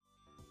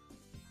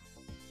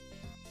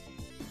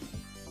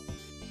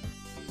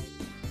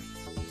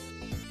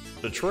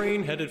The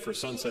train headed for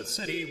Sunset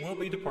City will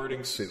be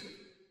departing soon.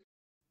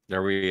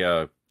 Are we,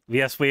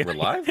 Yes, we're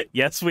live?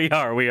 Yes, we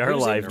are. We are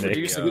Who's live, Nick.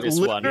 introducing this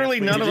one? Literally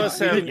none of us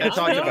have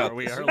talked about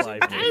We this. are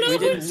live, Nick. We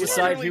didn't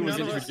decide who was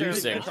None of us have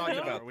introducing. talked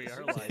about We this.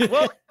 are live.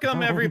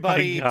 Welcome,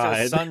 everybody, Oh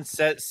my to God.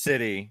 Sunset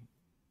City.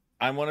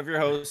 I'm one of your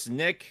hosts,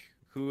 Nick,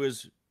 who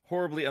is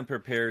horribly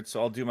unprepared, so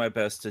I'll do my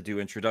best to do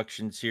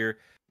introductions here.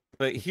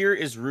 But here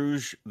is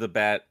Rouge the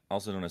Bat,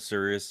 also known as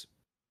Sirius.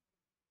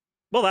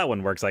 Well, that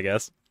one works, I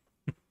guess.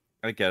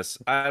 I guess.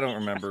 I don't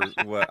remember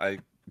what I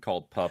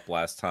called Pup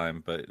last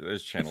time, but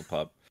there's Channel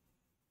Pup.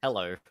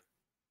 Hello.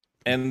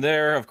 And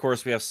there, of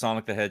course, we have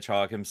Sonic the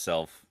Hedgehog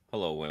himself.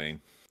 Hello,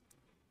 Wayne.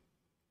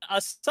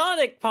 A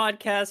Sonic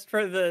podcast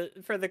for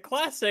the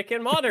classic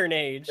and modern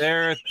age.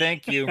 There,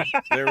 thank you.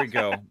 There we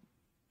go.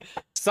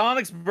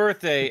 Sonic's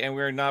birthday, and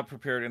we're not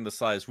prepared in the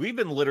slides. We've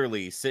been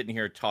literally sitting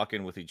here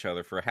talking with each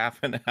other for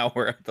half an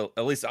hour.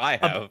 At least I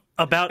have.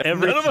 About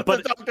None of us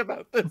but have talked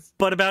about this.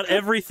 but about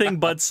everything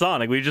but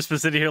Sonic. We've just been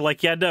sitting here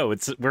like, yeah, no,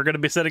 we're going to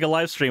be setting a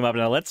live stream up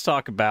now. Let's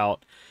talk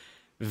about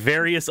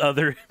various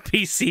other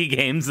PC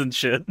games and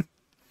shit.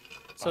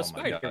 So Oh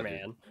my God,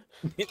 Spider-Man.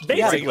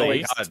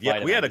 Basically, Oh my God,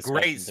 yeah, we had a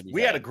great discussion to be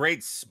we had a had.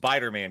 great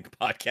Spider-Man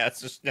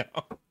podcast just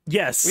now.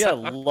 yes. We had a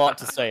lot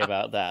to say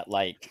about that.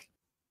 Like,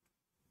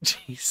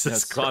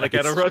 Jesus Sonic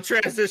Christ. had a road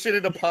transition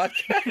into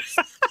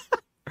podcast.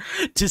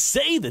 To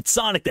say that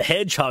Sonic the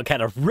Hedgehog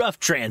had a rough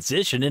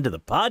transition into the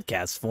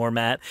podcast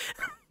format.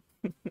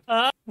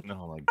 Oh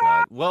my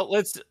God. Well,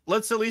 let's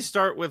at least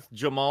start with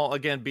Jamal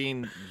again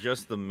being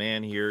just the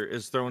man here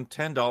is throwing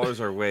 $10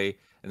 our way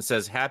and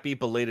says happy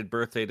belated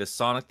birthday to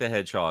Sonic the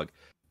Hedgehog.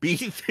 B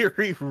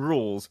Theory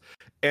rules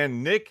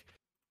and Nick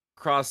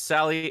cross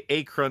Sally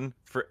Akron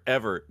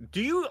forever.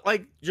 Do you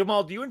like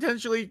Jamal, do you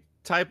intentionally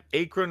type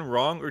Akron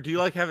wrong or do you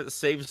like have it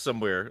saved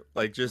somewhere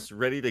like just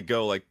ready to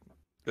go like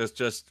let's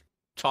just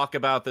talk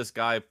about this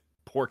guy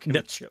pork and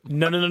a chip?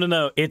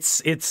 No.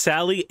 It's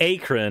Sally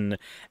Akron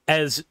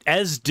as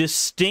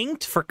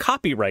distinct for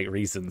copyright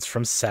reasons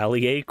from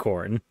Sally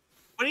Acorn.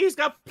 But he's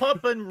got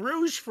Pup and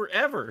Rouge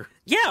forever.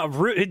 Yeah,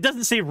 it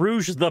doesn't say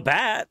Rouge the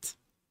Bat.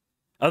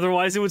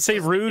 Otherwise, it would say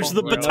Rouge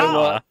the you know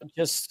Bata. what?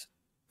 Just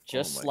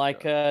Oh my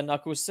like God.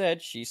 Knuckles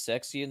said, she's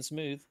sexy and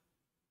smooth.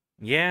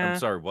 Yeah, I'm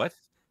sorry, what?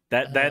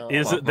 that Oh,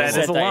 is well, that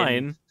said is a that in-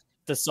 line.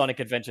 The Sonic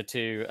Adventure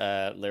 2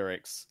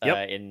 lyrics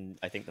Yep. in,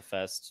 I think, the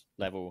first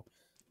level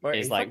Wait,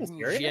 is are you like, fucking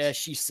serious? yeah,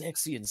 she's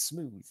sexy and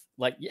smooth.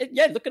 Like,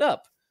 yeah, look it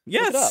up.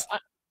 Look it Yes.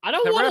 up. I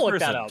don't That want to rapper's look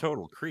that a up.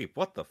 total creep.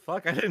 What the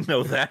fuck? I didn't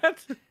know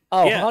that.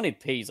 Oh, Yeah. Honey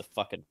P's a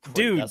fucking creep.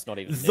 Dude, That's not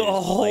even news. the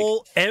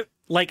whole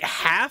like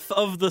half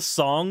of the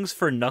songs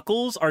for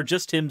Knuckles are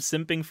just him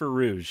simping for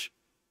Rouge.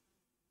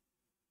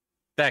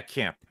 That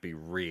can't be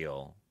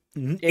real.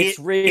 It's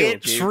real,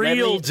 It's dude.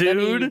 real, Let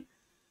me- dude.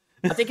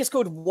 I think it's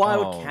called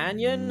Wild Oh,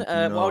 Canyon.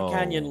 Wild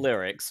Canyon no.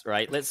 lyrics,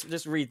 right? Let's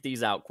just read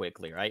these out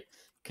quickly, right?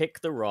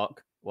 Kick the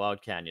rock,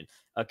 Wild Canyon.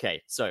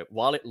 Okay, so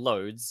while it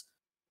loads,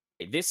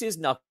 this is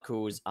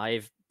Knuckles.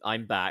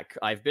 I'm back.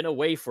 I've been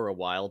away for a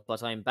while,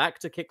 but I'm back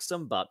to kick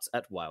some butts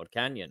at Wild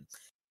Canyon.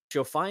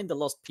 She'll find the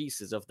lost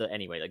pieces of the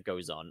anyway that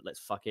goes on. Let's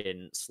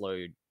fucking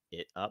speed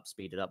it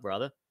up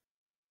rather.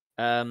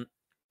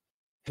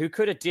 Who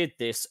could have did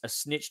this? A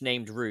snitch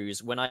named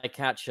Ruse. When I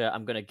catch her,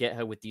 I'm gonna get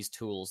her with these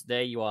tools.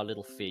 There you are,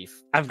 little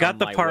thief. I've got Come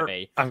the my part.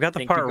 way. I've got the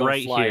Think you're part gonna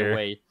right fly here.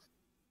 away.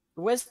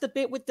 Where's the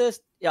bit with the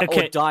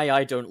Okay. or die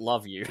I don't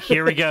love you?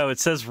 Here we go. It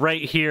says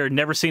right here,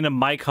 never seen a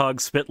mic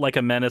hog spit like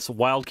a menace.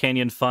 Wild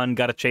Canyon fun.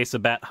 Gotta chase a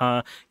bat,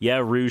 huh? Yeah,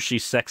 Rouge,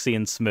 she's sexy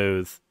and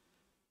smooth.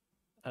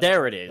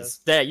 There it is.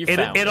 There you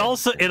found It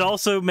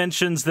also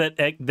mentions that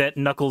that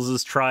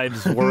Knuckles'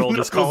 tribe's world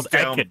is called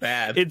Knuckles down Ek-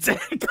 bad. It's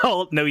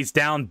called no, he's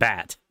down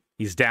bat.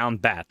 He's down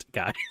bat,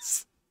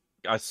 guys.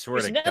 I swear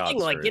There's to God. nothing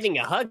like Sirius. getting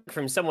a hug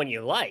from someone you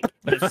like.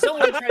 But if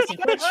someone tries to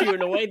touch you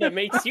in a way that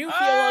makes you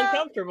feel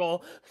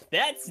uncomfortable,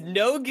 that's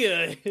no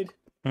good. In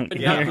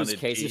Yeah, Knuckles' on a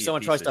case, D, if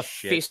someone piece tries of to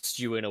shit. fist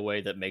you in a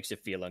way that makes you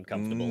feel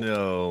uncomfortable.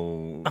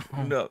 No,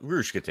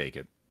 Rouge could take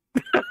it.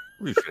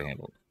 Rouge could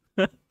handle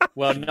it.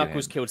 Well, Yeah.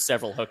 Knuckles killed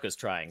several hookers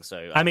trying,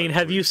 so I mean, hope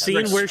have you Rouge has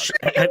seen a where shot.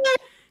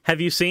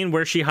 have you seen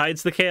where she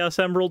hides the Chaos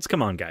Emeralds?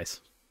 Come on, guys.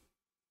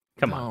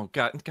 Come on. Oh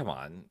God, come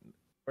on.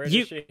 Where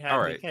You- does she have All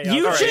the right. chaos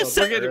You All right, just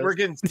said- we're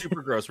getting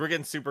super gross. We're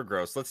getting super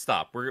gross. Let's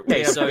stop. We Okay,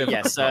 have so we have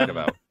yes, to talk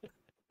about.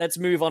 Let's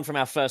move on from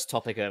our first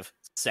topic of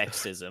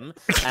sexism,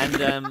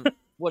 and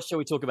what shall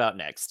we talk about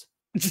next?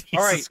 All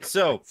right, Jesus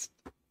so Christ.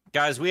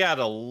 guys, we had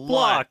a lot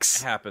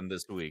Blocks. happen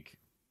this week.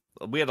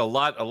 We had a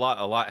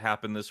lot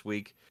happen this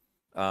week.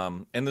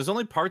 And there's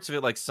only parts of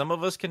it like some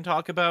of us can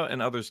talk about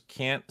and others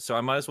can't. So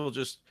I might as well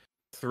just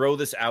throw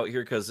this out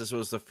here because this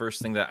was the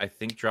first thing that I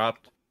think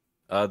dropped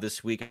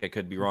this week. I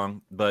could be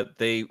wrong, but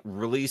they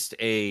released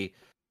a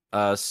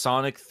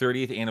Sonic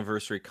 30th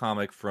anniversary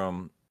comic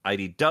from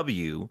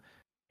IDW,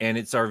 and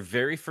it's our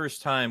very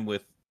first time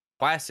with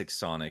classic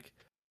Sonic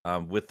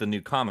with the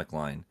new comic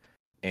line.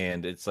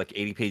 And it's like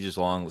 80 pages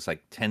long. It's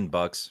like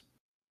 $10.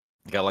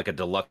 Got like a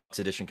deluxe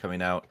edition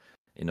coming out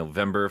in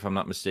November, if I'm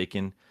not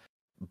mistaken.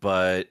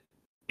 But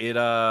it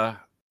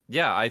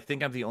yeah, I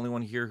think I'm the only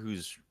one here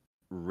who's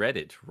read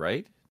it,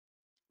 right?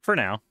 For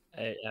now.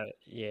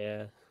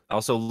 Yeah.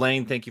 Also,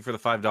 Lane, thank you for the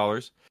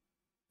 $5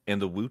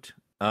 and the woot.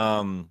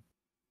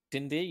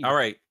 Indeed. All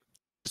right.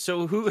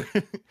 So who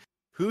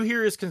who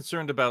here is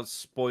concerned about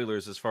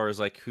spoilers as far as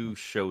like who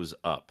shows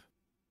up?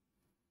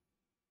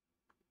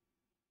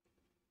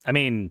 I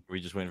mean, Are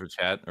we just waiting for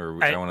chat,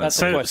 or I- I want that's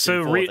to? a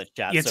question for the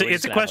chat, it's so we're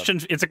it's a just gonna have a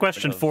question. It's a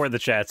question bit of- for the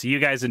chat. So you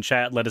guys in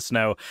chat, let us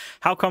know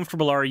how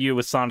comfortable are you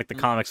with Sonic the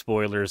Comic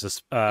spoilers,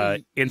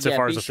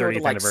 insofar as be the sure 30th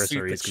to, like,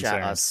 anniversary is super chat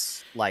concerned.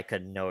 us like a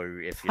no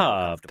if you're Hup.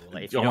 not comfortable.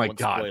 Like, if you Oh don't my want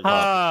God. spoilers.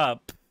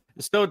 Up.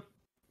 So,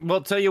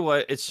 well, tell you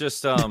what, it's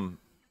just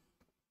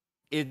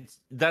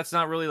that's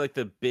not really like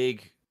the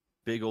big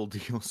old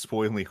deal.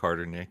 Spoil me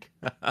harder, Nick.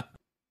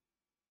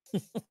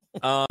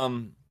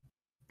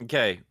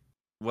 Okay.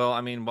 Well,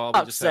 I mean, while we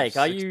For just fuck's sake,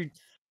 have are six- you?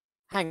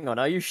 Hang on,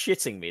 are you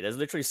shitting me? There's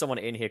literally someone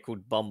in here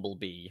called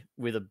Bumblebee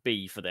with a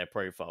B for their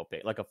profile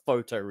pic, like a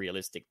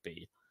photorealistic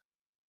bee.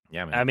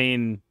 Yeah, man. I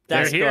mean,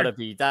 That's they're here. gotta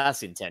be.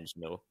 That's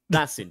intentional.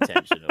 That's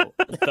intentional.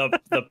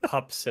 The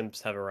pup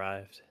simps have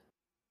arrived.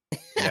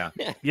 yeah.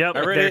 Yep, I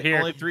read they're it. here.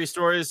 Only 3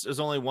 stories. There's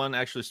only one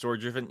actually story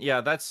driven.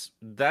 Yeah, that's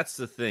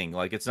the thing.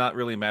 Like, it's not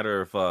really a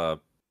matter of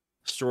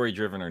story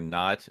driven or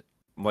not.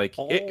 Like,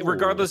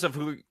 regardless of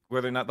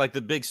whether or not, like,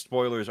 the big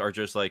spoilers are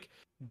just like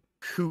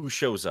who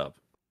shows up.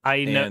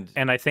 I know, and-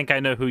 and I think I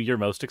know who you're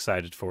most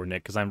excited for,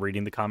 Nick, because I'm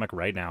reading the comic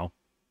right now.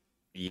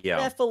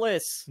 Yeah.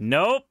 Syphilis.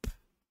 Nope.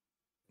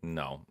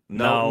 No.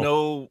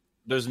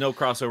 There's no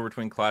crossover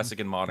between classic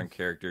and modern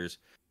characters,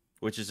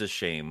 which is a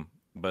shame,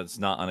 but it's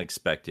not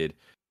unexpected.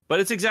 But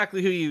it's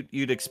exactly who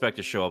you'd expect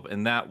to show up,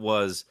 and that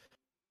was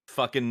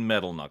fucking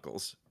Metal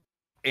Knuckles.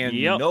 And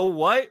you Yep. know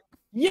what?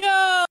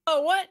 Yo,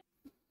 what?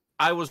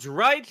 I was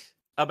right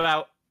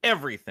about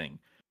everything.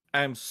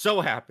 I'm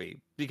so happy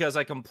because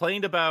I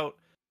complained about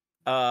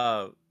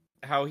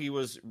how he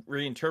was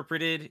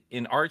reinterpreted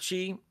in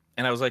Archie,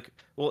 and I was like,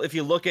 well, if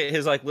you look at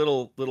his like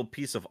little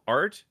piece of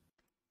art,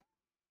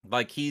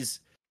 like he's,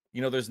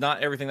 there's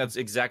not everything that's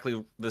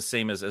exactly the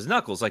same as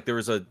Knuckles. Like there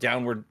was a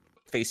downward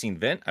facing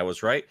vent, I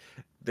was right.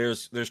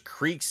 There's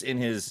creaks in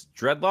his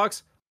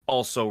dreadlocks,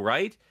 also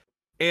right.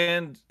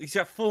 And he's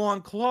got full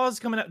on claws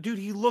coming out. Dude,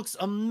 he looks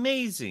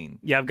amazing.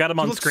 Yeah, I've got him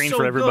He on looks screen so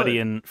for everybody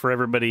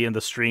good. in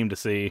the stream to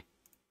see.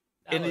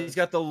 And he's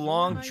got the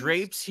long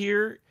drapes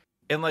here.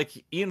 And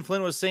like Ian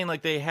Flynn was saying,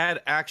 like they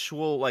had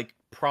actual like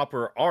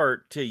proper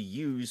art to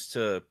use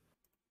to,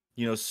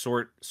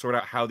 sort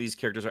out how these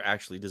characters are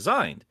actually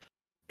designed.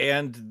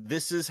 And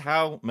this is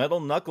how Metal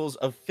Knuckles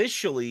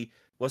officially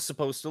was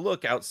supposed to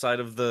look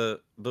outside of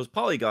those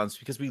polygons,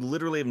 because we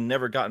literally have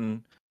never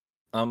gotten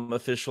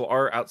official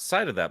art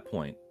outside of that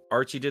point.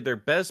 Archie did their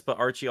best, but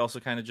Archie also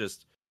kind of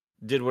just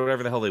did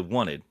whatever the hell they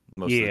wanted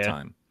most of the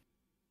time.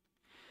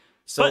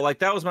 So like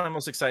that was my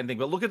most exciting thing.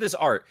 But look at this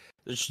art.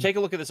 Just take a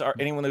look at this art.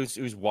 Anyone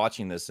who's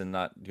watching this and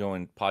not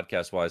going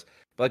podcast wise,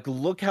 like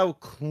look how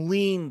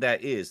clean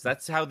that is.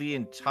 That's how the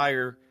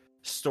entire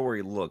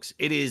story looks.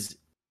 It is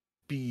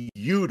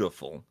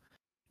beautiful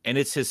and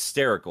it's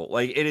hysterical.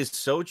 Like it is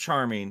so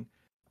charming.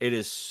 It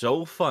is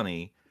so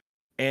funny,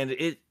 and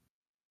it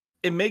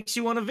makes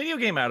you want a video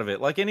game out of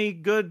it, like any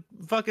good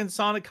fucking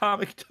Sonic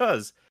comic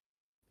does.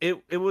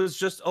 It was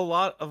just a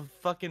lot of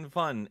fucking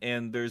fun,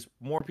 and there's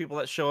more people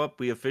that show up.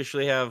 We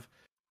officially have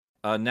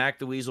Knack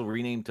the Weasel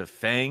renamed to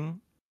Fang,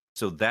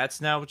 so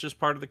that's now just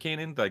part of the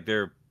canon. Like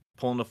they're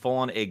pulling a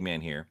full-on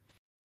Eggman here.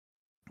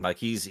 Like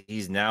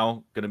he's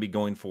now going to be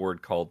going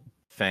forward called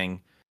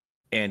Fang,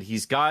 and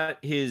he's got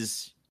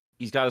his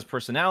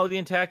personality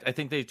intact. I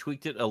think they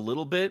tweaked it a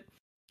little bit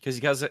because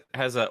he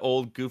has an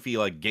old goofy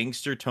like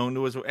gangster tone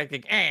to his like,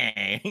 that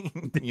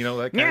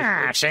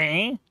kind of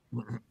see?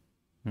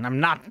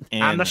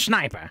 I'm the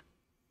sniper.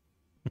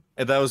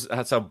 And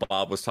that's how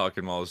Bob was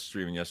talking while I was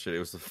streaming yesterday. It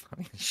was the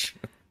funniest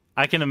shit.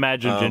 I can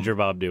imagine Ginger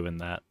Bob doing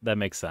that. That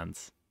makes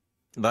sense.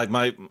 Like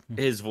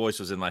his voice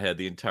was in my head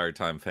the entire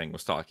time Fang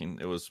was talking.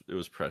 It was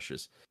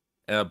precious.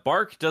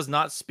 Bark does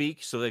not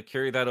speak, so they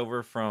carry that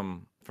over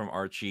from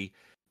Archie.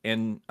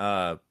 And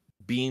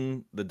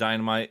Bean the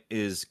Dynamite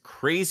is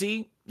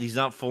crazy. He's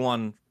not full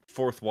on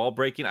fourth wall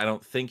breaking, I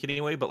don't think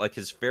anyway, but like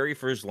his very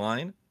first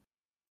line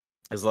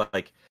is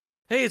like,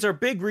 hey, it's our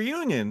big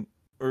reunion,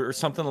 or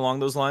something along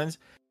those lines.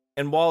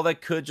 And while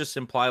that could just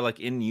imply like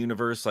in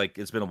universe, like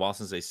it's been a while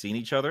since they've seen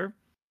each other,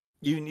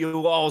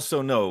 you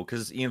also know,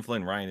 because Ian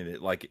Flynn writing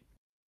it, like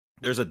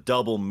there's a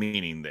double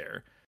meaning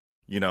there.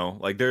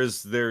 Like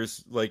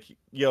there's like,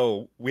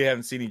 yo, we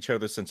haven't seen each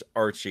other since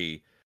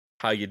Archie.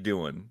 How you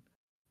doing?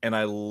 And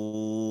I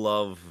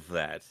love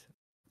that.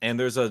 And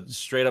there's a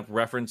straight up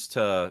reference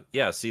to,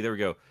 yeah, see, there we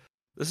go.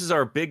 This is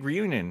our big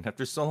reunion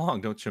after so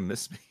long. Don't you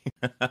miss me?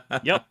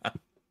 Yep.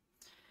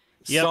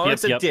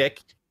 Sonic's yep. a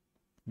dick.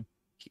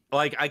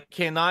 Like, I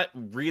cannot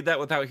read that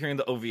without hearing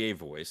the OVA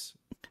voice.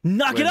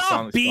 Knock when it off,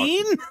 Sonic's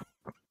Bean!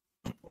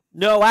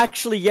 No,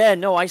 actually, yeah,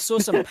 no, I saw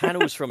some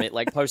panels from it,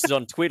 like, posted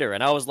on Twitter,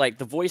 and I was like,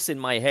 the voice in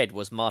my head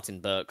was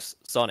Martin Burke's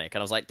Sonic,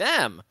 and I was like,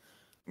 damn,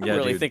 I'm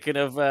really dude. thinking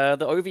of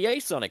the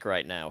OVA Sonic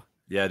right now.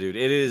 Yeah, dude,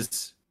 it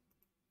is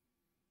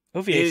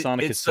OVA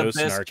Sonic it's is so the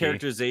best snarky.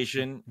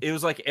 characterization. It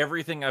was like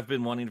everything I've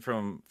been wanting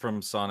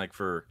from Sonic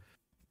for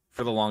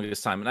the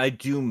longest time, and I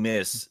do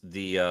miss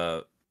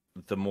the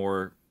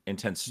more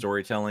intense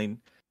storytelling.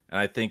 And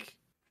I think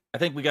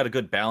we got a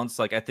good balance.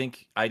 Like I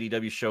think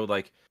IDW showed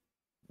like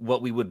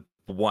what we would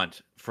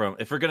want from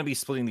if we're going to be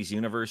splitting these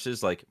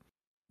universes. Like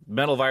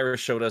Metal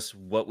Virus showed us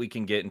what we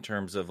can get in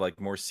terms of like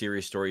more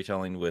serious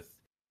storytelling with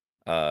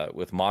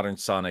modern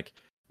Sonic,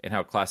 and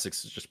how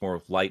Classics is just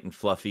more light and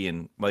fluffy,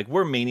 and like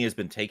where Mania has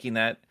been taking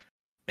that.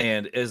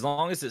 And as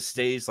long as it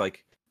stays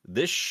like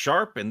this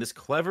sharp and this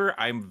clever,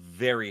 I'm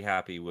very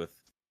happy with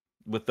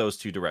those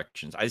two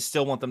directions. I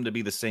still want them to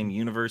be the same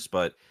universe,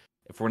 but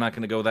if we're not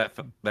going to go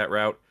that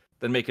route,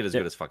 then make it as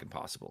good as fucking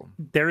possible.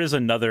 There is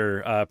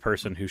another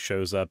person who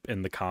shows up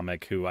in the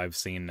comic who I've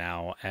seen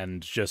now,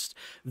 and just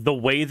the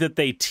way that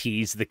they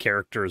tease the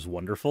character is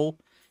wonderful.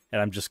 And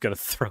I'm just going to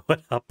throw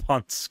it up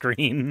on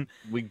screen.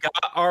 We got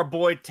our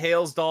boy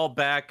Tails doll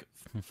back,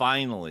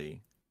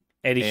 finally.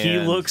 And he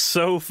looks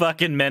so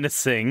fucking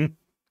menacing.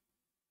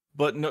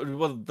 But no,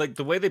 well, like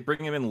the way they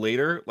bring him in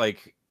later,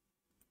 like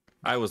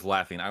I was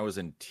laughing. I was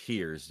in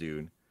tears,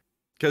 dude.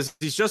 Because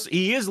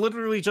he is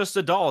literally just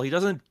a doll. He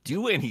doesn't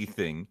do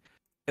anything.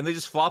 And they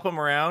just flop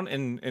him around,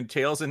 and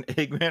Tails and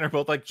Eggman are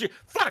both like,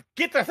 fuck,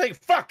 get the thing,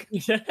 fuck!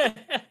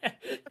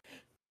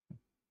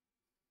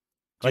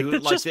 Like, Dude,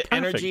 that's like just the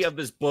energy perfect. of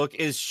this book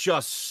is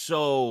just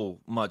so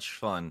much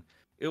fun.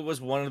 It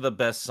was one of the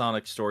best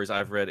Sonic stories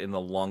I've read in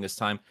the longest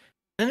time.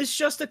 And it's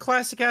just a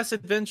classic ass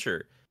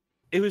adventure.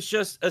 It was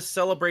just a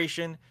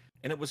celebration,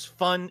 and it was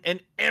fun, and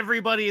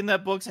everybody in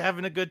that book's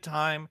having a good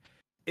time.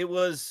 It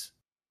was,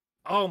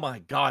 oh my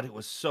god, it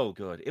was so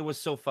good. It was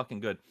so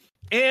fucking good.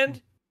 And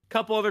a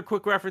couple other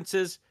quick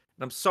references,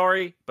 and I'm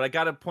sorry, but I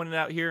gotta point it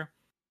out here.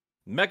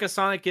 Mecha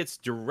Sonic gets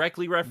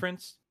directly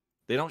referenced.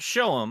 They don't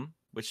show him,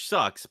 which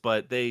sucks,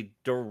 but they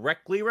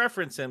directly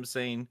reference him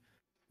saying,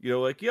 you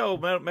know, like, yo,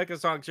 Mecha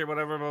Sonic's here,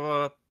 whatever, blah,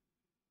 blah.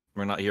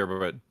 We're not here,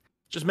 but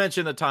just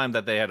mention the time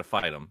that they had to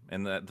fight him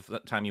and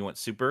that time he went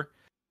super.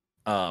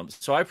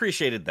 So I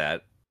appreciated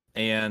that.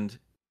 And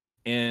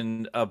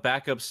in a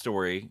backup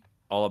story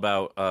all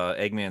about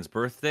Eggman's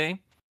birthday,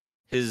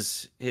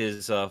 his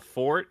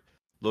fort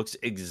looks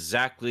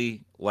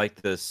exactly like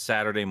the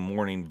Saturday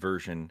morning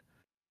version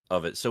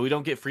of it. So we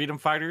don't get Freedom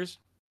Fighters,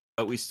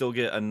 but we still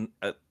get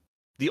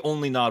the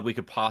only nod we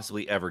could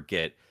possibly ever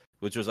get,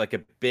 which was like a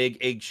big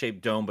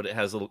egg-shaped dome, but it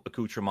has little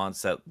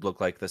accoutrements that look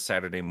like the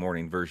Saturday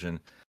morning version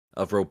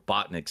of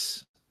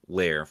Robotnik's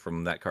lair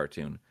from that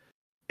cartoon.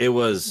 It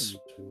was,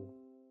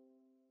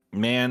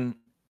 man,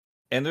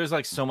 and there's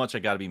like so much I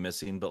gotta be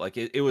missing, but like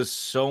it was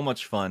so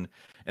much fun.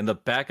 And the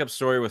backup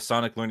story with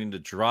Sonic learning to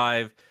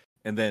drive,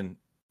 and then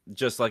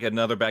just like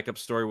another backup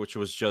story, which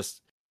was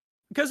just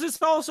because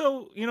it's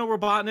also, you know,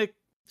 Robotnik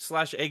 /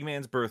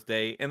 Eggman's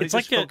birthday, and they It's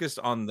just like focused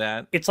on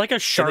that. It's like a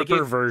sharper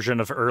gave- version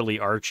of early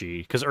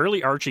Archie, because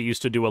early Archie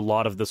used to do a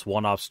lot of this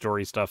one-off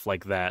story stuff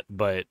like that,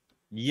 but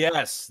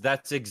Yes,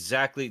 that's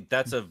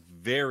a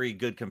very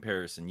good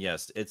comparison.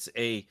 Yes,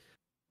 it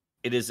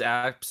is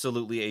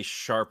absolutely a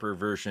sharper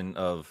version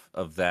of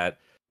that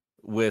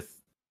with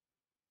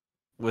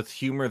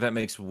humor that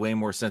makes way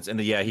more sense. And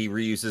yeah, he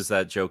reuses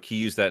that joke. He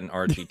used that in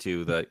Archie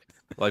too. That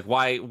like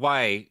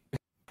why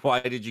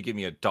did you give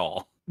me a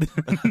doll?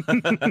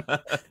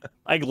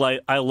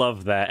 I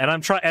love that. And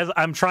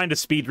I'm trying to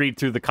speed read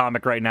through the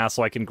comic right now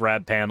so I can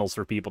grab panels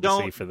for people to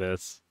see for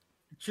this.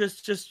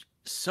 Just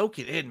soak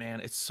it in, man.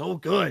 It's so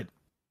good.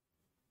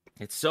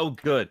 It's so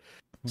good.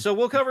 So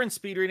we'll cover in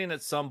speed reading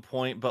at some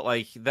point, but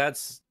like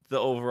that's the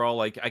overall,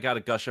 like I gotta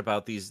gush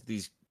about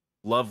these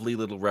lovely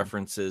little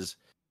references.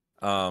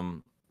 But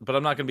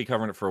I'm not gonna be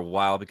covering it for a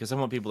while because I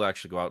want people to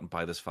actually go out and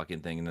buy this fucking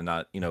thing and then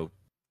not, you know,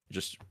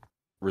 just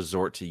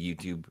resort to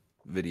YouTube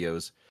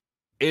videos.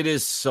 It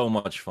is so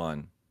much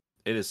fun.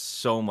 It is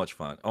so much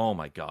fun. Oh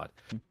my god.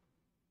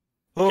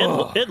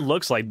 It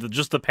looks like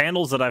just the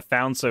panels that I've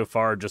found so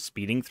far, just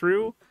speeding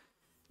through.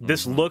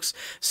 This looks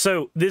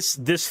so.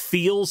 This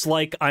feels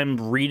like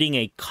I'm reading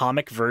a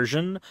comic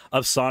version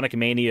of Sonic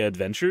Mania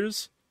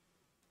Adventures,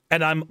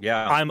 and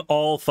I'm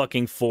all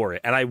fucking for it.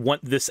 And I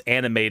want this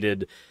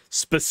animated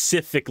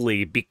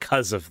specifically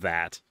because of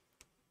that.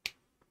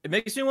 It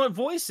makes me want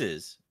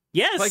voices.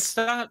 Yes, Like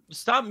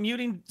stop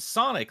muting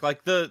Sonic.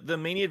 Like the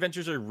Mania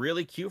Adventures are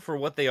really cute for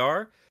what they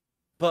are,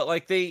 but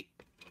like they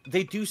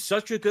do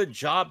such a good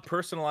job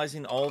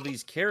personalizing all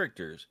these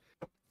characters.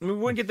 I mean,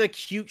 we wouldn't get the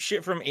cute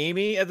shit from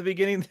Amy at the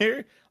beginning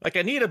there. Like,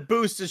 I need a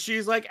boost, and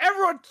she's like,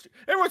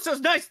 everyone says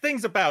nice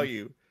things about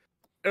you.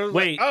 And I was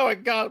Wait. like, oh my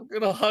god, I'm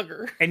gonna hug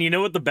her. and you know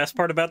what the best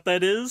part about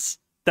that is?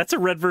 That's a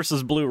Red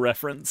versus Blue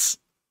reference.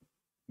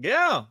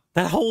 Yeah,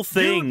 That whole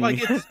thing. dude,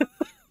 like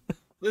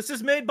this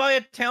is made by a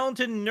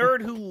talented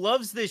nerd who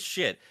loves this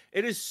shit.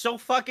 It is so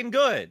fucking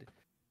good.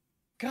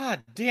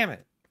 God damn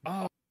it.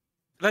 Oh,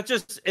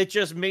 it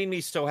just made me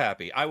so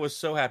happy. I was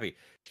so happy.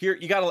 Here,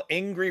 you got an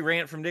angry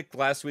rant from Nick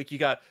last week. You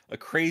got a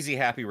crazy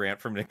happy rant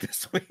from Nick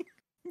this week.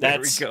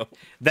 That's there we go.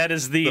 that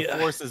is The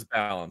force is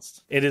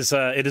balanced. it is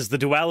the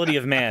duality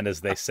of man,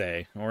 as they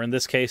say, or in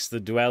this case, the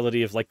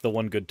duality of like the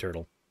one good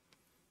turtle.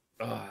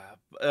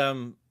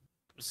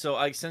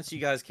 So since you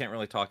guys can't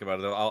really talk about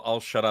it, I'll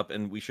shut up,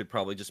 and we should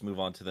probably just move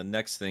on to the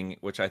next thing,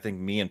 which I think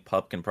me and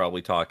Pup can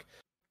probably talk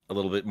a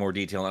little bit more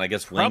detail, and I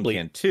guess Wayne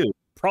can too.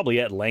 Probably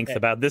at length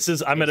about this.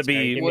 I'm going to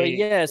be Well,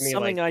 yeah, Give me,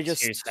 something like, I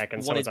just 2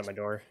 seconds. wanted- Someone's at my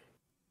door.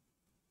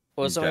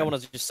 Well, something I Okay.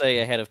 wanted to just say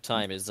ahead of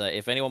time is that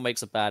if anyone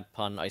makes a bad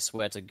pun, I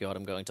swear to God,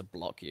 I'm going to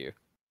block you.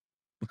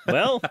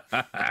 well.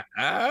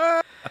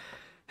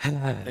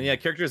 And yeah,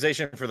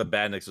 characterization for the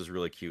Badniks was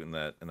really cute in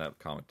that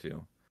comic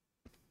too.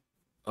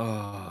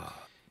 Oh,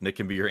 Nick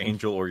can be your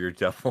angel or your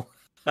devil.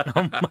 Oh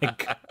my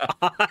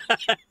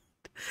god.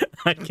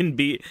 I can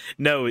be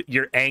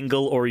your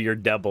angle or your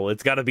devil.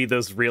 It's got to be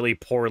those really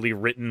poorly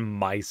written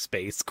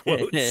MySpace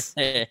quotes.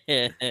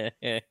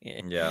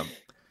 Yeah.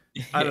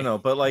 I don't know,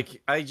 but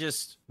like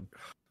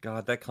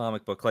God, that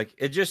comic book, like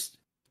it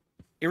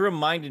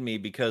reminded me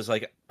because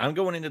like I'm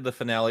going into the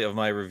finale of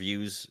my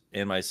reviews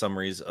and my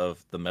summaries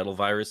of the Metal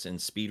Virus and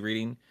speed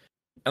reading,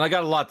 and I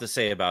got a lot to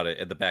say about it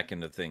at the back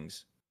end of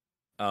things.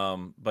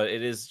 But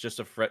it is just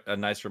a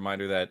nice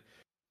reminder that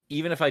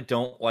even if I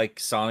don't like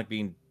Sonic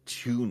being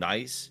too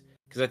nice,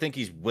 because I think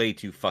he's way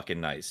too fucking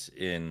nice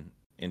in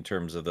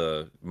terms of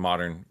the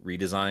modern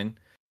redesign,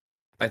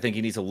 I think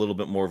he needs a little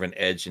bit more of an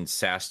edge and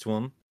sass to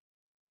him.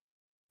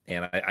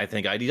 And I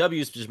think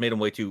IDW's just made him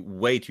way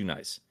too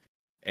nice,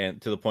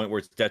 and to the point where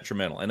it's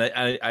detrimental. And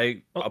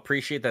I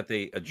appreciate that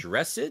they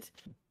address it,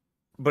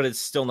 but it's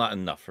still not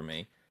enough for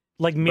me.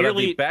 Like But at the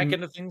merely back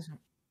end of things,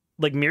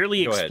 like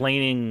merely Go ahead.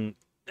 explaining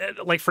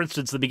like for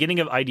instance the beginning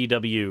of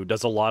IDW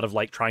does a lot of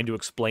like trying to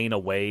explain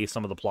away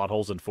some of the plot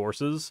holes and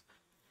forces.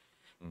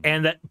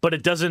 And but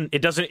it doesn't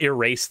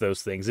erase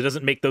those things. It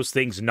doesn't make those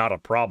things not a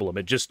problem.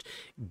 It just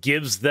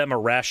gives them a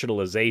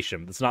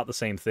rationalization. It's not the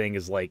same thing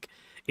as like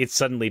it's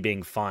suddenly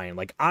being fine.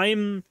 Like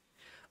I'm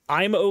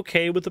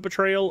okay with the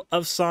portrayal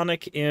of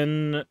Sonic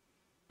in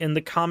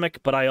the comic,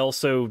 but I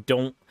also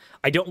don't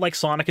like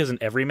Sonic as an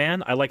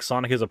everyman. I like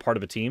Sonic as a part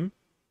of a team.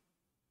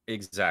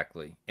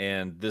 exactly.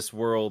 And this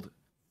world,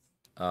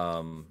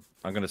 I'm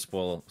gonna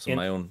spoil some of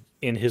my own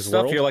In his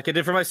stuff world. here, like I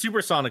did for my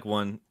Supersonic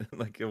one,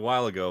 like a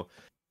while ago.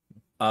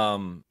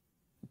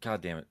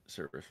 God damn it,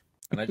 servers!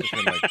 And I just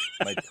heard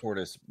my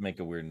tortoise make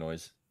a weird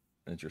noise.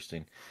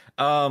 Interesting.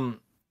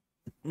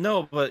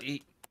 No, but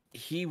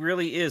he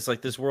really is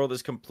like this world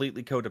is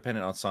completely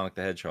codependent on Sonic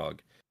the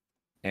Hedgehog,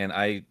 and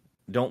I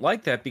don't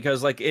like that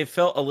because like it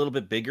felt a little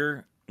bit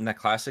bigger in that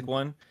classic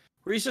one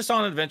where he's just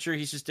on an adventure,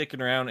 he's just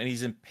dicking around, and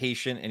he's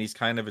impatient and he's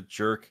kind of a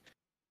jerk.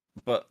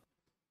 But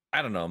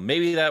I don't know,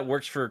 maybe that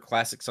works for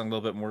classic Sonic a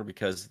little bit more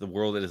because the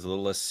world is a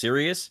little less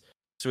serious,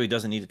 so he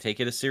doesn't need to take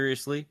it as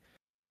seriously.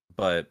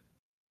 But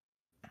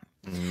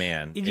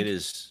man,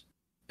 it's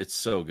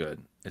so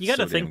good. It's You got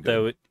to so damn think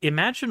good. though.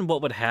 Imagine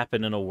what would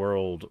happen in a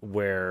world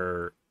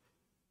where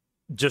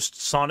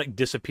just Sonic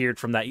disappeared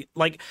from that.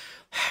 Like,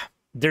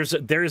 there's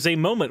a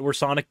moment where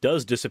Sonic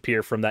does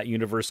disappear from that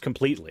universe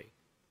completely,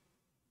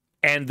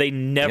 and they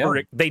never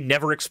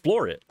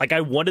explore it. Like,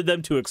 I wanted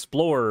them to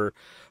explore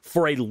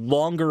for a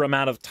longer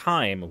amount of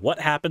time what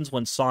happens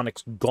when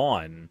Sonic's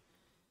gone,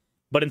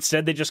 but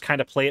instead they just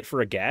kind of play it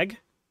for a gag.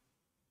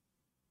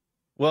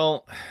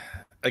 Well,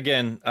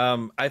 again,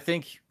 I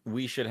think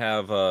we should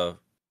have a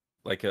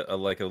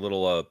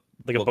little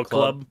Like a book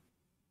club.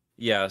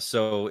 Yeah,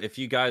 so if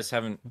you guys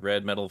haven't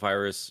read Metal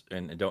Virus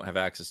and don't have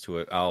access to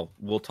it,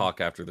 we'll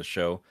talk after the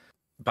show.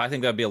 But I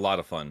think that'd be a lot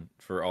of fun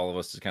for all of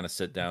us to kind of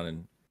sit down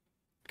and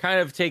kind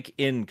of take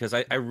in, because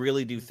I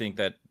really do think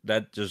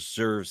that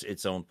deserves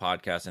its own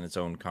podcast and its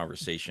own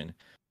conversation.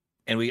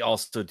 And we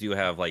also do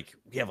have we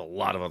have a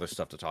lot of other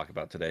stuff to talk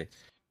about today.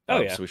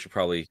 Yeah. So we should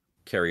probably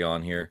carry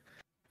on here.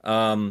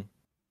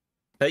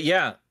 But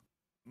yeah,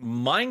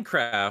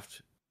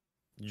 Minecraft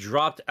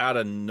dropped out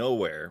of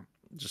nowhere,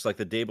 just like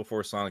the day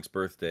before Sonic's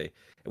birthday,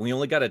 and we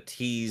only got a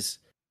tease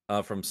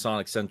from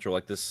Sonic Central,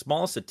 like the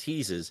smallest of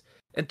teases.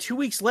 And 2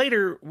 weeks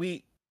later,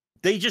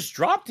 they just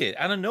dropped it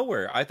out of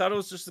nowhere. I thought it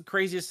was just the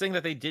craziest thing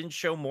that they didn't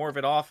show more of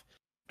it off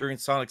during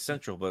Sonic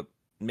Central, but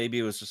maybe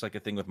it was just like a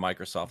thing with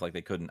Microsoft, like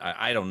they couldn't.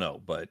 I don't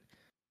know, but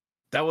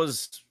that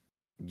was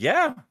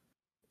it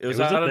was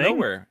a out of thing.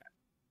 nowhere.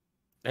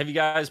 Have you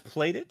guys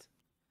played it?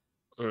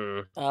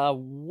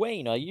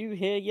 Wayne, are you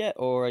here yet,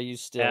 or are you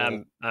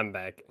still? I'm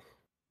back.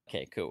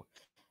 Okay, cool.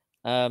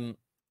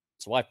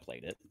 So I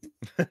played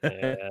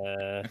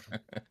it.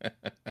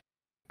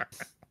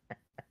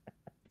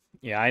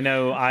 Yeah, I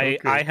know. I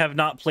Okay. have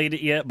not played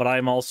it yet, but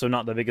I'm also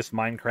not the biggest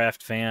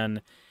Minecraft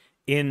fan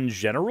in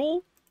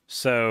general.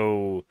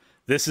 So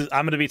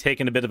I'm going to be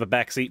taking a bit of a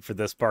backseat for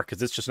this part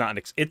because it's just not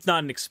it's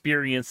not an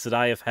experience that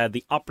I have had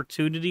the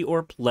opportunity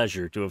or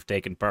pleasure to have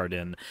taken part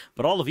in.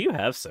 But all of you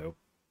have, so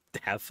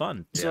have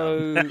fun.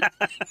 So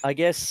I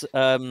guess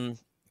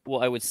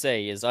what I would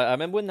say is I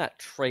remember when that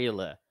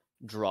trailer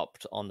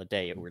dropped on the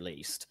day it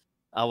released.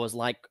 I was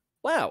like,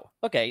 wow,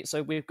 okay,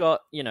 so we've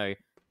got,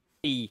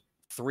 the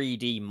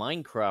 3D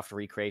Minecraft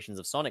recreations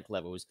of Sonic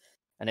levels,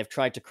 and they've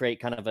tried to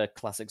create kind of a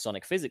classic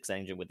Sonic physics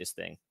engine with this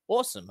thing.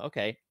 Awesome,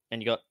 okay.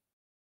 And you got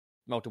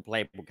multiple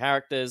playable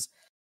characters.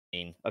 I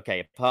mean,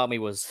 okay, part of me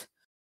was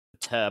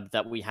perturbed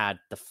that we had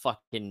the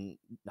fucking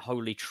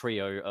holy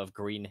trio of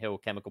Green Hill,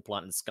 Chemical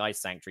Plant, and Sky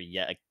Sanctuary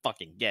yet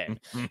again.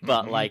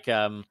 But like,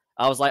 I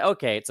was like,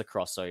 okay, it's a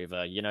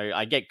crossover. You know,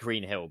 I get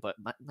Green Hill, but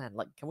man,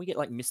 like, can we get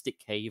like Mystic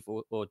Cave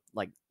or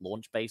like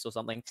Launch Base or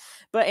something?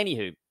 But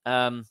anywho,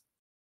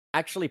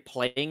 actually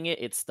playing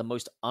it, it's the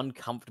most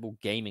uncomfortable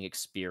gaming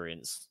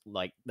experience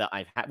like that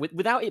I've had.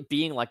 Without it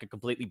being like a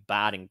completely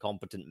bad,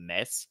 incompetent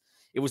mess,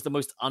 it was the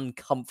most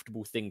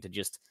uncomfortable thing to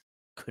just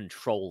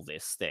control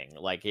this thing.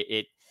 Like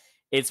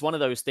it's one of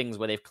those things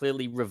where they've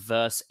clearly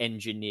reverse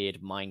engineered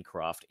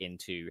Minecraft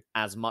into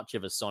as much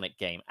of a Sonic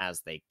game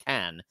as they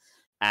can,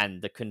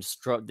 and the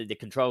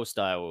control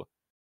style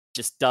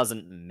just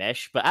doesn't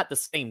mesh. But at the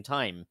same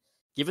time,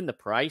 given the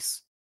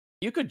price,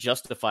 you could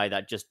justify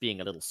that just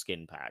being a little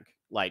skin pack.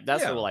 Like,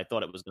 that's all I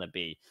thought it was going to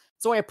be.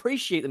 So I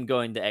appreciate them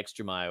going the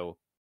extra mile,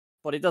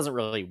 but it doesn't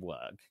really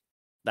work.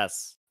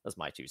 That's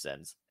my 2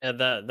 cents. And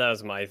that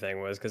was my thing,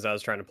 was because I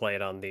was trying to play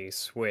it on the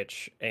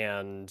Switch,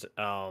 and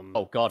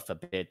oh, God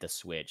forbid the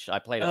Switch. I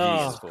played it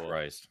Jesus before.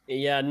 Christ.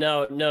 Yeah,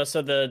 no.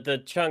 So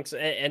the chunks,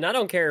 and I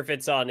don't care if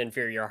it's on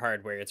inferior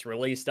hardware. It's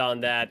released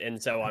on that,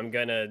 and so I'm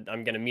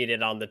gonna meet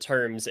it on the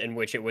terms in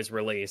which it was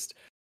released.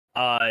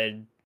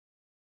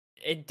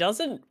 It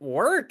doesn't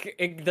work.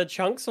 The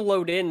chunks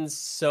load in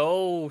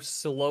so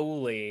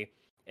slowly,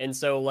 and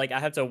so like I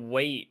have to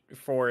wait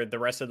for the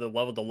rest of the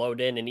level to load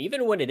in. And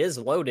even when it is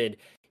loaded,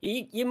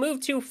 you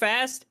move too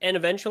fast, and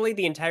eventually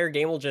the entire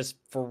game will just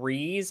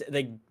freeze.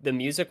 The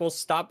music will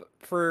stop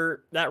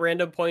for that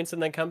random points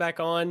and then come back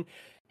on.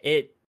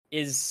 It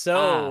is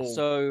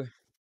So,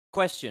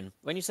 question: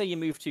 when you say you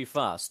move too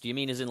fast, do you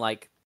mean as in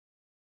like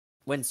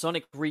when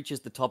Sonic reaches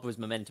the top of his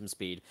momentum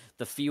speed,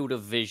 the field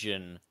of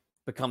vision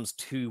becomes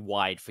too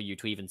wide for you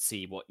to even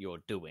see what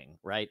you're doing,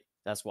 right?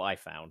 That's what I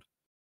found.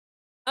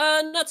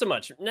 Not so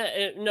much.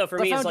 No, for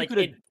me, it's like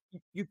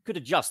you could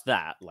adjust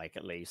that, like,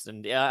 at least,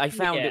 and I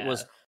found it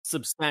was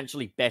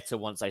substantially better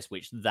once I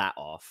switched that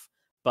off.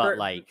 But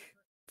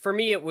for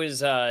me, it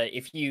was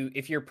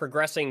if you're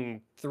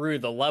progressing through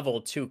the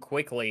level too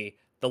quickly,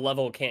 the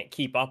level can't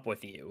keep up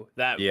with you.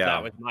 That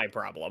was my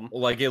problem.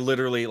 Like, it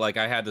literally, like,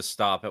 I had to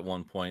stop at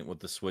one point with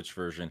the Switch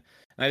version,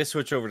 and I just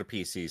switched over to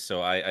PC,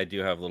 so I do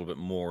have a little bit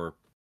more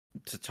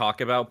to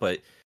talk about. But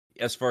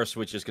as far as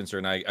Switch is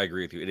concerned, I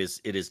agree with you.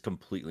 It is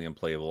completely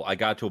unplayable. I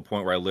got to a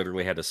point where I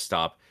literally had to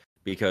stop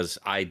because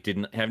I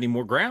didn't have any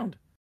more ground.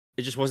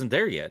 It just wasn't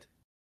there yet.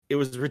 It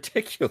was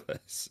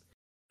ridiculous.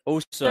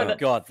 Also,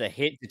 God, the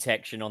hit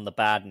detection on the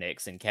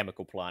badniks in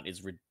Chemical Plant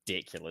is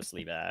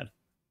ridiculously bad.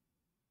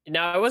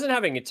 Now, I wasn't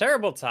having a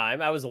terrible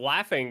time. I was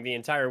laughing the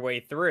entire way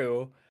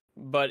through,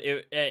 but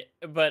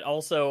but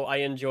also I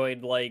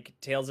enjoyed like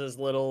Tails'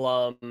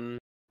 little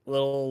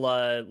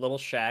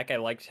shack. I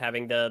liked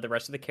having the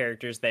rest of the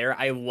characters there.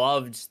 I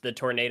loved the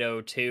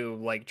Tornado 2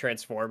 like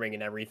transforming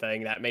and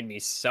everything. That made me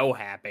so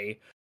happy.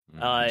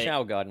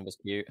 Chow Garden was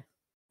cute.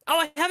 Oh,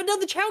 I haven't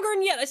done the Chow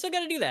Garden yet. I still got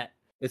to do that.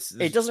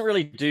 It doesn't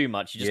really do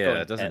much. You just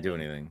it doesn't do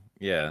anything.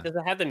 Yeah. Does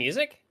it have the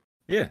music?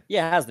 Yeah,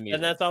 it has the music.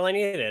 And that's all I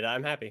needed.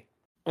 I'm happy.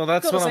 Well,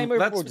 that's got the same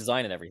overall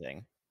design and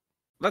everything.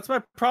 That's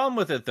my problem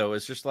with it, though.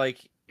 It's just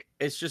like,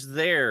 it's just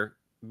there.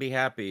 Be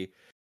happy.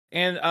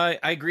 And I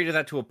agree to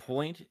that to a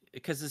point,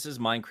 because this is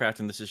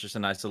Minecraft and this is just a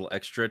nice little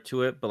extra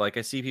to it. But like,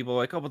 I see people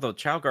like, oh, but the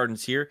Chow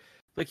Garden's here.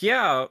 Like,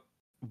 yeah,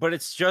 but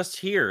it's just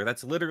here.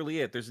 That's literally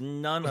it. There's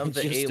none of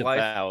the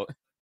A-Life.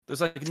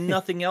 There's like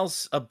nothing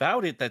else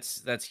about it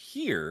that's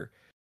here.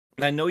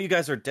 And I know you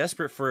guys are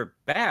desperate for it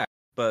back,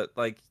 but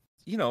like,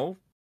 you know,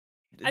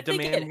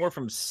 demand more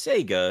from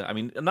Sega. I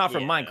mean, not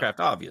from Minecraft,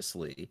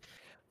 obviously.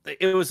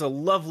 It was a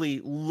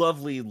lovely,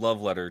 lovely love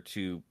letter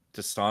to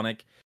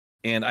Sonic.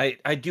 And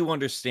I do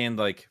understand,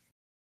 like,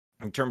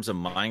 in terms of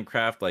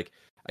Minecraft, like,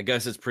 I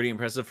guess it's pretty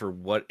impressive for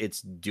what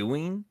it's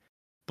doing.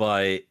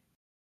 But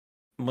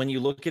when you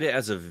look at it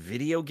as a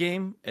video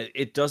game,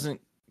 it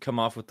doesn't come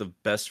off with the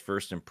best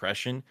first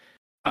impression.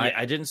 Yeah.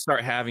 I didn't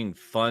start having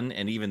fun,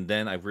 and even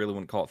then, I really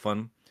wouldn't call it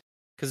fun.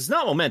 Because it's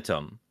not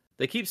momentum.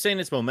 They keep saying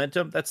it's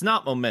momentum. That's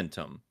not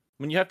momentum.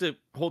 When you have to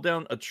hold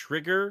down a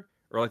trigger,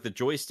 or like the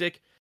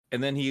joystick,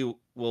 and then he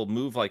will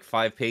move like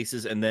 5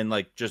 paces, and then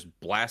like just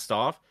blast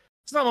off.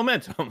 It's not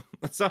momentum.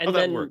 That's not how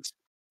that works.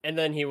 And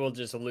then he will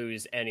just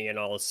lose any and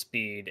all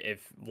speed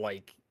if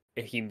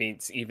he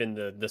meets even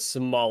the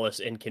smallest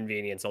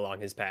inconvenience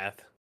along his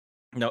path.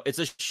 No, it's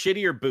a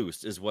shittier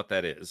boost is what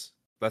that is.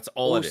 That's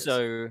all it is.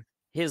 Also,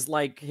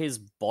 his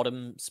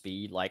bottom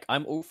speed, like,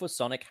 I'm all for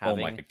Sonic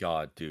having oh my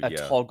God, dude, a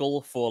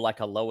toggle for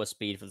like a lower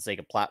speed for the sake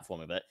of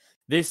platforming, but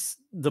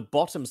the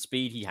bottom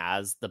speed he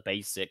has, the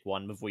basic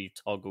one before you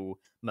toggle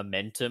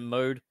momentum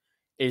mode,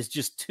 is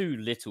just too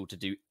little to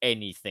do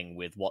anything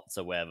with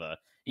whatsoever.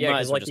 Yeah,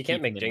 because like you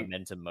can't make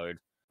momentum mode.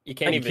 You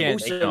can't even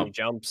make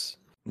jumps.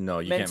 No,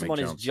 you can't make jumps. Momentum on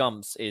his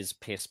jumps is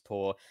piss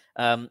poor.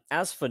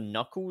 As for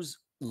Knuckles,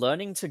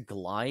 learning to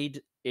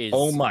glide is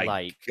Oh my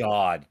like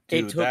god,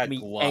 dude, it took that me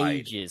glide.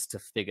 ages to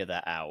figure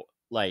that out.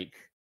 Like,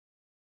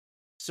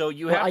 So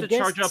you Well, have I to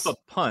charge up guess- a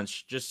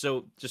punch,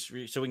 so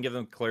we can give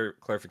them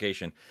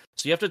clarification.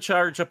 So you have to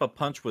charge up a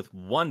punch with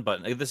one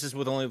button. This is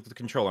with only the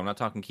controller. I'm not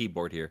talking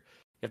keyboard here.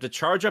 You have to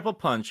charge up a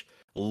punch,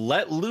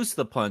 let loose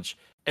the punch,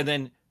 and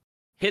then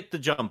hit the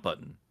jump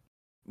button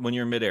when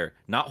you're midair.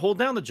 Not hold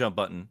down the jump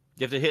button.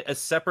 You have to hit a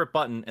separate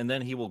button, and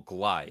then he will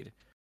glide.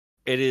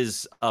 It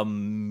is a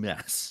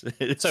mess.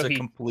 It's So a he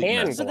complete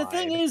can mess. so the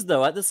thing glide. is,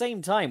 though, at the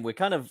same time, we're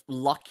kind of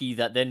lucky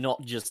that they're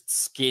not just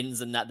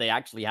skins and that they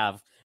actually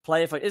have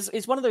player fight.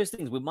 It's one of those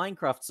things with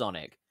Minecraft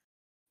Sonic.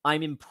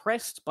 I'm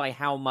impressed by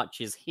how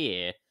much is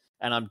here,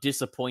 and I'm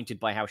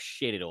disappointed by how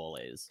shit it all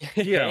is.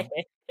 Yeah.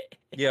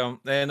 Yeah,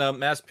 and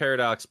Mass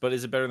Paradox, but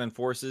is it better than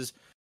Forces?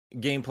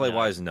 Gameplay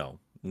wise, no.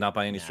 Not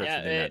by any No. stretch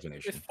of the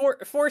imagination.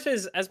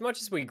 Forces, as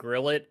much as we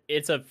grill it,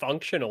 it's a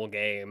functional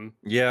game.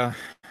 Yeah.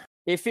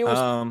 It feels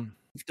Um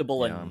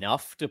comfortable yeah.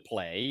 enough to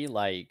play.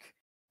 Like,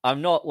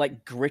 I'm not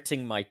like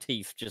gritting my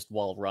teeth just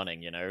while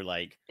running,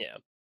 like, Yeah.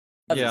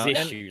 Yeah, there's and-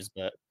 issues,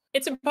 but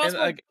It's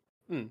impossible.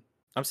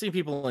 I'm seeing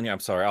people in. I'm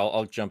sorry.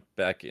 I'll jump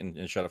back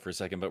and shut up for a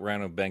second. But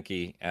Rano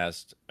Benke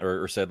asked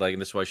or said like,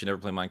 and this is why I should never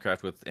play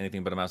Minecraft with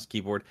anything but a mouse and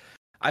keyboard.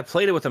 I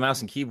played it with a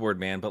mouse and keyboard,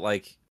 man. But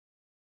like,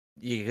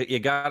 you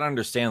gotta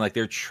understand, like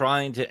they're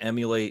trying to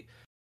emulate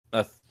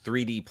a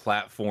 3D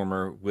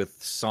platformer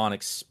with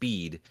Sonic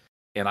speed,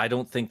 and I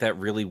don't think that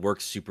really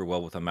works super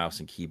well with a mouse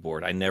and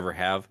keyboard. I never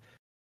have.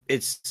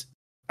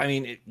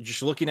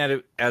 Just looking at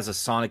it as a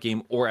Sonic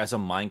game or as a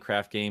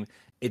Minecraft game,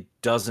 it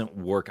doesn't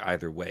work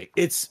either way.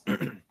 It's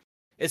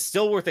it's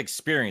still worth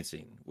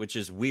experiencing, which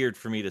is weird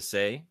for me to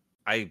say.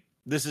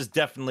 This is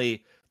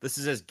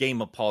as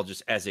game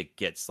apologist as it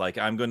gets. Like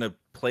I'm gonna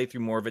play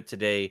through more of it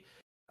today,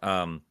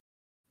 and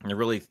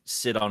really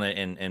sit on it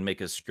and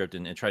make a script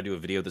and try to do a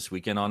video this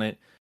weekend on it.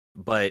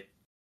 But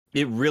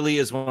it really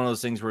is one of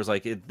those things where it's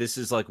like this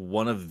is like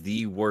one of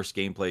the worst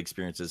gameplay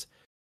experiences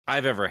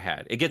I've ever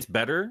had. It gets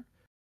better,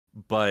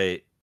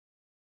 but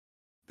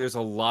there's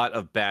a lot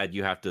of bad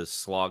you have to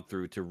slog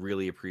through to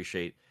really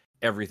appreciate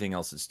everything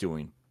else it's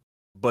doing.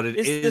 But it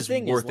is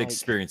worth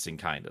experiencing,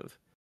 kind of.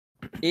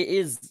 it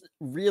is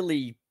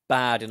really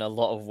bad in a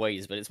lot of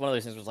ways, but it's one of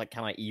those things where it's like,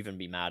 can I even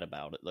be mad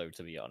about it, though,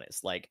 to be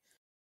honest? Like,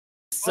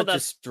 it's Well, such a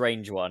that's-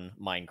 strange one,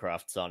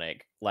 Minecraft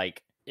Sonic.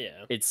 Like,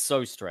 Yeah. it's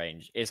so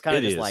strange. It's kind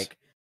of It just is. like,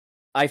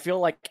 I feel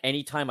like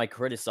anytime I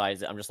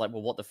criticize it, I'm just like,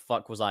 well, what the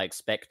fuck was I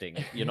expecting?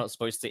 You're not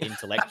supposed to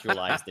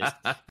intellectualize this.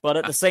 But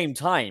at the same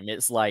time,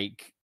 it's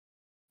like,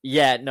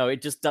 yeah, no,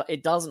 it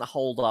doesn't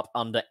hold up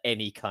under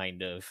any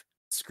kind of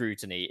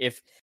scrutiny.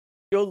 If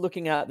you're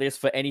looking at this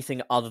for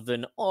anything other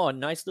than, oh, a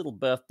nice little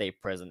birthday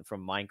present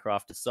from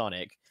Minecraft to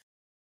Sonic,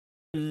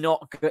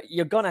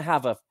 you're gonna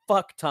have a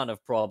fuck ton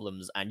of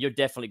problems, and you're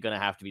definitely gonna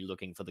have to be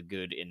looking for the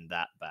good in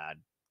that bad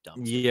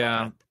dumpster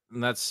Yeah,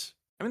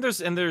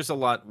 fire. and there's a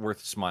lot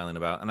worth smiling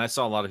about, and I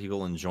saw a lot of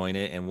people enjoying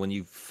it. And when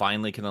you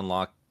finally can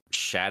unlock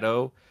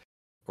Shadow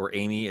or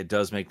Amy, it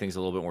does make things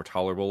a little bit more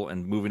tolerable.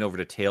 And moving over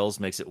to Tails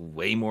makes it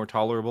way more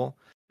tolerable.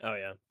 Oh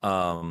yeah.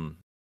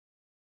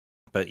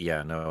 But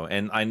yeah, no.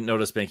 And I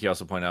noticed Banky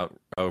also point out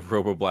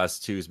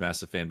Roboblast 2's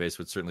massive fan base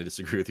would certainly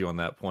disagree with you on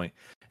that point,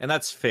 and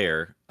that's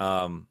fair.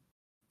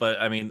 But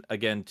I mean,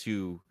 again,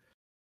 to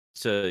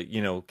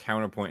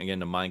counterpoint again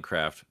to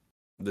Minecraft,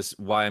 this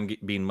why I'm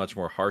being much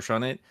more harsh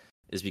on it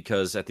is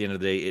because at the end of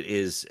the day, it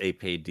is a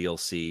paid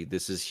DLC.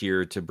 This is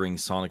here to bring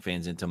Sonic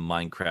fans into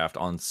Minecraft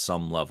on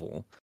some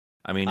level.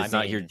 I mean, it's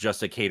not here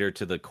just to cater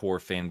to the core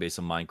fan base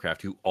of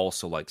Minecraft who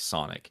also like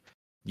Sonic.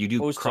 You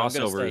do Also, I'm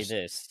gonna crossovers.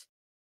 say this.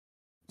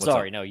 What's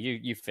Sorry, up? no,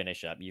 you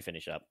finish up. You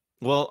finish up.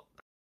 Well,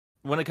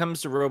 when it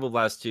comes to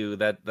Roboblast 2,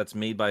 that's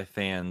made by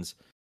fans,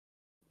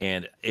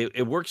 and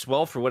it works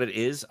well for what it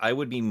is. I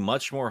would be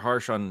much more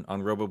harsh on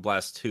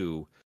Roboblast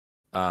 2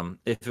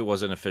 if it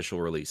was an official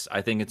release.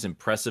 I think it's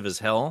impressive as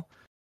hell.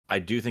 I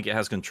do think it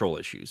has control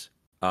issues.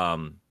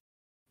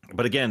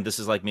 But again, this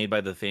is like made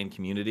by the fan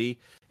community,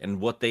 and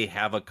what they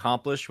have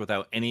accomplished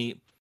without any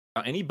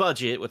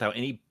budget, without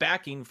any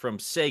backing from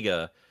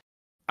Sega,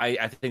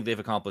 I think they've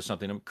accomplished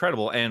something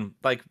incredible. And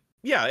like,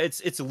 yeah,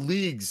 it's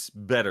leagues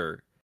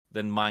better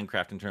than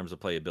Minecraft in terms of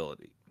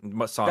playability.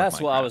 That's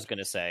what I was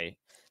gonna say.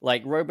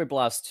 Like,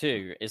 Roboblast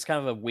 2 is kind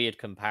of a weird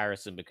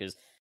comparison because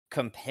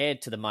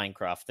compared to the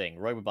Minecraft thing,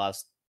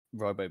 Roboblast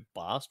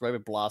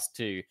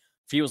 2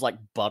 feels like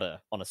butter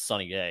on a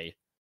sunny day,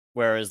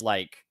 whereas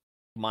like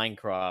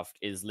Minecraft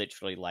is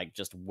literally like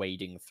just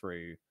wading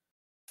through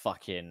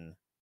fucking,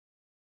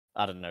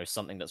 I don't know,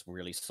 something that's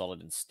really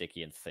solid and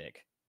sticky and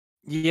thick.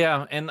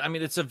 Yeah, and I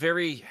mean it's a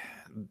very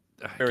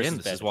again,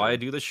 this is why I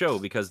do the show,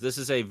 because this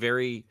is a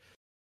very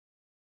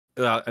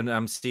and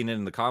I'm seeing it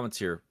in the comments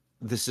here.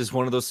 This is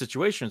one of those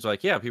situations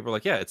like, yeah, people are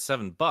like, yeah, it's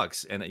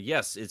 $7, and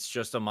yes, it's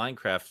just a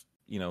Minecraft,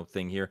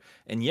 thing here.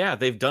 And yeah,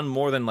 they've done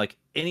more than like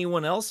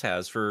anyone else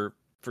has for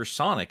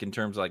Sonic in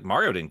terms of, like,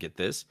 Mario didn't get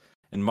this,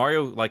 and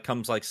Mario like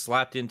comes like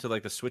slapped into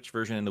like the Switch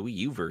version and the Wii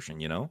U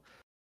version,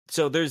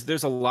 So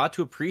there's a lot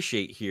to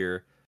appreciate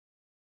here.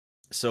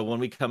 So when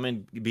we come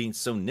in being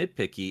so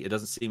nitpicky, it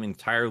doesn't seem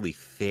entirely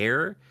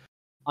fair.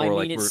 I Or mean,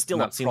 like it's we're still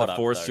a not seeing the product,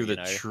 forest though, through you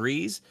the know?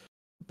 trees.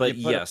 But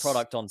You put yes, a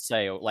product on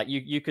sale, like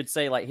you could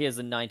say like, here's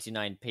a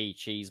 99p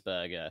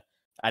cheeseburger,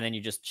 and then you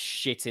just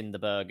shit in the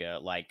burger.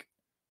 Like,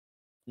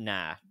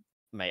 nah,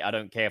 mate, I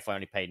don't care if I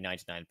only paid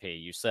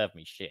 99p. You serve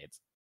me shit.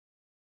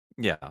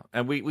 yeah,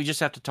 and we just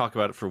have to talk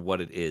about it for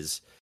what it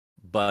is.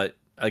 But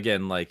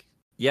again, like,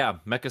 yeah,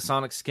 Mecha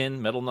Sonic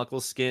skin, Metal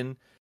Knuckles skin,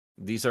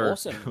 these are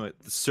Awesome.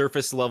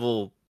 surface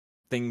level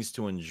things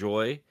to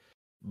enjoy.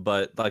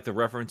 But like the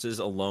references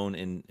alone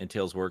in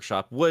Tales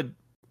Workshop would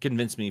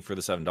convince me for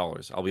the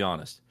 $7. I'll be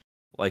honest.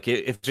 Like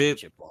if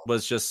it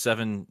was just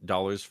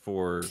 $7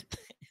 for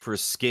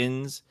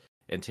skins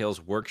and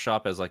Tales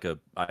Workshop as like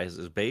as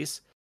a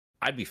base,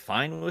 I'd be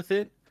fine with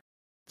it.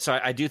 So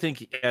I do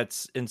think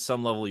it's in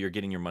some level you're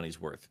getting your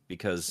money's worth,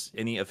 because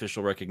any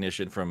official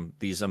recognition from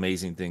these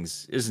amazing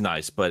things is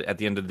nice, but at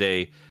the end of the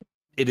day,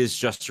 it is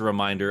just a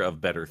reminder of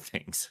better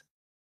things.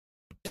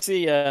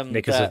 See,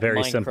 Nick is a that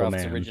very simple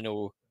man.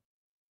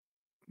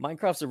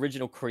 Minecraft's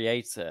original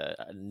creator,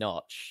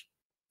 Notch,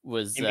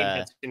 was You mean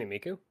Hatsune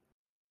Miku?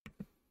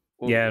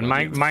 Yeah, and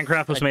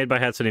Minecraft was made by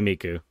Hatsune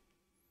Miku.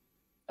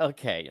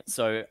 Okay,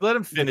 so Let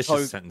him finish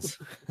his sentence.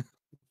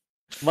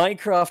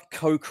 Minecraft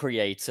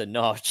co-creator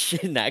Notch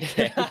in that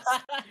case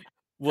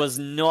was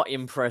not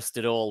impressed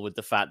at all with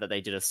the fact that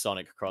they did a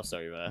Sonic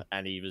crossover,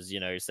 and he was,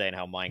 saying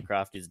how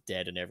Minecraft is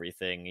dead and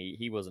everything.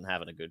 He wasn't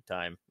having a good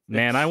time.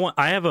 Man,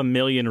 I have a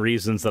million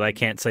reasons that I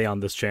can't say on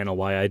this channel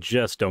why I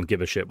just don't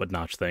give a shit what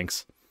Notch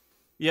thinks.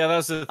 Yeah,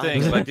 that's the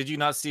thing. Like, did you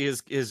not see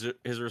his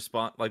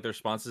response? Like, the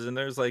responses in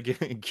there is like,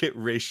 "Get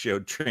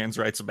ratioed. Trans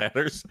rights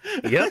matters."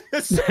 Yep.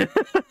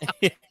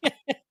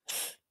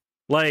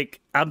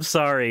 Like, I'm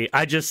sorry.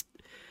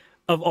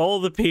 Of all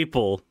the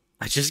people,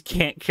 I just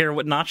can't care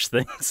what Notch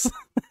thinks.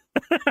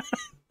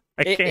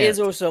 It is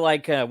also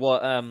like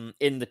what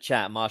in the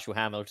chat Marshall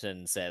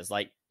Hamilton says.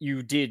 Like,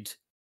 you did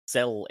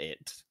sell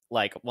it.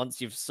 Like,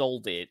 once you've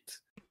sold it,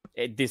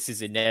 this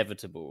is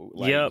inevitable.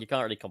 Like, you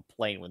can't really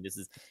complain when this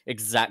is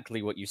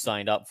exactly what you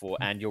signed up for,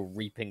 and you're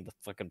reaping the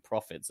fucking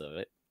profits of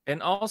it.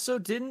 And also,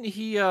 didn't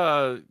he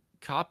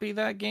copy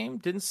that game?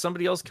 Didn't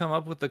somebody else come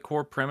up with the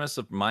core premise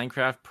of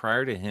Minecraft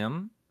prior to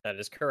him? That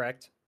is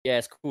correct. Yeah,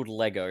 it's called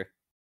Lego.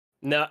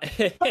 No.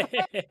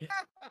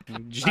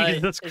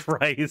 Jesus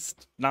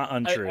Christ. Not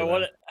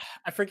untrue.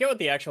 I forget what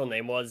the actual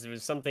name was. It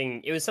was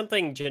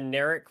something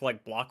generic,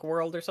 like Block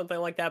World or something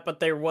like that, but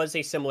there was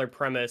a similar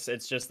premise.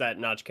 It's just that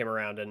Notch came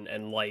around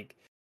and like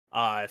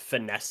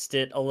finessed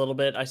it a little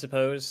bit, I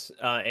suppose,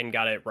 and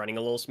got it running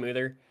a little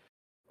smoother.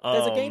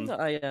 There's a game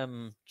that I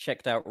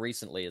checked out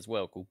recently as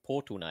well called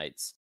Portal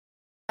Knights.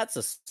 That's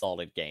a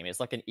solid game. It's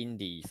like an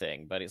indie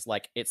thing, but it's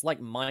like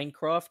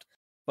Minecraft,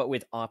 but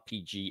with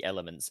RPG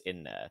elements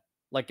in there.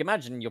 Like,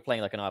 imagine you're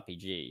playing like an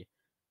RPG,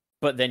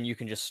 but then you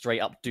can just straight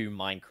up do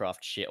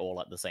Minecraft shit all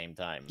at the same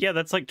time. Yeah,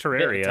 that's like Bit of a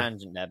Terraria.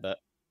 tangent there, but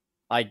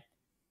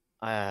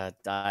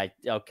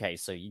okay,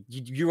 so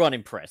you're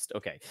unimpressed.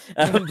 Okay,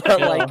 but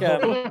like,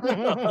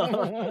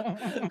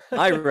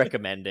 I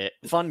recommend it.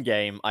 Fun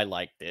game. I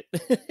liked it.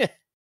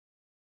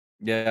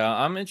 Yeah,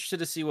 I'm interested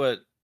to see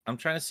I'm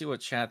trying to see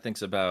what Chad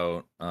thinks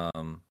about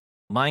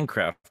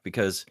Minecraft,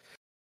 because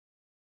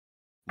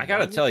I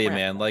gotta tell you,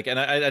 man, like, and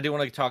I do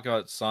want to talk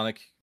about Sonic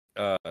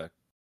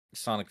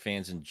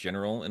fans in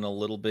general in a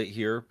little bit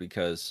here,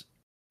 because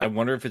I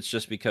wonder if it's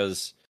just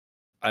because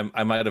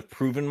I might have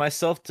proven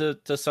myself to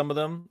some of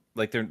them,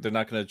 like they're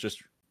not gonna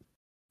just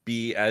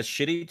be as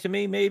shitty to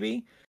me,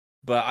 maybe.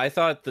 But I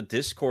thought the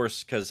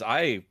discourse, because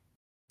I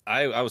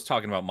was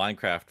talking about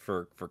Minecraft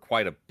for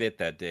quite a bit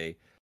that day,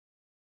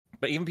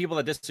 but even people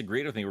that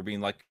disagreed with me were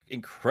being like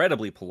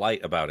incredibly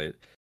polite about it.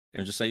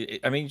 And just say,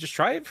 I mean, just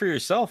try it for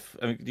yourself.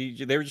 I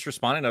mean, they were just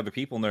responding to other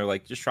people, and they're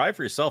like, just try it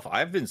for yourself.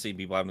 I've been seeing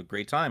people having a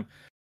great time.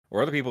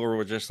 Or other people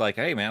were just like,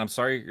 hey, man, I'm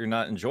sorry you're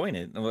not enjoying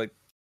it. And I'm like,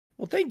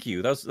 well, thank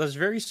you. That's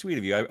very sweet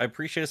of you. I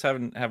appreciate us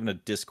having a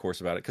discourse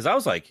about it. Because I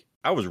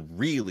was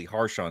really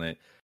harsh on it.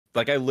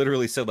 Like, I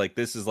literally said, like,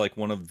 this is like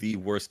one of the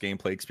worst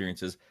gameplay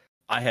experiences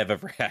I have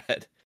ever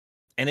had.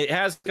 And it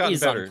has gotten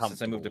better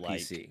since I moved to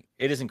PC.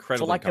 It is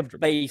incredibly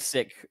uncomfortable.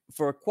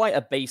 For quite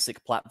a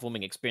basic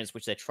platforming experience,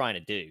 which they're trying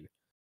to do,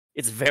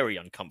 it's very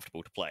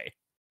uncomfortable to play.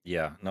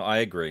 Yeah, no, I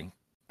agree.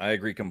 I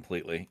agree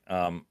completely.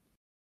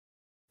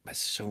 That's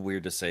so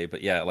weird to say,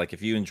 but yeah, like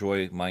if you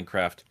enjoy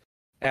Minecraft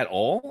at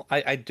all,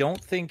 I don't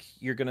think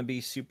you're gonna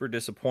be super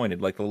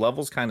disappointed. Like the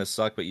levels kind of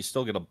suck, but you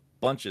still get a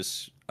bunch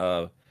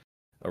of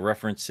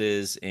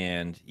references,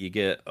 and you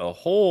get a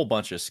whole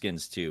bunch of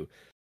skins too.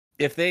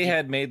 If they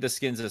had made the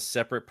skins a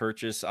separate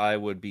purchase, I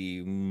would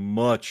be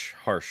much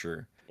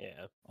harsher.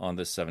 Yeah. On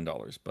this $7,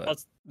 but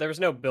plus, there was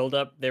no build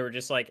up. They were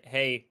just like,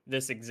 "Hey,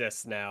 this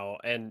exists now,"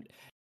 and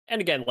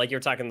again, like you're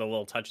talking the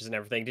little touches and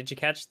everything. Did you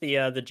catch the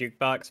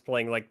jukebox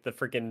playing like the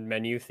freaking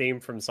menu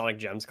theme from Sonic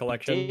Gems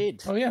collection? I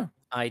did. Oh yeah,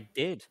 I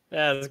did.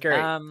 Yeah, that's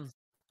great.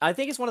 I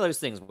think it's one of those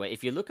things where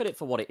if you look at it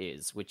for what it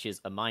is, which is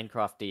a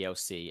Minecraft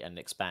DLC and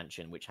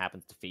expansion, which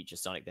happens to feature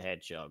Sonic the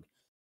Hedgehog,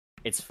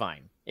 it's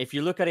fine. If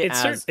you look at it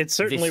It's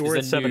certainly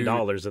this is worth a new-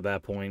 $7 at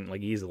that point,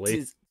 like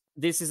easily.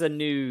 this is a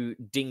new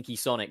dinky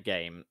Sonic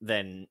game,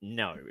 then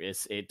no,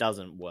 it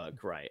doesn't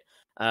work right.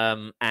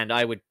 And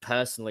I would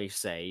personally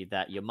say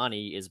that your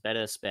money is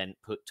better spent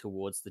put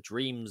towards the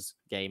Dreams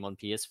game on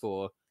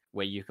PS4,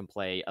 where you can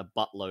play a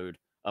buttload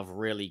of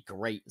really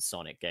great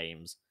Sonic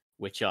games,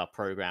 which are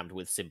programmed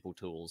with simple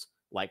tools,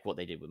 like what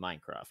they did with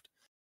Minecraft.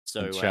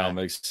 So Chow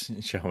makes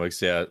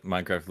yeah,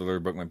 Minecraft literally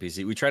broke my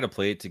PC. We tried to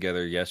play it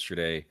together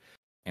yesterday,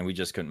 and we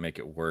just couldn't make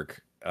it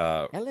work.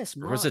 LS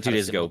or was Mark it 2 had a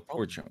days ago? similar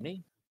Poor problem, Chow. didn't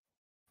he?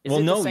 Is Well,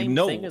 it no, the same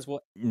no. thing as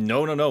what?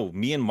 No.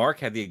 Me and Mark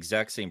had the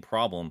exact same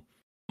problem.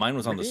 Mine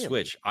was on the Really?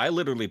 Switch. I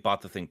literally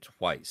bought the thing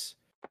twice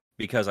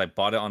because I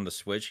bought it on the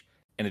Switch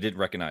and it didn't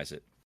recognize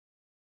it.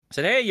 I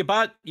said, "Hey, you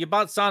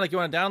bought Sonic. You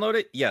want to download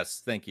it?"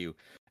 "Yes, thank you."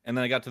 And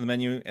then I got to the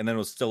menu and then it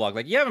was still locked.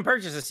 Like, "You haven't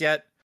purchased this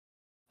yet."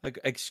 Like,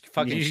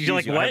 fucking You're excuse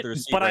like, you, I have "What? the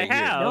receipt But I right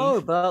here." have.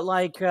 No, but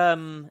like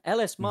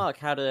LS Mark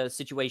had a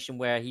situation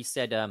where he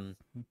said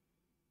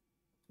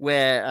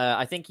where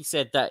I think he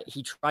said that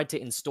he tried to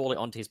install it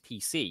onto his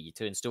PC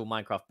to install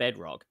Minecraft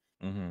Bedrock,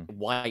 Mhm.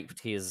 wiped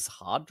his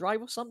hard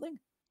drive or something.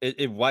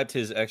 It wiped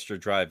his extra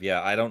drive.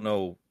 Yeah, I don't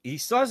know. He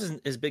still has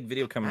his big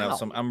video coming out,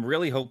 so How? I'm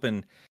really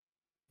hoping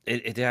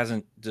it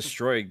hasn't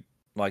destroyed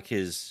like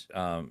his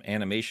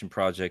animation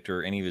project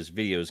or any of his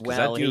videos, because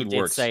Well, that he dude did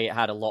works. say it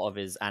had a lot of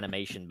his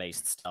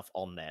animation-based stuff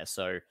on there,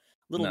 so a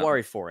little No.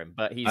 worried for him.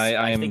 But I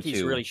I am think he's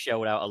too. really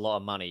shelled out a lot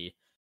of money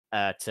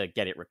to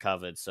get it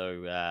recovered.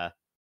 So,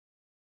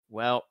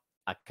 well,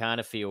 I kind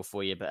of feel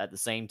for you, but at the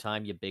same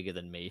time, you're bigger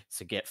than me,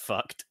 so get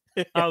fucked.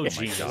 Oh, Oh my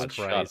Jesus God,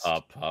 Christ. shut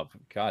up, pup.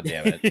 God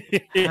damn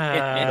it.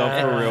 No,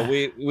 for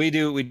real.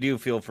 We do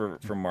feel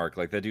for Mark.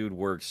 Like, that dude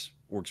works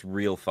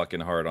real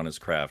fucking hard on his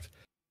craft.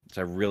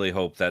 So I really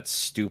hope that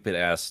stupid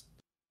ass.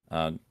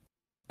 I mean,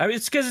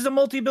 it's because it's a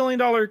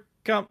multi-billion-dollar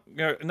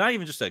not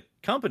even just a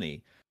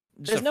company,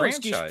 just There's a no franchise.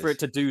 excuse for it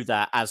to do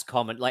that as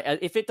common. Like,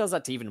 if it does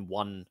that to even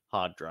one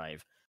hard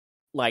drive,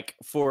 like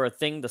for a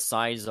thing the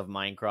size of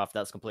Minecraft,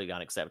 that's completely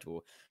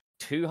unacceptable.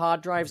 2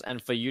 hard drives,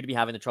 and for you to be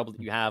having the trouble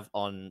that you have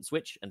on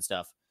Switch and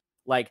stuff,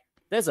 like,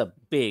 there's a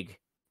big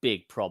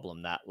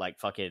problem that like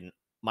fucking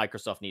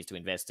Microsoft needs to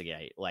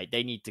investigate. Like,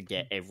 they need to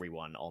get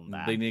everyone on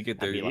that. They need to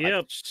get and be their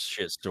like,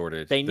 shit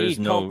sorted. They There's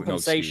need no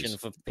compensation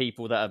excuse. for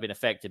people that have been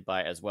affected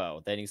by it as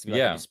well. There needs to be like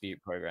Yeah. a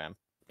dispute program.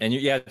 And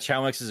yeah,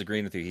 Chowmex is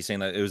agreeing with you. He's saying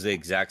that it was the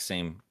exact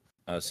same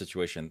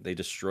situation. They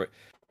destroyed.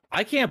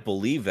 I can't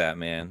believe that,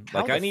 man. How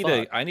Like, the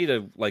I need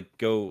to like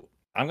go.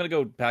 I'm gonna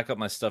go pack up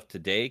my stuff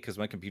today because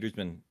my computer's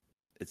been,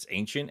 it's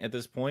ancient at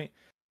this point.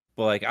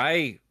 But like,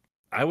 I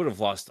would have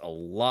lost a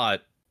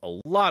lot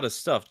of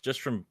stuff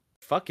just from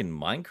fucking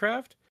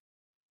Minecraft.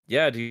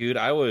 Yeah, dude,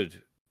 I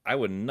would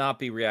not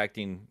be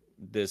reacting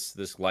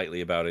this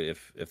lightly about it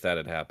if that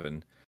had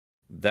happened.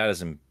 That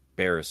is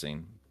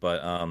embarrassing.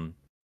 But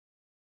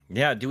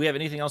yeah, do we have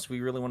anything else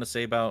we really want to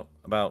say about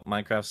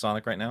Minecraft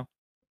Sonic right now?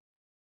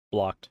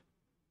 Blocked.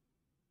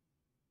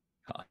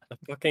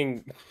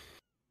 Fucking.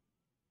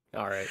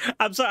 All right.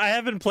 I'm sorry, I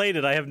haven't played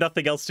it. I have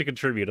nothing else to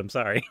contribute. I'm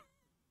sorry.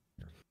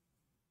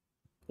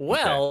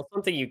 Well,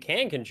 something you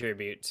can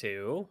contribute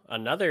to,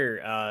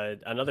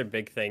 another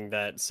big thing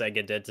that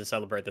Sega did to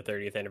celebrate the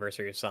 30th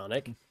anniversary of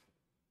Sonic.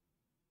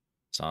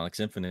 Sonic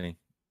Symphony.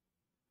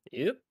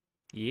 Yep.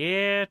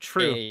 Yeah,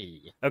 true.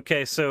 Hey.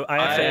 Okay, so I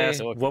have to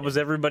ask, okay. what was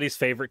everybody's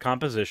favorite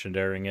composition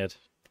during it?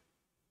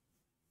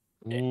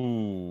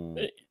 Ooh,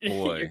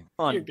 boy.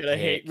 You're gonna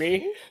hate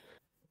me.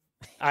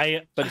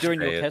 But during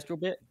the Say it. orchestral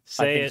bit, I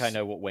Say think it. I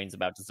know what Wayne's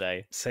about to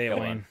say. Say it, Go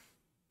Wayne.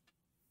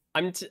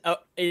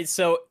 on.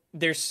 So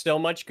there's so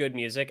much good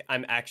music.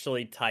 I'm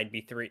actually tied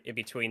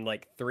between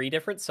like 3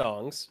 different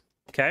songs.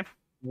 Okay.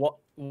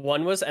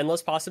 One was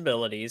 "Endless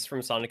Possibilities"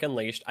 from Sonic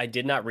Unleashed. I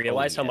did not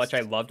realize how much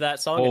I yes. loved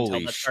that song until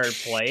Holy it started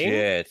playing.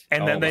 shit.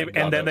 And Oh then my they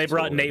God, that they was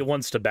brought so Nate good.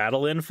 Wants to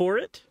Battle in for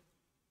it.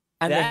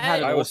 And they had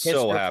an I was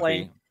so orchestra happy.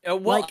 playing. Well,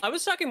 Like- I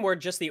was talking more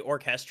just the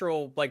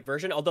orchestral like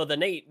version. Although the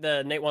Nate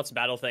Wants to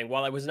Battle thing,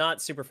 while I was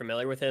not super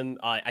familiar with him,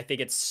 I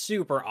think it's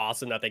super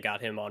awesome that they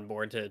got him on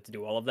board to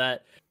do all of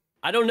that.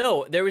 I don't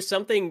know. There was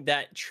something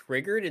that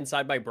triggered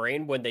inside my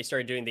brain when they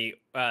started doing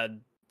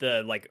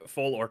the like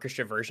full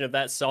orchestra version of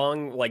that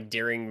song, like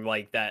during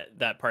like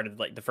that part of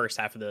like the first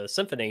half of the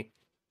symphony.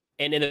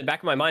 And in the back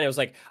of my mind, I was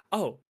like,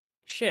 "Oh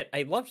shit,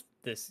 I love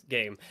this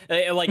game!"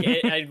 I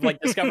like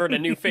discovered a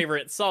new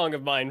favorite song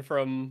of mine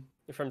from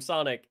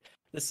Sonic.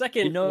 The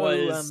second You know,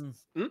 was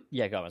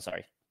yeah, go on.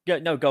 Sorry.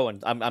 Go on.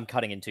 I'm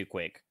cutting in too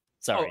quick.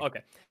 Sorry. Oh,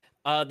 okay.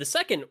 The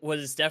second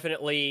was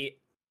definitely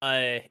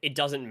It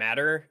Doesn't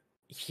Matter.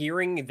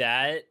 Hearing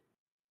that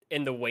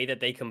in the way that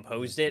they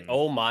composed it,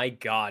 oh my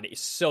god,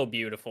 it's so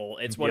beautiful.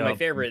 It's one of my Yup.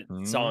 favorite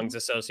Mhm. songs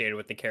associated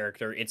with the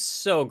character. It's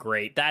so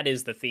great. That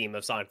is the theme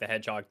of Sonic the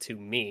Hedgehog to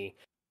me.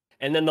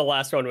 And then the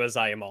last one was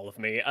I Am All of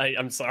Me.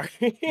 I'm sorry.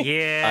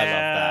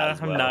 Yeah,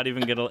 as I'm well. not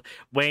even gonna.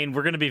 Wayne,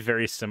 we're gonna be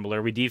very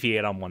similar. We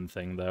deviate on one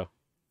thing though.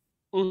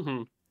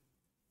 hmm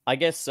I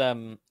guess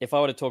if I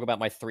were to talk about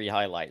my 3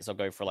 highlights, I'll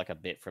go for like a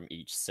bit from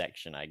each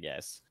section, I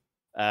guess.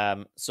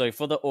 So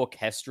for the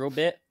orchestral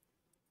bit,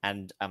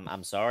 and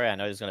I'm sorry, I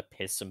know it's going to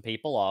piss some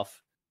people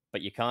off,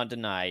 but you can't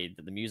deny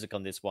that the music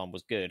on this one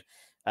was good.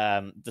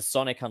 The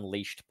Sonic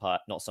Unleashed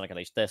part, not Sonic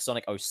Unleashed, the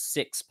Sonic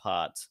 06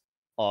 part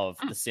of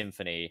the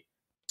symphony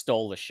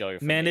stole the show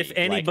for Man, me. if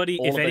anybody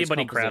all of those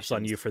craps on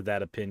compositions- you for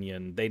that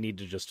opinion, they need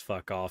to just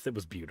fuck off. It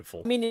was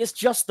beautiful. I mean, it's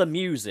just the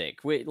music.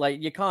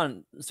 Like, you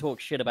can't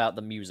talk shit about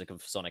the music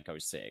of Sonic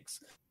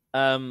 06.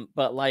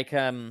 But like,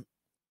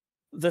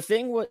 the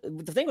thing with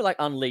like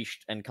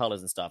Unleashed and Colors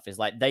and stuff is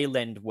like they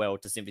lend well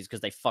to symphonies because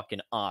they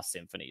fucking are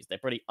symphonies. They're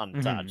pretty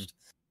untouched.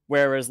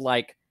 Whereas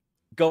like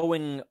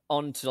going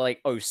on to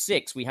like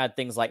 06, we had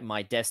things like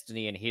My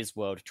Destiny and His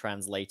World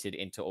translated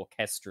into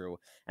orchestral,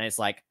 and it's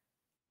like,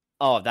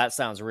 oh, that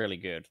sounds really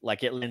good.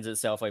 Like, it lends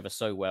itself over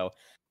so well.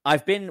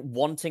 I've been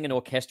wanting an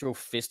orchestral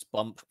fist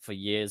bump for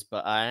years,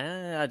 but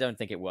I don't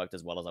think it worked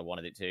as well as I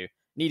wanted it to.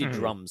 Needed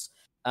drums.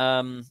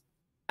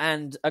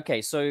 And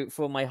okay, so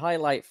for my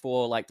highlight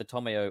for like the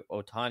Tomeo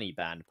Otani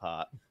band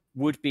part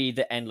would be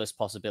the Endless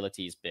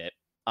Possibilities bit.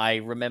 I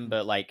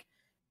remember like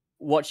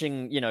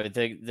watching,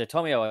 the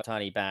Tomeo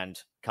Otani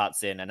band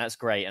cuts in, and that's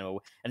great, and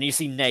you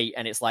see Nate,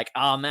 and it's like,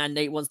 oh man,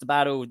 Nate wants to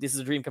battle. This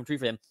is a dream come true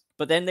for him.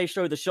 But then they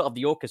show the shot of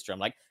the orchestra. I'm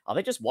like, are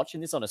they just watching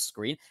this on a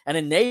screen? And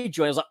then Nate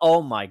joins. I was like,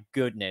 oh my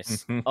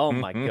goodness, oh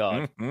my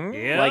god,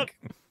 Yeah, like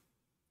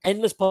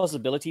Endless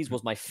Possibilities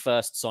was my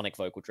first Sonic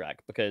vocal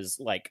track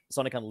because like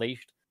Sonic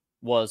Unleashed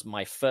was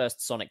my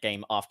first Sonic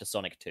game after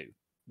Sonic 2,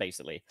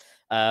 basically.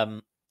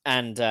 Hearing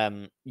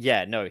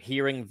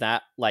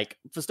that, like,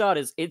 for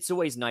starters, it's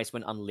always nice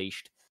when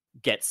Unleashed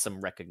gets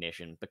some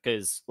recognition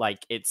because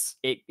like it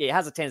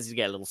has a tendency to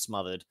get a little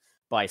smothered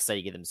by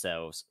Sega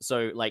themselves.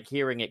 So like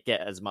hearing it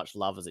get as much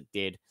love as it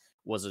did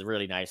was a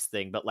really nice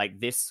thing. But like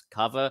this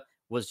cover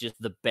was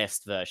just the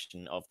best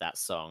version of that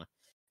song.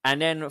 And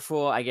then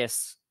for, I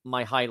guess,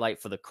 my highlight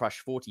for the Crush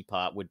 40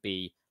 part would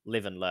be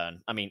Live and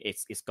Learn. I mean,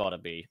 it's gotta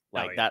be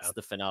like that's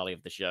the finale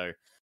of the show.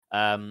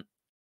 And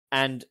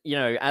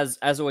as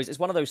always, it's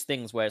one of those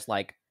things where it's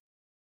like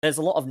there's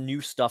a lot of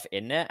new stuff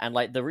in there, and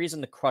like the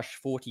reason the Crush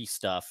 40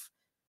 stuff,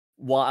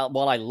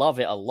 while I love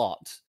it a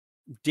lot,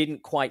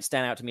 didn't quite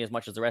stand out to me as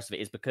much as the rest of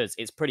it is because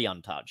it's pretty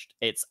untouched.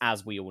 It's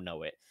as we all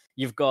know it.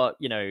 You've got,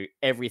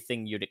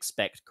 everything you'd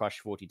expect Crush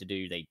 40 to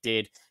do, they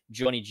did.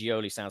 Johnny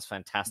Gioli sounds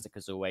fantastic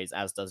as always,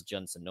 as does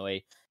Jun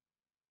Sonoy.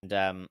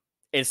 And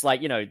it's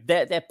like,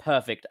 they're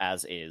perfect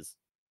as is.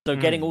 So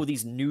getting all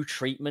these new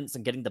treatments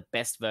and getting the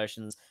best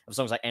versions of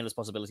songs like Endless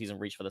Possibilities and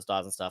Reach for the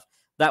Stars and stuff,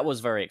 that was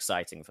very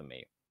exciting for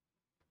me.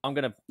 I'm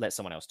going to let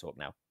someone else talk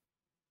now.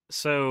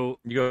 So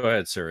You go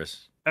ahead,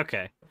 Cirrus.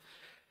 okay.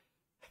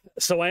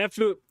 So I have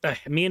to.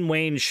 Me and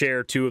Wayne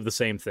share two of the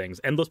same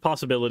things: Endless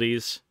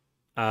Possibilities,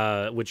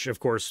 which of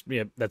course,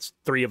 that's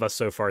three of us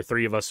so far.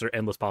 Three of us are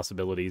Endless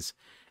Possibilities,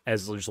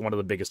 as just one of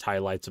the biggest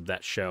highlights of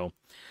that show.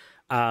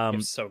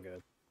 It's so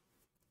good.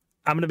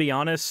 I'm gonna be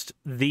honest.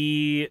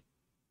 The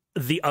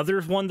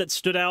other one that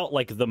stood out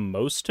like the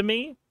most to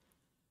me,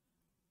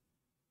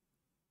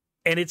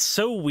 and it's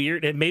so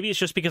weird, and maybe it's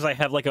just because I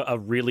have like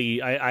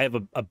I have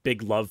a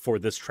big love for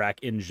this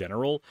track in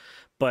general,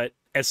 but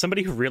as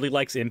somebody who really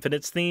likes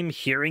Infinite's theme,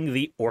 hearing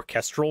the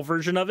orchestral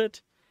version of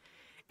it,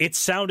 it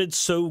sounded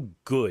so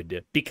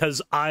good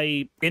because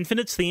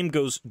Infinite's theme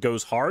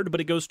goes hard, but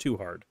it goes too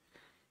hard.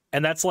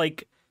 And that's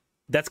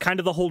kind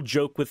of the whole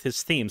joke with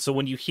his theme. So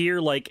when you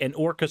hear like an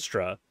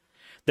orchestra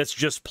that's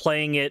just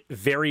playing it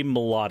very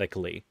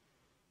melodically,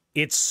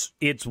 it's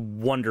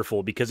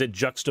wonderful because it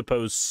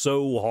juxtaposes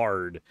so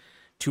hard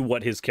to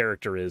what his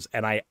character is,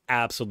 and I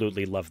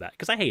absolutely love that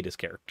because I hate his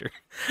character.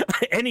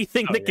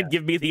 Anything that could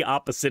give me the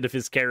opposite of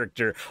his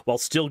character while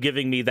still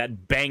giving me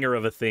that banger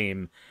of a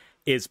theme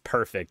is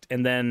perfect.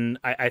 And then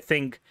I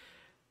think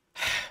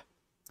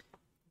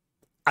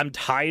I'm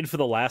tied for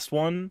the last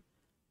one.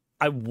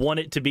 I want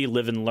it to be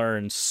Live and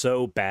Learn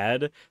so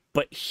bad,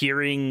 but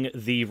hearing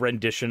the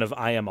rendition of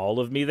I Am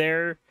All of Me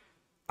there,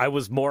 I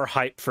was more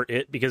hyped for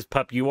it because,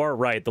 Pup, you are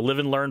right. The Live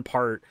and Learn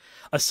part,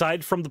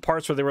 aside from the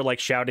parts where they were like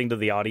shouting to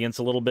the audience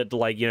a little bit to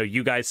like,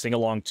 you guys sing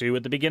along too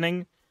at the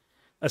beginning,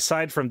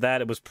 aside from that,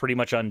 it was pretty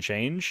much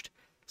unchanged.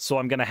 So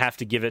I'm going to have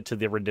to give it to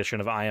the rendition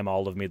of I Am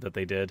All of Me that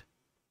they did.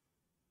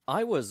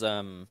 I was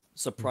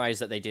surprised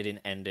that they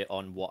didn't end it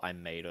on What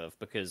I'm Made Of,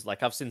 because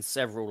like I've seen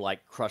several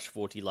like Crush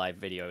 40 Live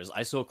videos.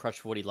 I saw Crush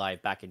 40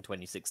 Live back in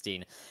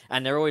 2016,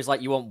 and they're always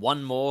like, you want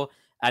one more,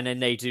 and then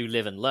they do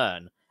Live and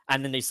Learn.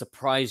 And then they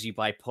surprise you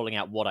by pulling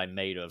out What I'm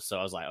Made Of. So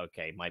I was like,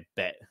 okay, my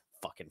bet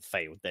fucking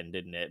failed then,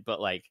 didn't it?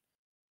 But like,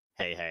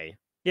 hey.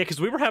 Yeah,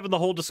 because we were having the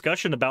whole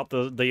discussion about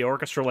the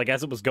orchestra, like,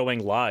 as it was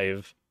going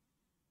live.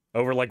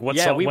 Over, like, when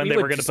they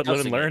were going to put Live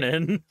and Learn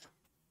in.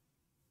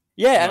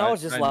 Yeah, and I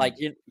was just like...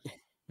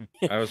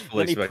 I was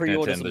fully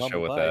expecting to end the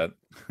show with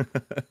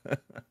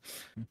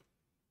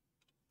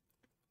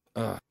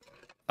that.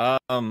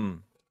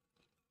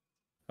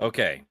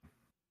 Okay.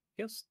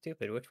 Feels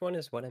stupid. Which one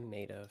is What I'm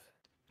Made Of?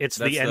 It's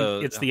the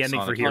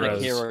ending for Heroes.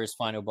 Sonic Heroes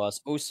final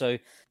boss. Also,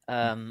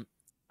 Apple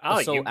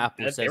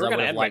says they were I gonna would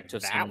have end liked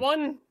with to have that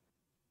seen... one.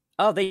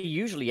 Oh, they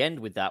usually end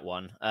with that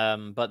one,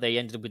 but they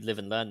ended with Live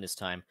and Learn this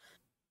time.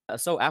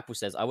 So Apple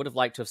says, I would have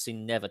liked to have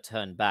seen Never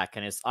Turn Back,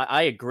 and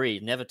I agree.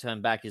 Never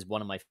Turn Back is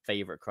one of my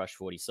favorite Crush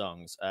 40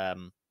 songs.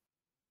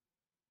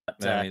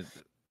 But I mean,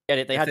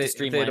 they had to if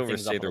streamline they'd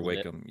things overstay up a their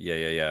little bit. Wacom,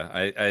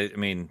 yeah. I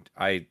mean,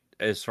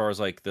 as far as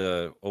like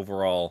the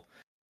overall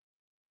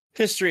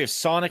history of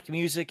Sonic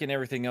music and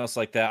everything else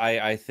like that,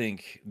 I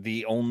think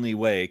the only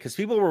way, because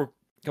people were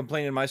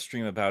complaining in my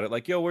stream about it,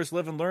 like, yo, where's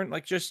Live and Learn?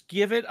 Like, just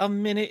give it a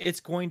minute.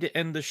 It's going to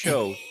end the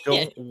show.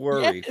 Don't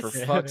worry, for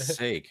Yes. fuck's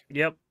sake.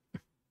 Yep.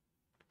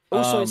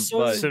 Also, it's so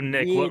but- So,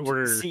 Nick, what weird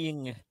were-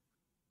 seeing.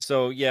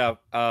 So yeah,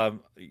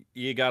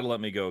 you gotta let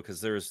me go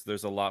because there's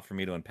a lot for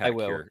me to unpack I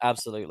will here.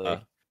 absolutely.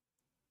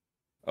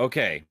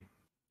 Okay.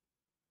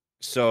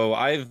 So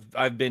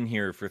I've been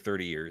here for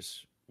 30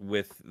 years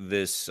with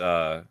this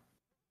I'm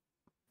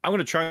going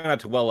to try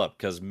not to well up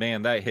cuz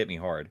man that hit me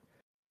hard.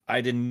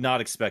 I did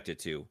not expect it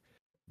to.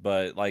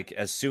 But like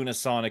as soon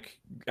as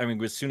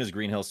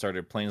Green Hill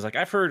started playing, it's like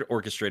I've heard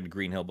orchestrated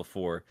Green Hill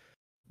before,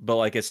 but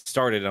like it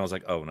started and I was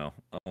like, "Oh no.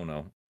 Oh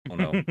no. Oh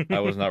no. I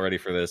was not ready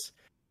for this."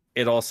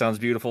 It all sounds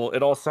beautiful.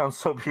 It all sounds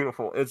so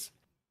beautiful. It's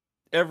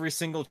every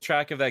single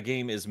track of that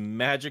game is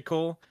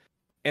magical.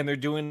 And they're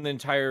doing the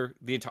entire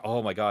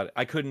oh my god,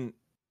 I couldn't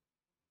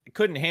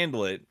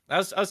handle it. I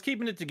was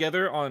keeping it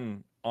together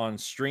on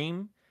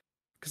stream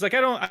because like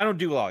I don't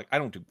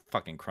do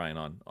fucking crying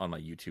on my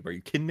YouTube. Are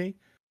you kidding me?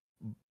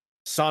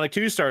 Sonic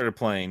 2 started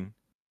playing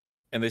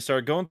and they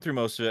started going through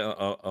most of it.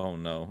 Oh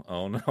no,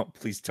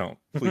 please don't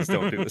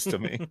do this to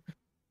me.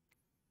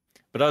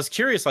 But I was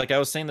curious, like I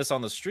was saying this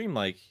on the stream,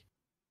 like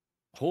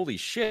holy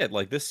shit,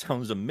 like this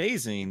sounds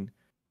amazing.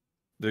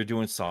 They're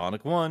doing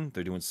Sonic 1.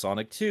 They're doing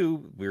Sonic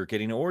 2. We're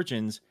getting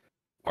Origins.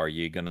 Are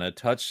you going to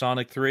touch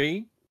Sonic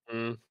 3?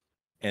 Mm.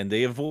 And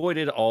they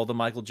avoided all the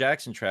Michael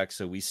Jackson tracks,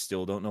 so we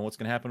still don't know what's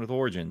going to happen with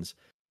Origins.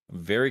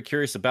 I'm very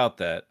curious about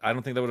that. I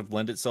don't think that would have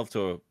lent itself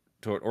to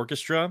an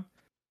orchestra.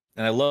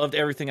 And I loved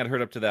everything I'd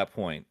heard up to that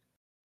point.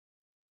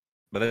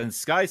 But then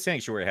Sky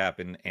Sanctuary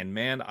happened, and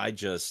man, I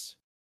just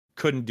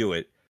couldn't do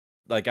it.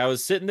 Like, I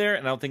was sitting there,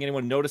 and I don't think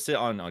anyone noticed it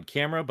on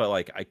camera, but,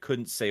 like, I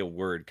couldn't say a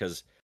word,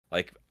 because,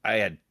 like, I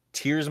had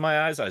tears in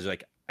my eyes. I was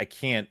like, I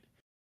can't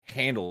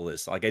handle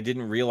this. Like, I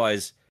didn't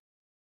realize,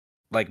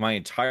 like, my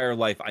entire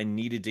life I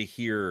needed to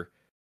hear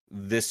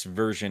this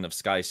version of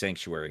Sky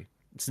Sanctuary.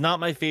 It's not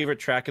my favorite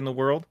track in the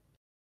world,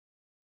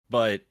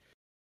 but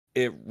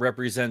it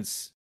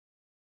represents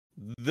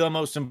the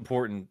most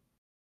important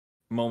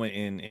moment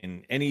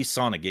in any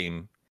Sonic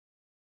game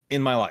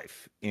in my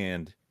life.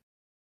 And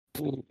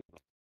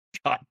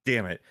god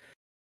damn it.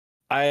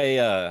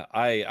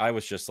 I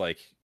was just like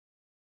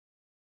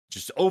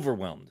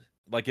overwhelmed,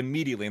 like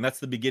immediately, and that's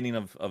the beginning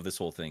of this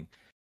whole thing.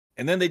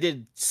 And then they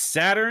did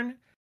Saturn,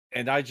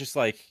 and I just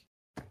like,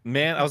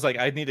 man, I was like,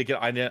 I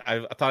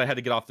thought I had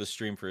to get off the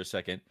stream for a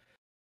second,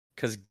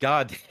 because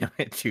god damn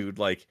it, dude,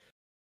 like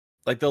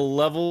the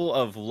level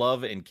of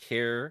love and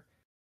care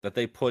that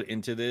they put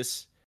into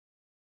this,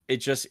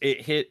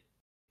 it hit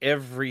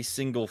every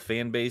single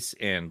fan base,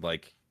 and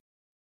like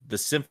the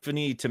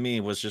symphony to me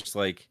was just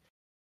like,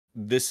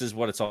 this is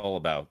what it's all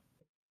about.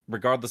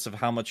 Regardless of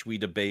how much we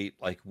debate,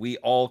 like we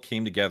all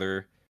came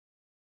together,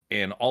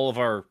 and all of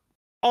our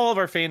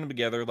fandom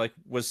together like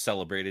was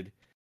celebrated,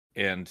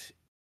 and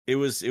it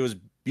was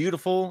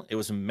beautiful, it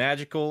was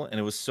magical, and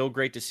it was so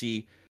great to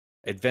see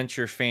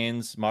adventure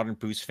fans, Modern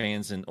Boost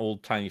fans, and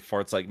old timey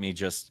farts like me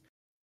just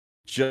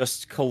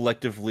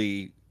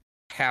collectively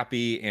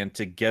happy and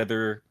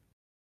together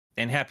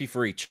and happy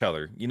for each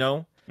other, you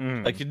know?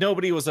 Like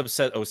nobody was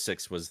upset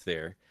 06 was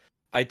there.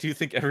 I do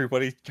think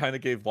everybody kind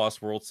of gave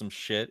Lost World some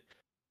shit,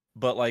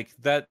 but like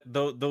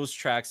those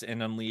tracks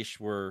and Unleash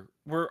were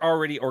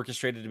already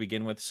orchestrated to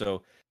begin with,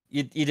 so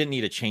you didn't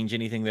need to change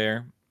anything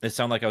there. It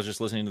sounded like I was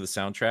just listening to the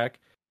soundtrack,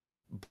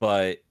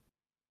 but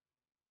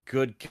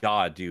good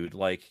god, dude,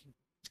 like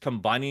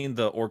combining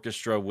the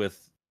orchestra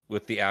with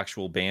the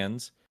actual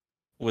bands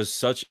was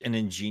such an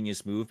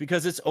ingenious move,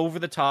 because it's over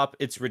the top,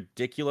 it's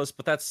ridiculous,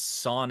 but that's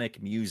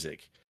Sonic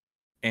music.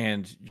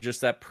 And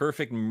just that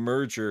perfect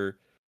merger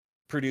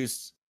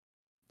produced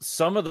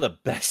some of the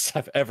best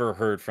I've ever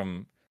heard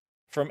from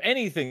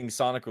anything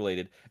Sonic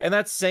related. And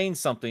that's saying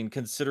something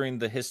considering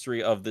the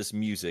history of this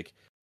music.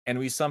 And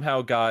we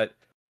somehow got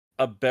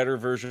a better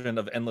version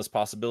of Endless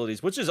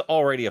Possibilities, which is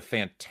already a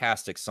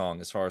fantastic song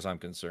as far as I'm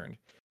concerned.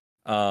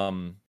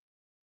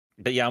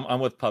 But yeah, I'm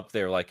with Pup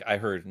there. Like, I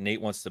heard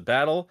Nate Wants to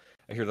Battle.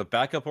 I hear the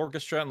backup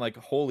orchestra. I'm like,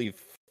 holy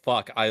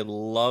fuck, I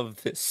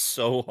love this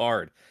so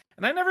hard.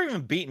 And I never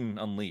even beaten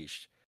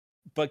Unleashed.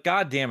 But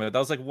god damn it, that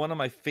was like one of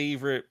my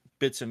favorite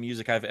bits of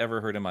music I've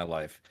ever heard in my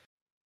life.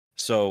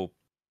 So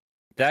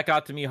that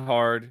got to me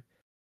hard.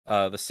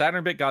 The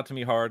Saturn bit got to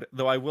me hard,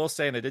 though I will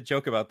say, and I did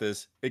joke about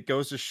this, it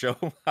goes to show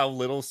how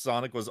little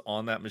Sonic was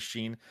on that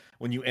machine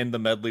when you end the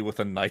medley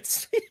with a Night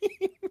Scene.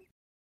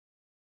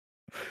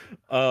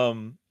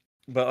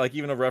 But like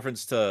even a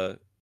reference to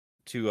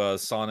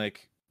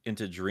Sonic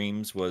Into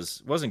Dreams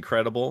was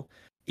incredible,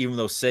 even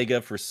though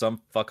Sega for some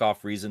fuck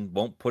off reason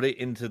won't put it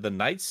into the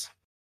Nights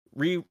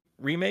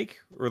remake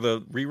or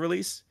the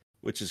re-release,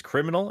 which is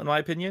criminal in my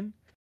opinion.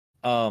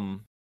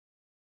 And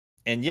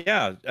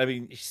yeah, I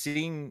mean,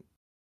 seeing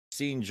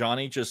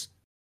Johnny just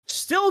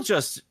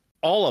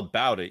all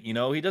about it, you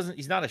know,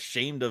 he's not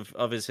ashamed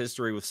of his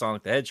history with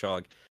Sonic the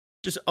Hedgehog,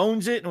 just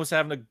owns it and was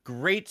having a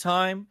great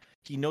time.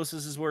 He knows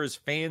this is where his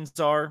fans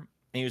are, and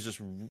he was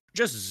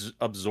just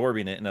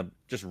absorbing it and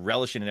just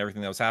relishing in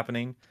everything that was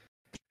happening.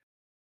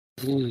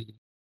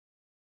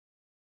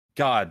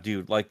 God,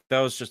 dude, like that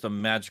was just a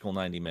magical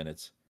 90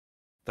 minutes.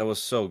 That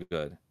was so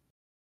good.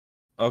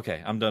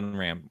 Okay, I'm done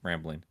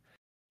rambling.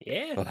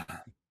 Yeah.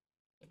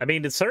 I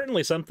mean, it's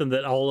certainly something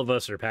that all of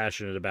us are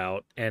passionate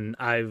about, and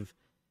I've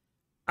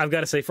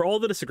got to say, for all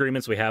the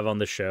disagreements we have on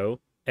the show,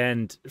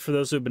 and for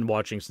those who've been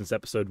watching since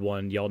episode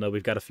 1, y'all know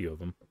we've got a few of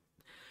them.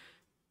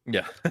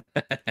 Yeah.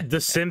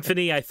 The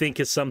symphony, I think,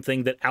 is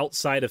something that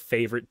outside of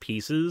favorite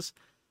pieces,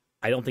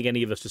 I don't think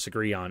any of us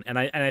disagree on. And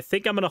I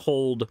think I'm going to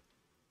hold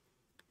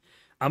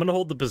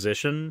the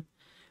position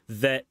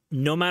that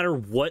no matter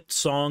what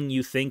song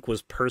you think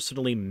was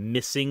personally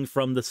missing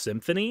from the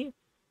symphony,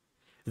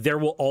 there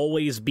will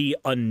always be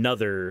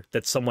another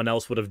that someone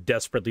else would have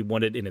desperately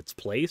wanted in its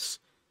place.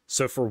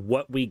 So for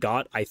what we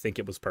got, I think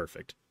it was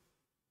perfect.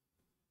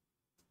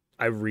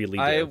 I really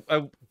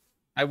do.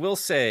 I will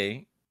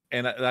say,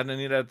 and I don't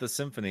need that at the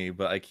symphony,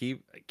 but I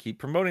keep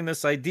promoting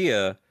this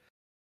idea.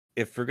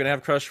 If we're gonna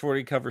have Crush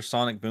 40 cover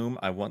Sonic Boom,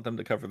 I want them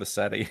to cover the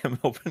Sad AM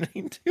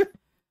opening too.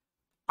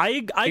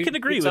 I can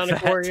agree with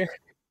Sonic that. Warrior.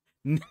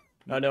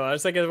 Oh no, I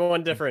was thinking of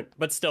one different,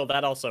 but still,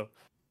 that also.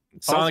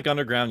 Sonic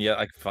Underground,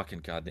 yeah, fucking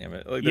goddamn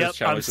it. Like, yep,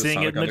 I'm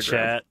seeing it in the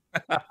chat.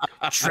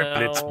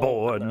 Triplets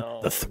born, no,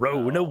 the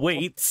throne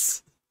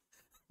awaits.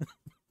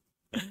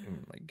 Oh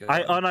my God.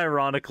 I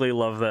unironically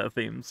love that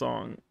theme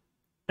song,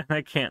 and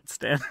I can't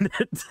stand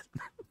it.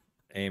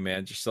 Hey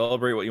man, just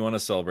celebrate what you want to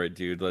celebrate,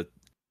 dude.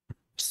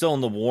 Still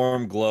in the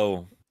warm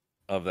glow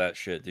of that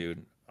shit,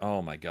 dude.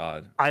 Oh my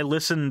God. I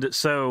listened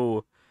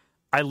to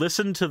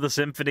the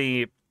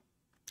symphony.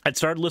 I'd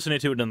started listening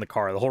to it in the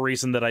car. The whole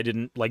reason that I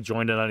didn't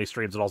join in on any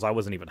streams at all is I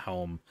wasn't even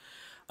home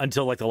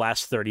until the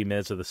last 30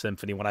 minutes of the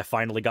symphony, when I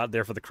finally got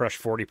there for the Crush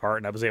 40 part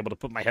and I was able to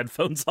put my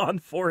headphones on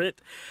for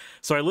it.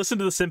 So I listened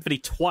to the symphony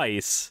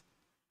twice,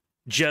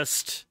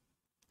 just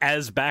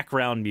as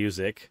background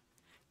music.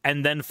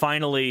 And then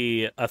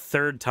finally, a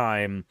third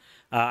time,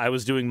 I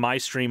was doing my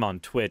stream on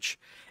Twitch,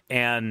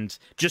 and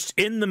just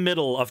in the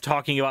middle of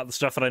talking about the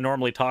stuff that I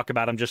normally talk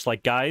about, I'm just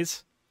like,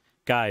 guys,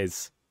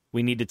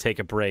 we need to take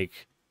a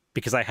break,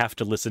 because I have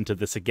to listen to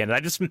this again. And I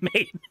just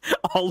made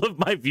all of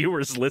my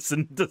viewers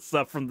listen to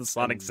stuff from the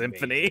Sonic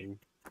Symphony.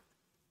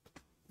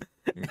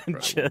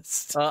 Just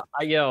it's so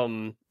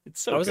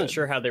I wasn't good.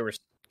 sure how they were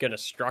gonna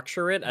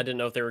structure it. I didn't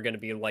know if they were gonna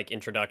be like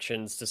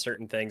introductions to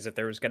certain things, if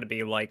there was gonna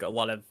be like a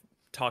lot of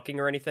talking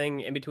or anything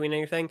in between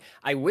anything.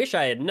 I wish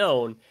I had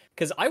known,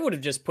 because I would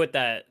have just put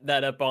that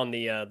up on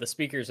the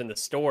speakers in the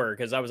store,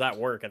 because I was at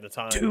work at the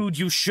time. Dude,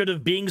 you should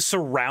have, being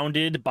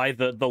surrounded by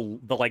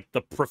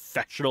the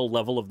professional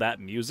level of that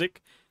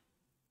music.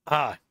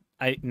 I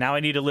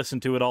need to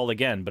listen to it all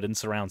again, but in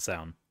surround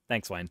sound.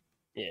 Thanks, Wayne.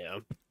 Yeah.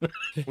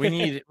 we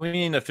need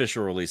an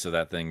official release of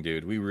that thing,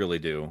 dude. We really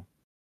do.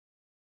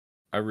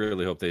 I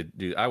really hope they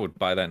do. I would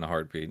buy that in a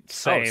heartbeat.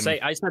 Same.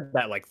 I said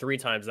that like 3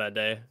 times that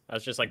day. I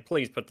was just like,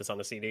 please put this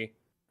on a CD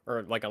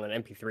or like on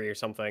an MP3 or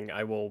something.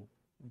 I will,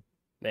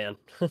 man.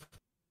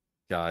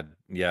 God,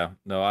 yeah.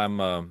 No,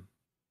 I'm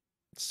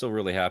still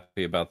really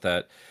happy about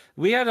that.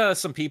 We had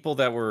some people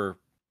that were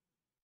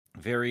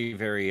very,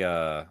 very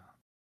I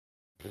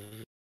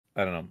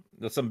don't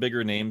know, some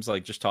bigger names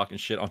like just talking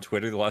shit on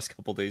Twitter the last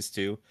couple days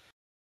too.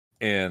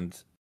 And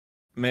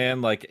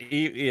man, like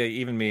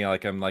even me,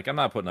 like I'm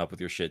not putting up with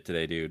your shit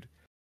today, dude.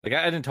 Like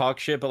I didn't talk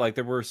shit, but like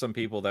there were some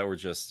people that were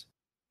just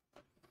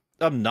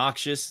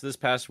obnoxious this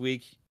past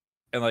week,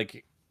 and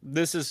like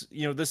this is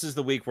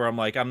the week where I'm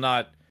like I'm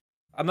not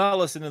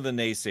listening to the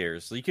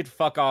naysayers. So you could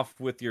fuck off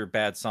with your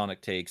bad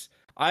Sonic takes.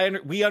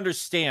 We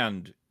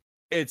understand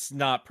it's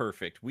not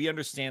perfect. We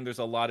understand there's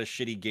a lot of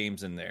shitty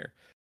games in there.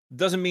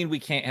 Doesn't mean we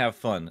can't have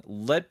fun.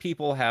 Let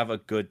people have a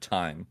good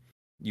time.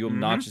 You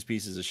obnoxious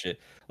pieces of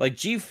shit. Like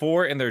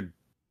G4 and their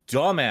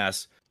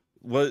dumbass.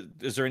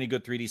 Is there any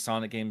good 3D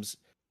Sonic games?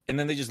 And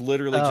then they just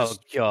literally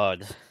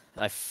God,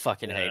 I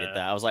fucking hated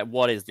that. I was like,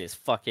 what is this?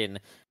 Fucking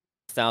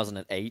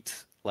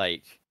 2008?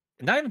 Like,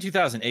 not even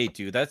 2008,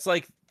 dude.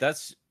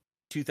 That's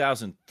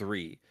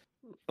 2003.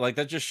 Like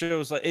that just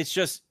shows like it's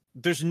just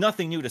there's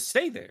nothing new to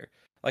say there.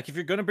 Like if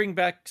you're gonna bring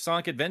back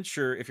Sonic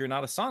Adventure, if you're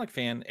not a Sonic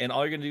fan, and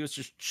all you're gonna do is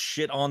just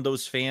shit on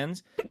those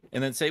fans,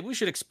 and then say we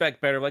should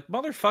expect better, like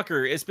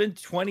motherfucker, it's been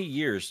 20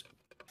 years.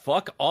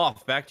 Fuck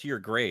off, back to your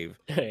grave.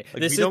 Hey,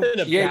 Like, this we don't- isn't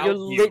about yeah,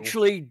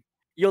 you.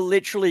 you're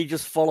literally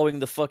just following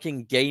the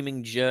fucking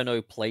gaming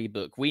journo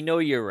playbook. We know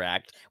your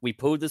act. We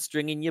pull the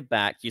string in your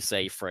back. You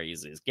say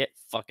phrases. Get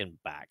fucking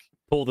back.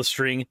 Pull the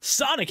string.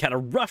 Sonic had a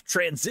rough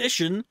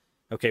transition.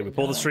 Okay, we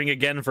pull the string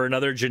again for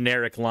another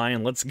generic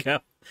line. Let's go.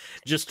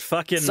 Just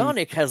fucking...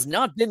 Sonic has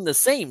not been the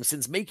same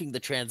since making the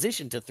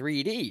transition to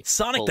 3D.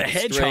 Sonic Pull the the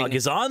Hedgehog string.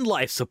 is on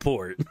life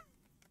support.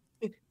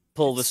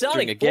 Pull the Sonic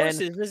string again.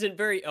 Forces isn't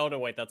very. Oh no,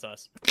 wait, that's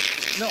us.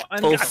 No,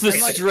 Pull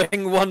the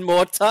string one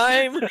more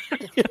time.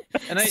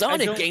 and I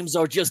Sonic don't- games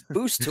are just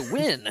boost to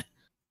win.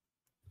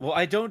 Well,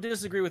 I don't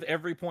disagree with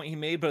every point he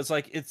made, but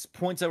it's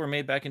points that were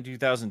made back in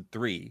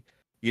 2003,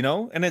 you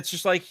know? And it's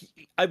just like,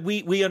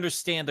 we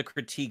understand the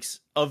critiques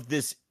of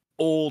this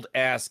old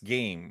ass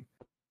game.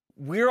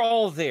 We're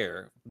all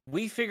there.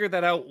 We figured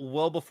that out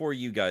well before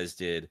you guys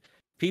did.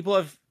 People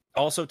have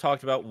also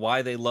talked about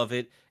why they love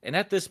it. And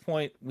at this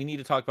point, we need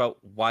to talk about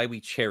why we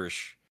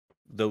cherish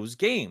those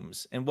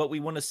games and what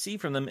we want to see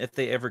from them if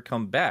they ever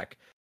come back.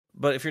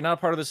 But if you're not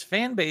part of this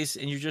fan base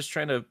and you're just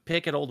trying to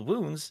pick at old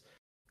wounds,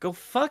 go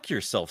fuck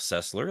yourself,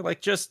 Sessler.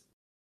 Like, just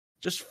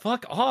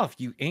fuck off,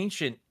 you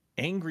ancient,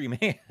 angry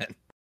man.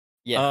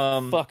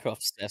 Yeah, fuck off,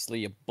 Cecily,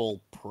 you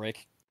bull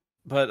prick.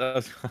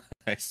 But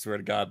I swear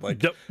to God,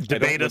 like,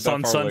 debate us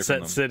on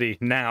Sunset City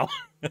now.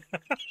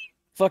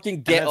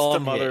 Fucking get on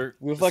some here. other-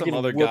 We'll some fucking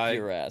other whoop guy.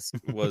 your ass.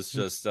 was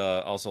just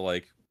also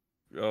like,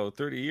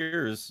 30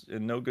 years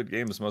and no good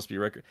games must be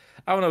record.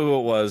 I don't know who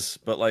it was,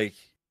 but like,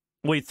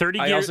 Wait, 30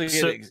 I years?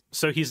 also get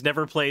So he's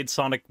never played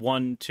Sonic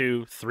 1,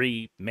 2,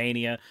 3,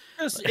 Mania?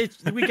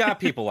 we got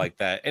people like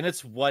that, and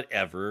it's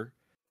whatever.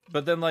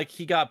 But then, like,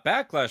 he got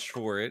backlash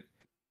for it,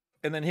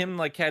 and then him,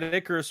 like, Cat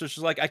Icarus was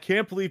just like, I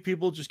can't believe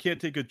people just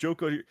can't take a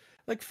joke out of you.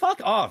 Like,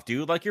 fuck off,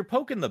 dude. Like, you're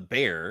poking the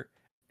bear,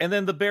 and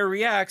then the bear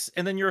reacts,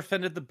 and then you're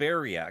offended the bear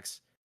reacts.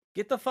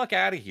 Get the fuck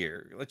out of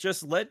here. Like,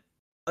 just let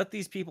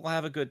these people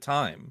have a good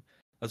time.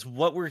 That's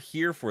what we're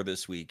here for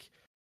this week.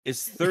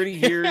 It's 30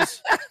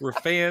 years. We're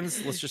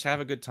fans. Let's just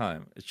have a good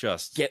time. It's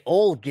just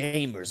All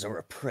gamers are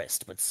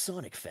oppressed, but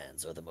Sonic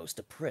fans are the most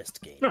oppressed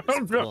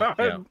gamers.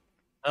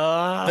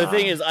 yeah. The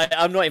thing is,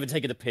 I'm not even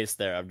taking the piss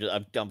there.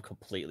 I'm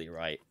completely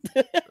right.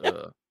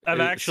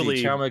 I've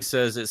actually. Chowmix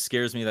says it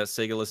scares me that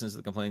Sega listens to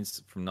the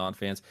complaints from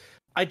non-fans.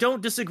 I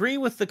don't disagree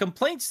with the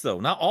complaints,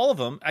 though. Not all of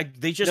them.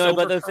 They just no,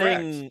 but the overcorrect.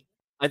 thing,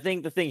 I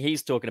think the thing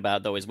he's talking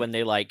about though is when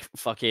they like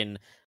fucking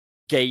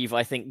gave,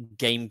 I think,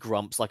 Game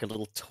Grumps like a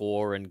little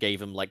tour and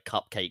gave him like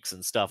cupcakes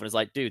and stuff, and it's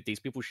like, dude, these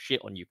people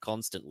shit on you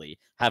constantly.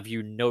 Have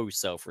you no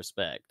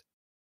self-respect?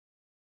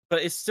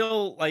 But it's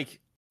still like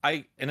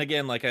I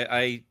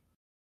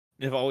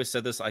have always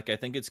said this. Like, I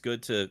think it's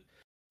good to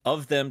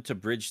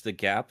bridge the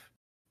gap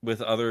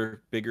with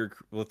other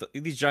with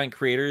these giant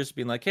creators,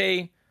 being like, hey,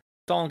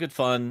 it's all in good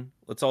fun.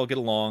 Let's all get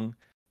along.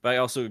 But I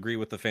also agree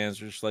with the fans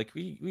who are just like,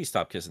 we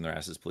stop kissing their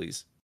asses,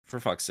 please, for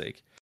fuck's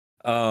sake.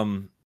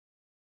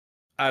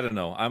 I don't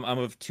know. I'm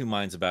of two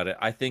minds about it.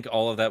 I think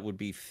all of that would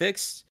be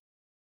fixed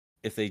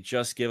if they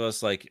just give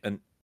us like an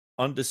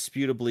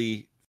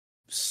undisputably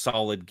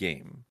solid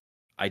game.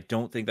 I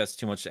don't think that's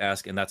too much to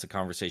ask, and that's a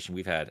conversation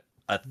we've had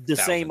The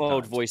same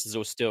old times. voices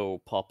will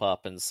still pop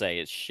up and say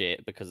it's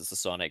shit because it's a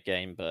Sonic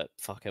game, but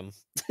fuck them.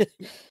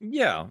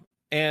 Yeah,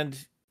 and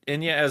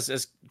yeah,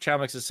 as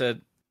Chowmix has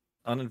said,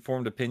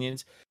 uninformed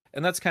opinions,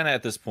 and that's kind of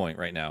at this point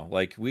right now.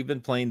 Like, we've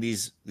been playing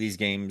these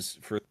games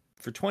for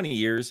 20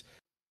 years,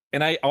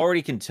 and I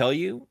already can tell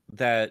you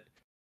that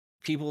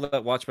people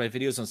that watch my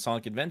videos on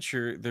Sonic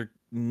Adventure, they're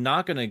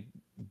not going to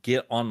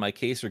get on my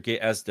case or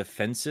get as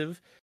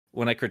defensive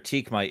when I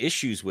critique my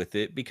issues with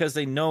it, because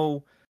they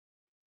know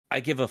I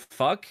give a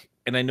fuck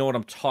and I know what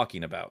I'm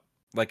talking about.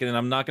 Like, and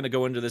I'm not going to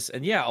go into this,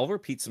 and yeah, I'll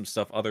repeat some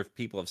stuff other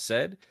people have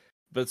said,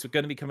 but it's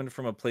going to be coming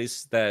from a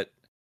place that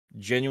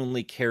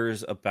genuinely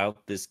cares about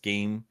this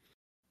game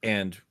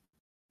and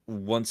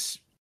wants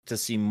to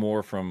see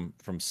more from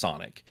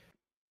Sonic.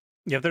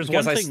 Yeah, if there's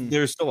Because one thing.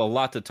 there's still a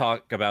lot to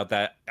talk about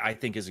that I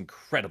think is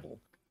incredible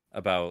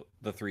about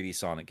the 3D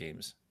Sonic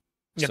games.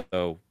 Yeah.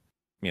 So,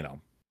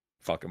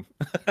 fuck them.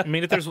 I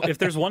mean, if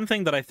there's one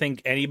thing that I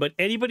think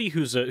anybody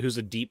who's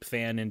a deep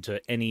fan into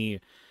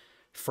any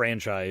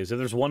franchise, if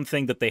there's one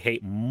thing that they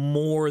hate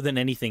more than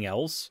anything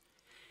else,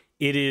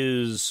 it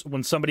is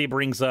when somebody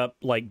brings up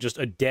like just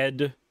a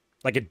dead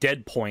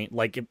point,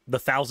 like the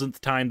 1,000th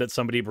time that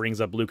somebody brings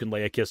up Luke and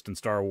Leia kissed in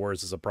Star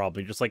Wars is a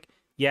problem. You're just like,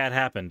 yeah, it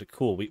happened.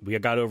 Cool. We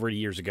got over it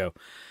years ago.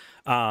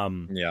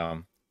 Yeah.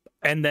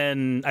 And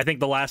then I think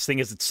the last thing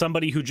is it's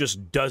somebody who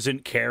just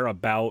doesn't care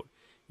about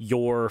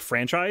your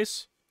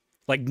franchise.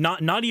 Like,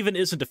 not even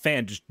isn't a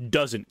fan, just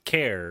doesn't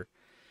care,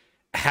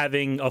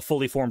 having a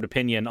fully formed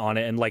opinion on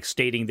it and like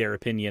stating their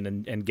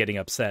opinion and getting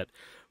upset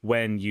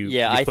when you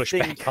push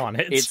back on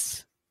it.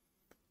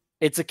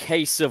 It's a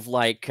case of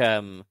like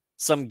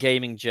some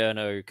gaming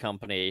journo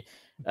company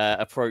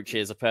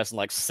approaches a person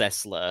like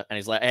Sessler and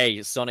he's like,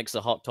 hey, Sonic's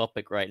a hot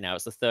topic right now.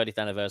 It's the 30th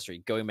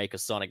anniversary. Go make a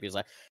Sonic. He's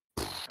like,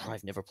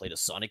 I've never played a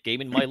Sonic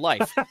game in my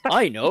life.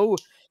 I know.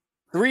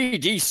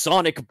 3D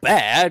Sonic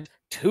bad,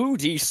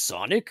 2D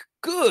Sonic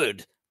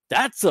good.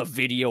 That's a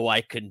video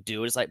I can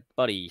do. It's like,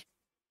 buddy,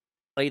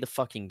 play the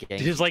fucking game.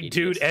 It's like,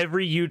 dude,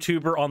 every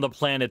YouTuber on the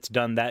planet's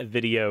done that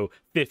video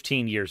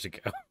 15 years ago.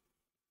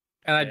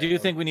 And I do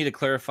think we need to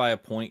clarify a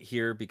point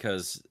here,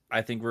 because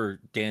I think we're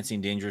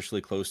dancing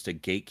dangerously close to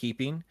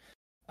gatekeeping.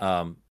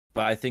 But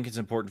I think it's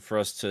important for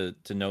us to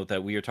note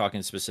that we are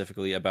talking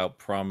specifically about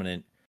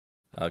prominent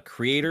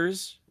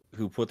creators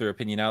who put their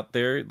opinion out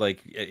there.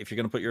 Like, if you're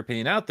gonna put your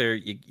opinion out there,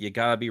 you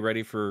gotta be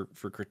ready for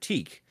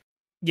critique.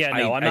 Yeah,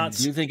 no, I'm I not.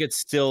 do think it's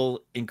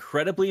still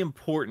incredibly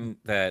important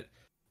that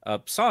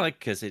Sonic,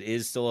 because it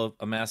is still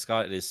a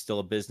mascot, it is still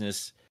a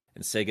business,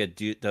 and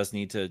Sega does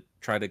need to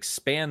try to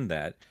expand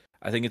that.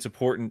 I think it's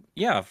important,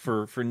 yeah,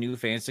 for new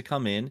fans to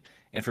come in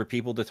and for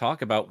people to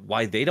talk about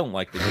why they don't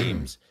like the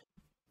games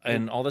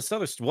and all this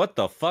other stuff. What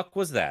the fuck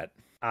was that?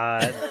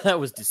 That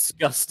was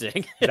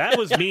disgusting. That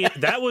was me.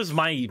 That was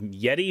my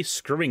Yeti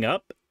screwing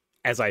up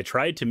as I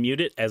tried to mute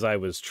it as I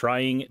was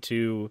trying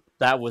to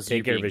That was take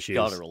you care of being issues.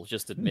 guttural.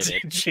 Just admit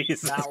it.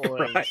 Jesus That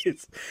was-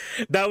 Christ.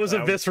 That was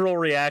a visceral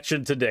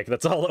reaction to Dick.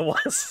 That's all it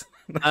was.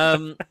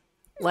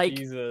 Like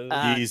Jesus.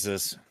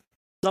 Jesus.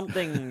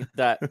 something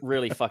that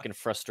really fucking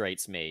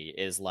frustrates me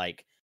is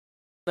like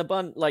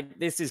like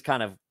this is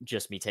kind of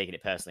just me taking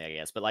it personally, I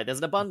guess, but like there's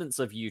an abundance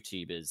of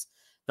YouTubers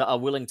that are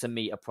willing to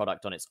meet a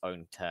product on its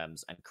own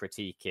terms and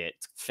critique it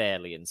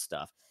fairly and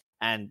stuff.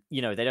 And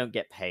you know, they don't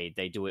get paid,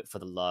 they do it for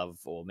the love,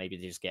 or maybe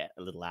they just get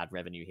a little ad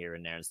revenue here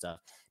and there and stuff.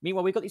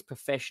 Meanwhile, we've got these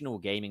professional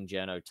gaming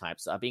journo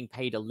types that are being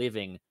paid a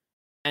living,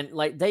 and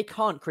like they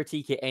can't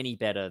critique it any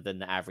better than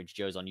the average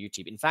Joes on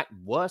YouTube. In fact,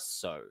 worse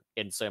so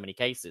in so many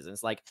cases. And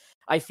it's like,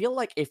 I feel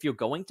like if you're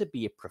going to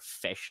be a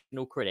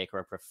professional critic or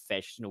a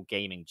professional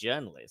gaming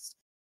journalist,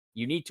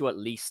 you need to at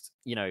least,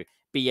 you know,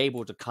 be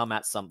able to come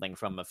at something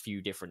from a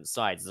few different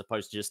sides, as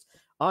opposed to just,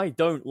 I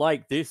don't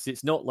like this,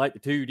 it's not like the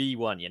 2D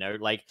one, you know?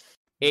 Like,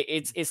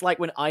 it's like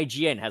when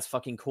IGN has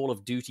fucking Call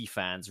of Duty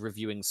fans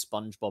reviewing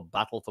SpongeBob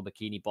Battle for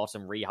Bikini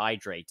Bottom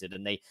Rehydrated,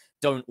 and they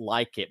don't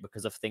like it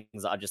because of things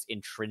that are just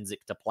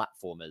intrinsic to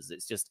platformers.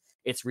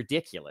 It's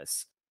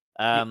ridiculous.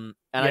 And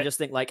I just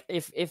think, like,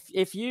 if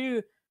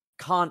you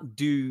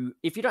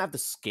if you don't have the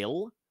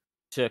skill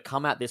to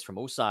come at this from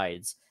all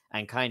sides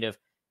and kind of,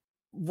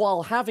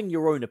 while having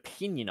your own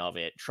opinion of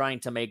it, trying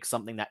to make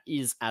something that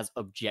is as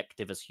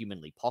objective as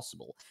humanly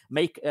possible,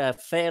 make a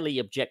fairly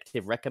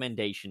objective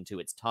recommendation to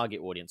its target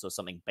audience or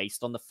something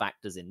based on the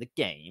factors in the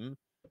game,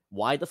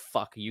 why the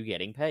fuck are you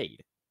getting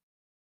paid?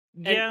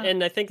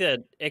 And I think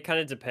that it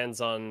kind of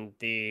depends on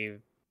the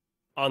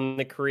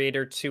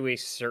creator to a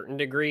certain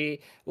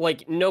degree.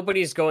 Like,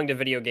 nobody's going to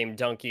Video Game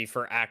Donkey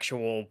for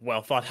actual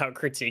well thought out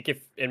critique,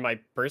 if in my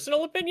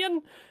personal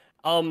opinion.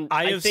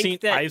 I've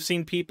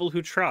seen people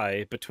who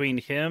try. Between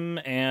him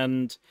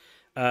and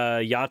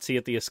Yahtzee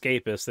at the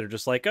Escapist, they're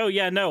just like, oh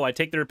yeah, no, I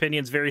take their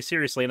opinions very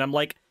seriously, and I'm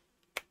like,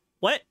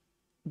 what?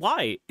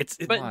 Why?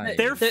 But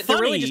they're funny. They're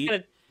really just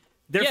gonna,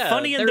 they're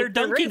funny and they're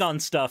dunking on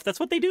stuff.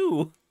 That's what they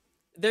do.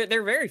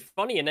 They're very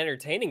funny and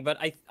entertaining, but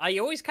I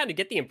always kind of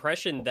get the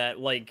impression that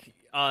like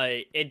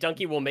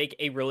Donkey will make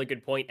a really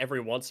good point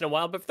every once in a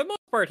while, but for the most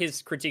part,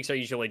 his critiques are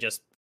usually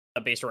just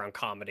based around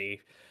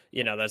comedy.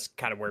 You know, that's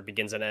kind of where it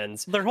begins and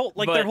ends. Their whole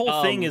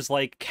thing is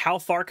like, how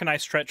far can I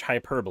stretch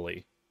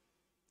hyperbole?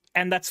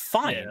 And that's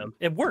fine. Yeah.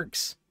 It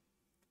works.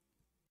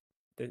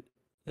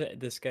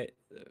 This guy,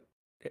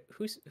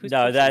 who's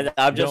No, that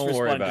I'm just Don't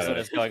worry responding to about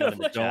what's going on in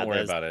the chat. Don't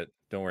worry about it.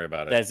 Don't worry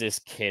about it. There's this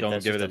kid Don't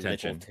that's give just it a little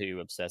attention. too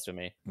obsessed with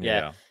me.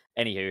 Yeah.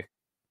 Anywho,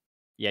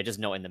 yeah, just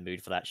not in the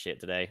mood for that shit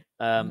today.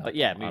 But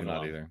yeah, moving I'm not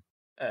on. either.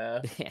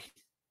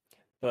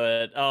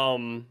 but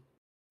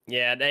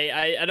yeah,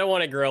 I don't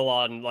want to grill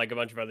on like a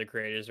bunch of other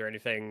creators or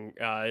anything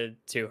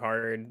too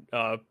hard.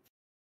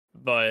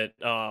 But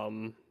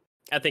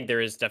I think there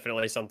is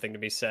definitely something to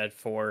be said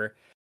for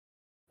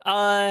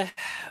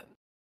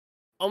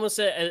almost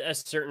a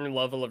certain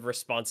level of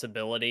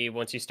responsibility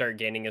once you start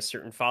gaining a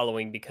certain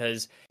following,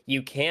 because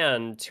you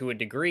can, to a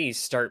degree,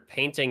 start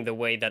painting the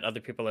way that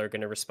other people are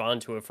going to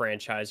respond to a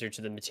franchise or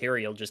to the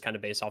material just kind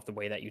of based off the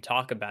way that you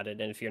talk about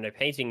it. And if you're not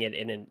painting it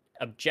in an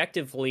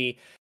objectively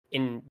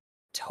in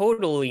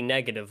totally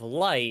negative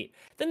light,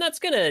 then that's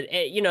gonna,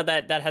 you know,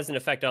 that has an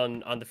effect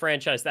on the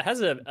franchise, that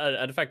has an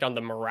effect on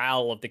the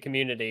morale of the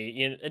community,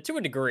 you know, to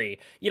a degree.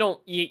 You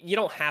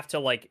don't have to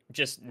like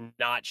just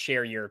not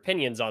share your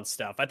opinions on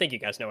stuff. I think you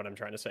guys know what I'm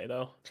trying to say,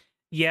 though.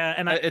 Yeah,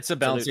 and It's a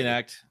balancing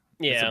act.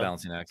 Yeah, It's a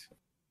balancing act.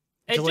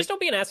 and So, just don't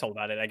be an asshole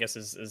about it, I guess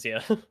is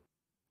yeah.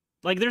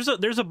 like there's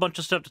a bunch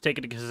of stuff to take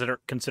into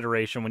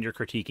consideration when you're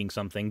critiquing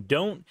something.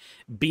 Don't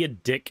be a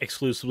dick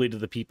exclusively to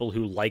the people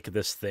who like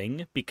this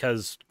thing,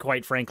 because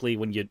quite frankly,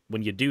 when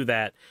you do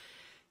that,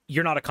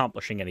 you're not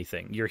accomplishing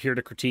anything. You're here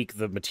to critique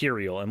the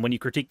material, and when you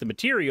critique the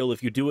material,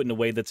 if you do it in a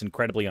way that's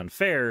incredibly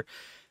unfair,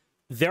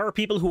 there are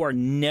people who are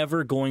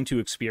never going to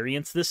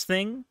experience this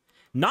thing,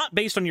 not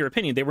based on your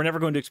opinion. They were never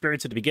going to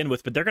experience it to begin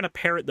with, but they're going to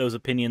parrot those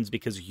opinions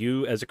because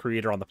you, as a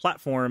creator on the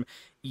platform,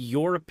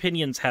 your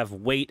opinions have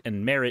weight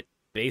and merit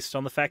based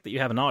on the fact that you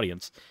have an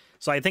audience.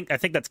 So I think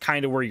that's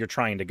kind of where you're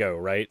trying to go,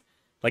 right?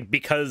 Like,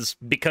 because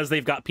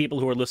they've got people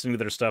who are listening to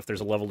their stuff, there's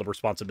a level of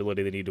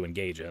responsibility they need to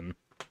engage in.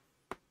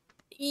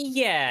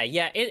 Yeah,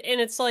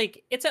 and it's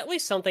like, it's at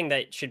least something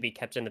that should be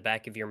kept in the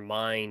back of your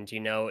mind, you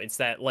know. It's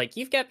that like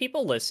you've got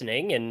people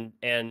listening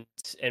and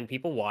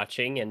people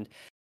watching, and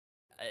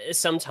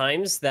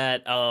sometimes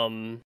that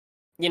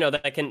you know,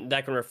 that can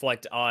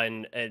reflect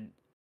on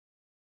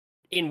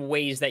in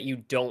ways that you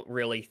don't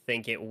really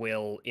think it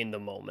will in the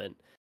moment,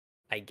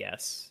 I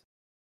guess.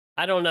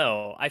 I don't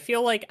know. I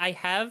feel like I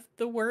have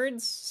the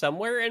words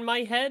somewhere in my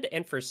head,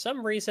 and for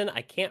some reason,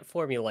 I can't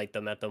formulate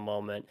them at the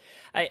moment.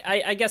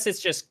 I guess it's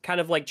just kind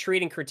of like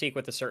treating critique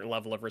with a certain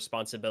level of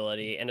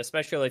responsibility, and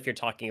especially if you're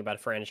talking about a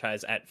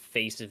franchise at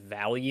face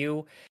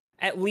value,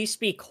 at least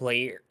be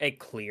clear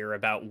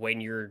about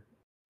when you're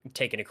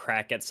taking a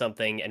crack at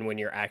something and when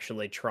you're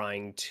actually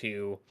trying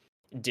to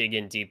dig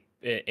in deep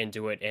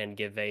into it and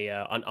give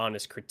an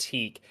honest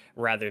critique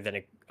rather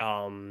than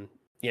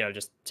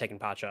just taking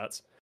pot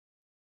shots.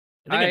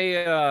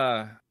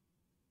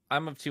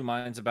 I'm of two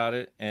minds about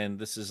it, and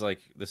this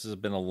has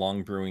been a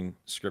long brewing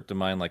script of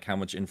mine. Like, how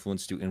much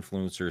influence do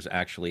influencers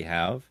actually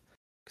have?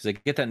 Because I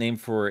get that name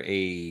for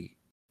a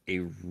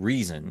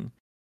reason,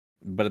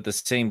 but at the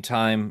same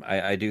time,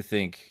 I do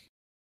think,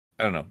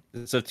 I don't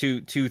know. So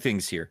two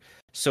things here.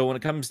 So when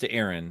it comes to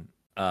Aaron,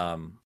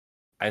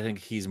 I think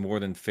he's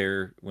more than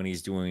fair when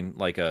he's doing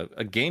like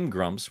a Game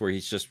Grumps where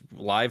he's just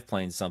live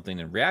playing something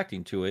and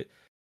reacting to it.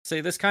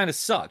 Say this kind of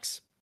sucks.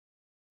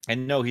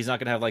 And no, he's not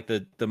going to have like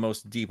the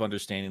most deep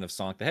understanding of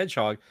Sonic the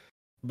Hedgehog.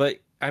 But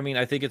I mean,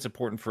 I think it's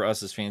important for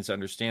us as fans to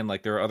understand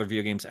like there are other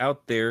video games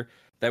out there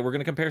that we're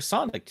going to compare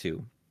Sonic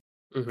to.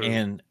 Mm-hmm.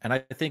 And I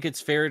think it's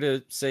fair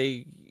to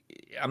say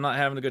I'm not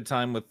having a good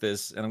time with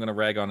this and I'm going to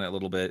rag on it a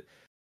little bit.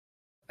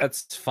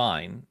 That's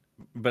fine.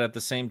 But at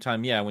the same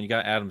time, yeah, when you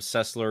got Adam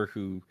Sessler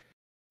who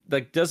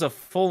like does a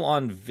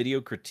full-on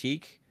video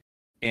critique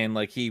and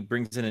like he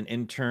brings in an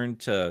intern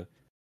to,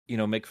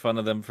 make fun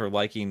of them for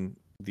liking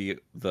the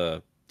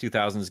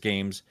 2000s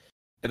games,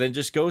 and then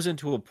just goes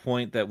into a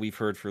point that we've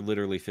heard for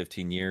literally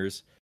 15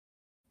 years,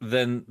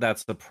 then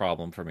that's the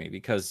problem for me.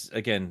 Because,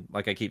 again,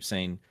 like I keep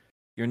saying,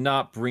 you're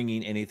not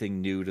bringing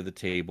anything new to the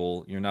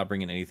table. You're not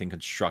bringing anything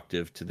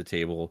constructive to the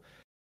table.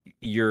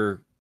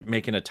 You're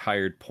making a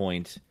tired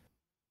point,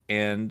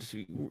 and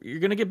you're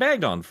going to get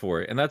bagged on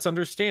for it, and that's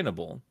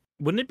understandable.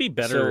 Wouldn't it be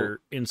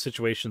better in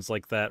situations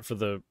like that for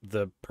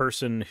the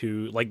person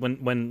who, like,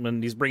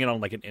 when he's bringing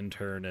on, like, an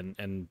intern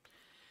and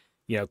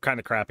kind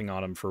of crapping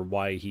on him for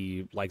why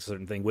he likes a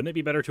certain thing, wouldn't it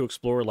be better to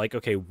explore, like,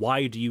 okay,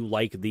 why do you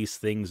like these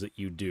things that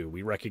you do?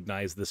 We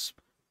recognize this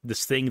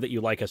thing that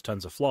you like has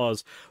tons of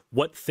flaws.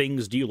 What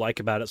things do you like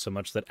about it so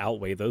much that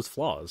outweigh those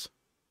flaws?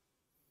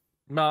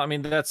 No, I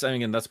mean, that's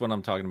what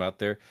I'm talking about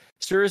there.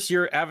 Cirrus,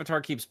 your avatar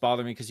keeps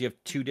bothering me because you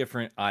have two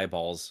different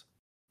eyeballs,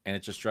 and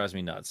it just drives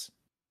me nuts.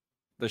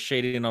 The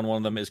shading on one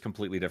of them is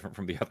completely different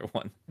from the other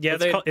one. Yeah,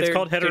 it's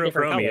called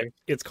heterochromia.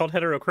 It's called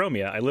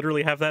heterochromia. I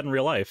literally have that in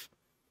real life.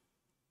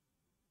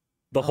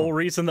 The whole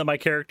reason that my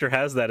character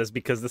has that is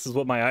because this is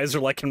what my eyes are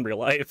like in real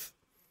life.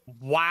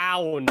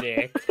 Wow,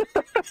 Nick.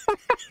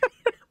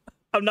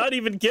 I'm not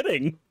even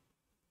kidding.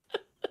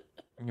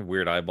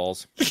 Weird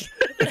eyeballs.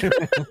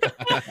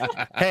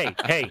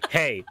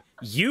 Hey.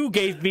 You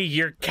gave me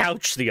your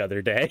couch the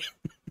other day.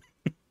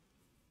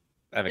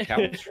 I have a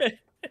couch?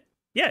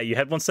 Yeah, you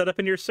had one set up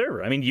in your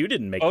server. I mean, you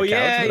didn't make the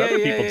couch, but other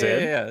people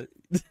did.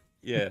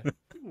 Yeah. Oh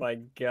my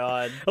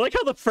God. I like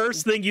how the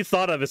first thing you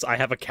thought of is, I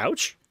have a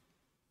couch?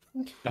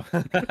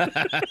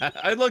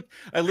 I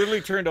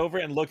literally turned over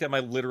and looked at my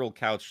literal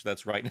couch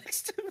that's right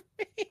next to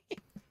me.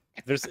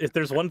 If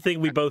there's one thing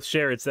we both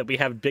share, it's that we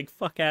have big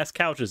fuck ass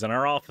couches in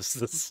our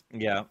offices.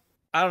 Yeah.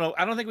 I don't know.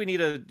 I don't think we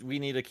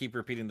need to keep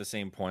repeating the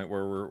same point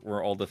where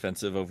we're all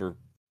defensive over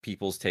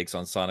people's takes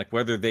on Sonic,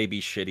 whether they be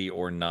shitty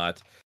or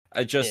not.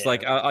 I just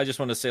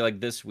want to say,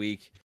 like, this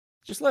week,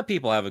 just let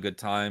people have a good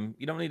time.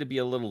 You don't need to be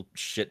a little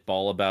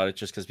shitball about it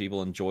just because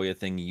people enjoy a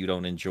thing you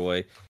don't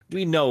enjoy.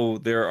 We know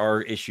there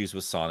are issues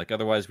with Sonic.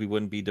 Otherwise, we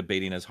wouldn't be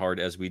debating as hard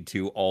as we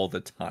do all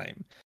the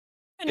time.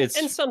 And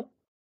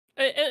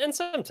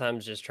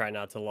sometimes just try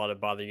not to let it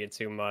bother you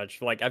too much.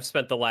 Like, I've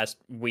spent the last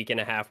week and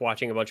a half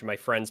watching a bunch of my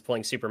friends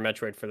playing Super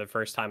Metroid for the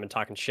first time and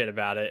talking shit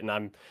about it, and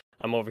I'm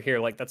over here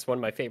like that's one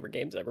of my favorite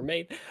games ever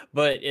made.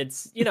 But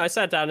it's, I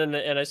sat down and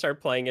I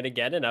started playing it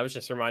again, and I was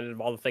just reminded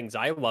of all the things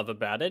I love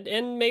about it,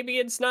 and maybe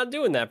it's not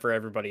doing that for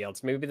everybody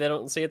else. Maybe they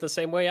don't see it the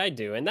same way I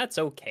do, and that's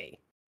okay.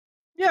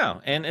 Yeah,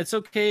 and it's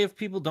okay if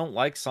people don't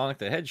like Sonic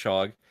the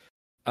Hedgehog.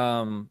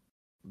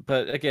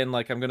 But again,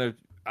 like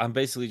I'm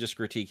basically just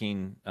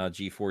critiquing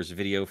G4's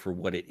video for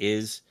what it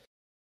is.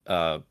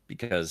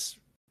 Because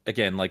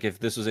again, like if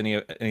this was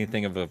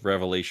anything of a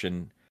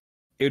revelation,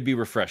 it would be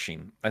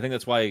refreshing. I think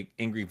that's why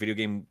Angry Video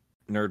Game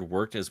Nerd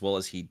worked as well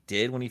as he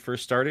did when he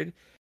first started,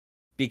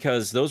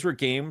 because those were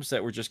games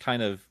that were just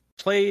kind of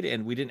played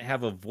and we didn't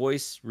have a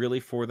voice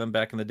really for them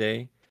back in the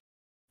day.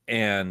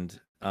 And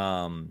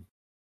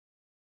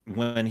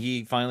when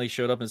he finally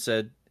showed up and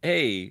said,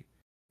 "Hey,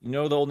 you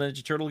know the old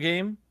Ninja Turtle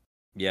game?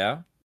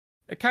 Yeah,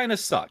 it kind of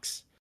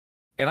sucks."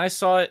 And I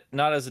saw it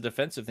not as a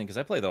defensive thing because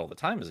I played that all the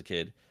time as a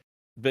kid,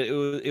 but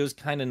it was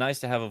kind of nice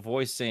to have a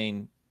voice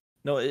saying,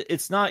 "No,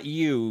 it's not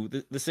you.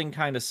 This thing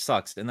kind of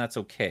sucks, and that's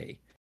okay."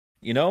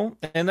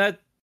 And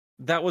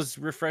that was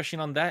refreshing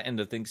on that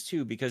end of things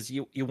too, because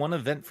you want to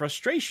vent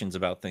frustrations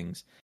about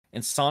things.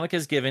 And Sonic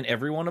has given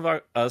every one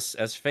of us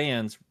as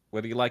fans,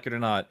 whether you like it or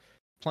not,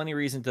 plenty of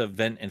reason to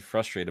vent and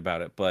frustrate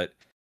about it. But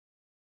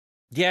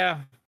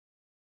yeah,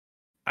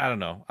 I don't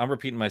know. I'm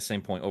repeating my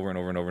same point over and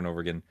over and over and over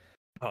again.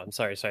 Oh, I'm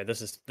sorry.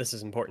 This is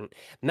important.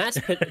 Mass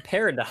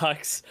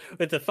Paradox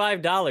with the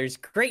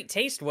 $5. Great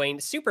taste, Wayne.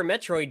 Super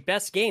Metroid,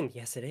 best game.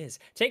 Yes, it is.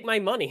 Take my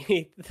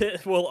money.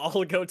 We'll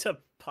all go to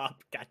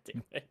Pop. God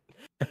damn it.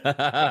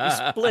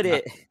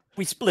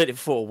 We split it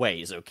 4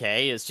 ways,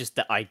 okay? It's just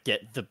that I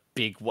get the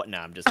big what? No,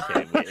 I'm just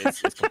kidding. It's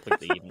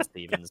completely even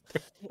Stevens.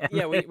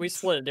 Yeah, we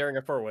split it during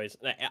our 4 ways.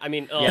 I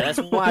mean, Yeah, that's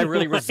why I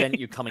really resent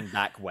you coming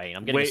back, Wayne.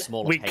 I'm getting a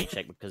smaller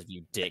paycheck because of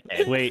you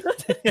dickhead. Wait,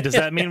 does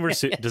that mean we're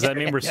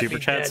super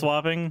chat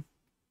swapping?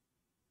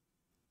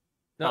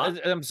 No,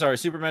 I'm sorry.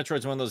 Super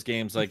Metroid's one of those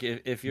games. Like,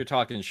 if you're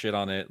talking shit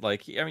on it,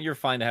 like, I mean, you're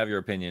fine to have your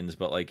opinions,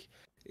 but like,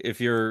 if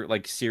you're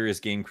like serious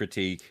game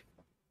critique,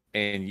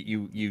 and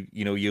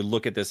you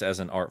look at this as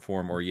an art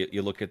form, or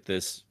you look at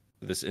this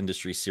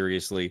industry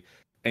seriously,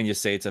 and you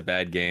say it's a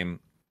bad game,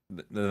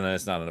 then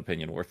it's not an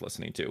opinion worth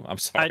listening to. I'm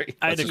sorry.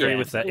 I'd agree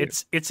with that.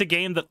 It's a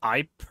game that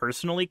I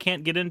personally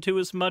can't get into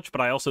as much, but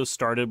I also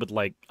started with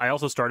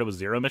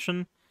Zero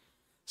Mission.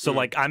 So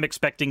like I'm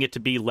expecting it to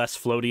be less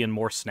floaty and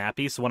more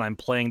snappy. So when I'm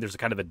playing, there's a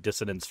kind of a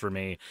dissonance for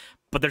me.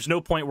 But there's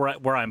no point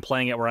where I'm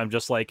playing it where I'm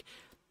just like,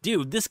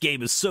 dude, this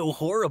game is so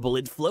horrible,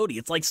 it's floaty.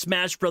 It's like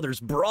Smash Brothers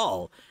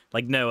Brawl.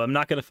 Like, no, I'm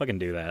not gonna fucking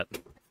do that.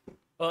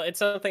 Well, it's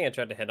something I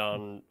tried to hit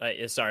on.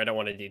 Sorry, I don't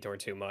want to detour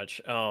too much.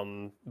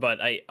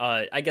 But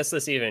I guess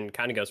this even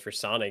kind of goes for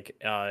Sonic.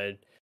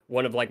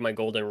 One of like my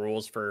golden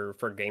rules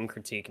for game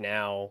critique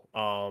now,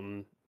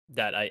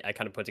 that I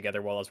kind of put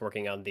together while I was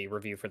working on the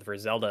review for the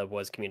first Zelda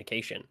was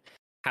communication.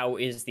 How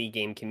is the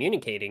game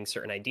communicating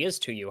certain ideas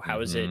to you? How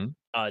is it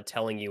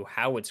telling you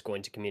how it's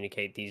going to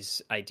communicate these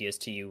ideas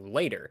to you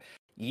later?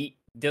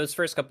 Those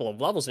first couple of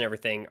levels and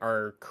everything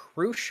are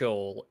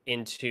crucial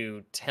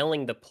into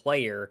telling the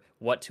player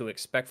what to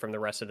expect from the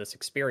rest of this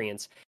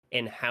experience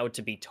and how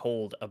to be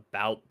told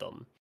about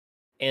them.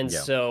 And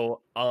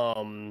so,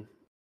 Super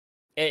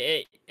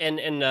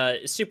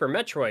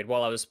Metroid,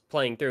 while I was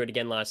playing through it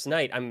again last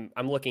night, I'm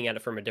looking at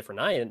it from a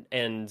different eye,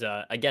 and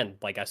again,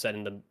 like I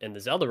said in the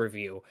Zelda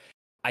review,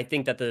 I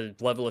think that the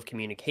level of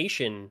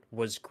communication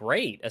was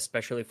great,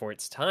 especially for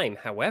its time.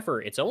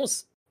 However, it's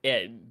almost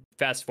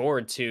fast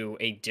forward to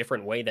a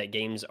different way that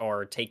games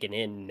are taken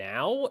in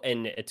now,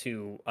 and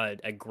to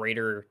a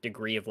greater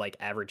degree of like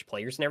average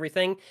players and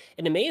everything,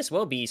 and it may as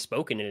well be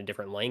spoken in a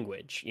different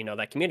language. You know,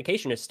 that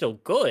communication is still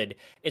good,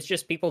 it's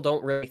just people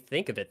don't really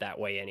think of it that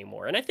way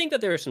anymore. And I think that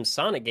there are some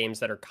Sonic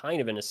games that are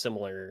kind of in a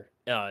similar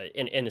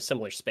in a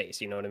similar space,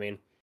 you know what I mean?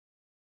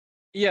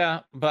 Yeah,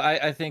 but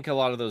I think a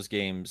lot of those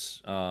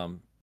games, and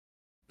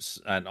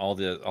all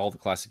the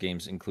classic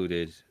games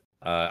included,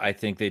 I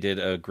think they did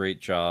a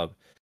great job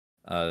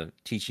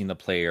teaching the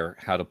player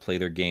how to play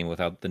their game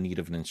without the need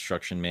of an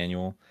instruction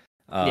manual.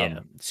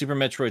 Super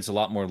Metroid's a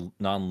lot more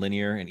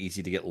non-linear and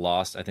easy to get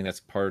lost. I think that's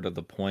part of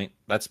the point.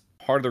 That's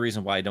part of the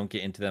reason why I don't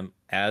get into them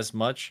as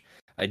much.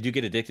 I do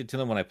get addicted to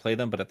them when I play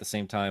them, but at the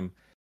same time,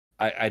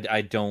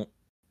 I don't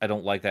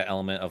like that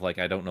element of like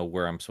I don't know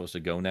where I'm supposed to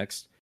go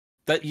next.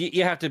 That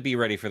you have to be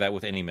ready for that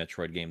with any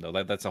Metroid game, though.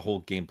 That's a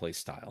whole gameplay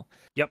style.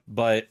 Yep.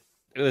 But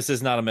this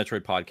is not a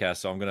Metroid podcast,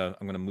 so I'm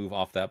gonna move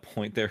off that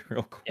point there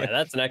real quick. Yeah,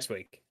 that's next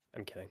week.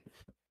 I'm kidding.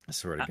 I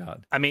swear to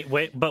God. I mean,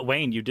 but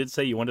Wayne, you did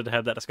say you wanted to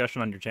have that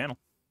discussion on your channel.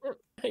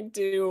 I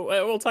do.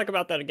 We'll talk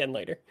about that again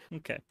later.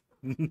 Okay.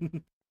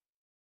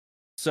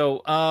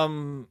 So,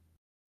 I'm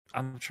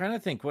trying to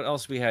think what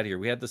else we had here.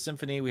 We had the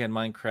Symphony, we had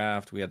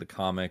Minecraft, we had the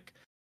comic.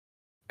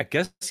 I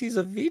guess he's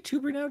a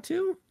VTuber now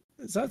too.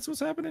 Is that what's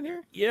happening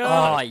here? Yeah.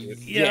 Oh,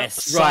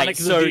 yes. Right.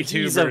 So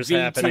he's a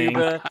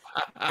VTuber,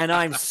 and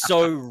I'm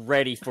so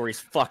ready for his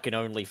fucking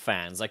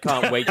OnlyFans. I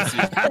can't wait to see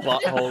his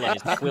butthole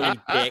and his quilly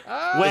dick.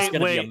 It's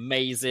going to be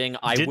amazing.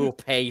 I will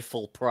pay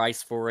full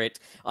price for it.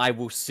 I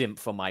will simp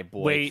for my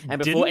boy.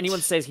 And before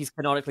anyone says he's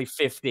canonically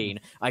 15,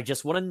 I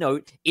just want to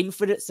note,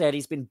 Infinite said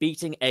he's been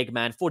beating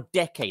Eggman for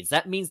decades.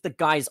 That means the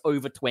guy's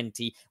over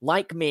 20,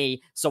 like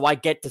me, so I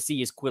get to see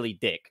his quilly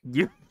dick.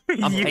 You've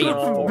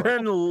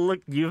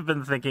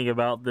been thinking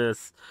about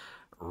this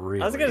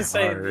really I was gonna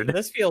say hard.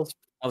 this feels.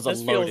 I was a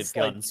loaded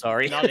gun. Like,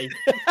 sorry.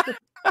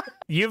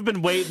 You've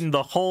been waiting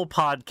the whole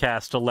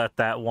podcast to let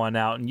that one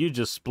out, and you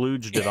just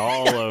splooged it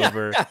all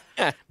over.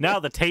 Now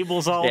the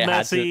table's all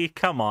messy.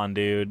 Come on,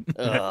 dude.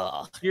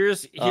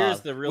 Here's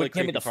the really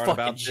creepy part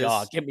about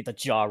jar. this. Give me the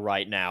jar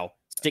right now.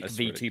 Stick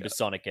VTuber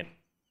Sonic in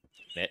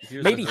it.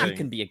 Maybe he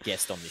can be a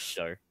guest on this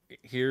show.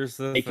 Here's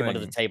the Take thing. him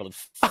under the table and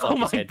fuck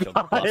his head.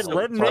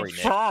 Let me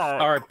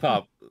talk. All right,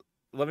 Pop.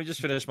 Let me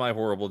just finish my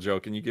horrible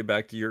joke, and you get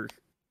back to your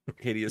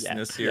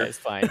hideousness here. Yeah, it's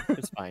fine.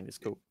 It's fine. It's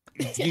cool.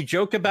 You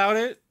joke about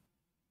it,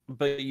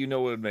 but you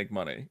know it would make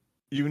money.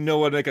 You know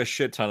it would make a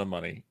shit ton of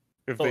money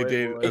if they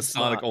did a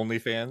Sonic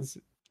OnlyFans.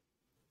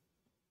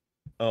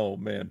 Oh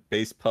man,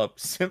 base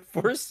pup simp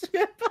for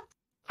simp.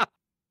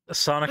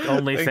 Sonic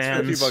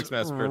OnlyFans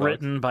 $2,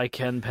 written by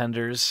Ken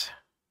Penders.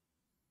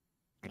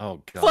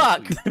 Oh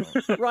god.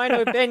 Fuck!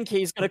 Rhino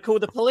Benkey's gonna call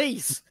the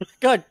police.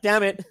 God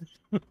damn it.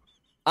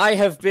 I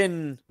have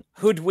been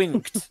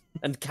hoodwinked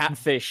and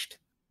catfished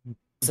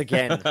once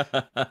again.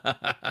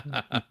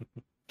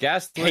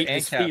 Gaslit Hate and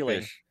this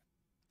feeling.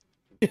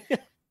 catfish.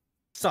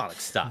 Sonic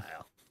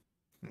style.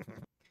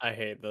 I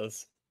hate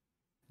this.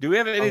 Do we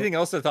have anything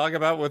else to talk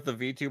about with the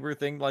VTuber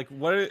thing? Like,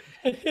 what are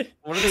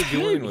they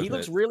doing with He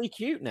looks it? really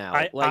cute now.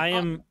 I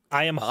am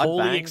Odd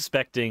wholly bang.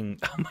 expecting.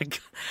 Oh my god!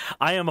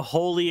 I am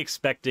wholly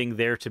expecting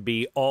there to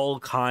be all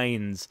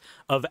kinds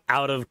of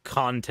out of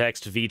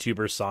context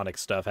VTuber Sonic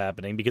stuff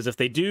happening, because if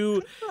they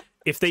do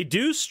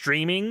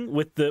streaming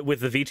with the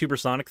VTuber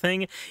Sonic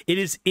thing, it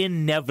is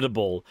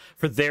inevitable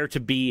for there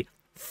to be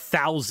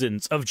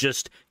thousands of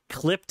just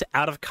clipped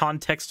out of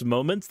context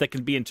moments that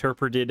can be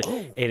interpreted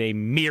in a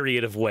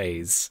myriad of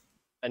ways.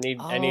 I need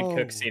Oh.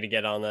 Cooksey to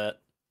get on that.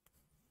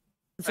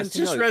 I Something to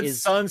just note read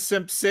is, Sun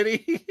Simp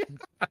City.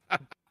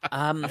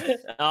 Oh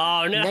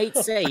no, Nate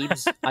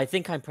Sabes, I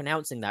think I'm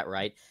pronouncing that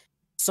right.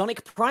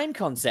 Sonic Prime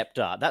concept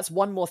art. That's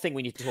one more thing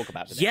we need to talk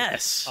about today.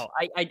 Yes. Oh,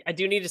 I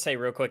do need to say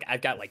real quick.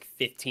 I've got like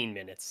 15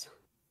 minutes.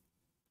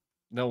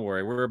 Don't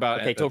worry, we're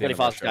about Okay, at talk the really end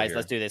of our fast, show guys. here.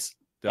 Let's do this.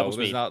 So Double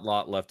there's speed. not a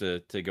lot left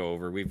to go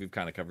over. We've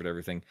kind of covered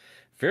everything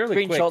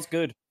fairly quick. Screenshot's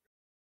good.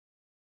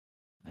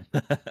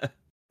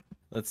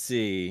 Let's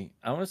see.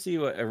 I want to see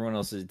what everyone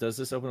else is. Does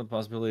this open up the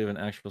possibility of an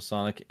actual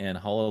Sonic and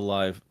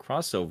HoloLive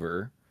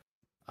crossover?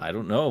 I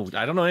don't know.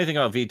 I don't know anything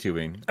about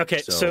VTubing.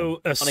 Okay,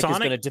 so a Sonic is going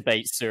to Sonic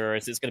debate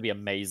Surus. It's going to be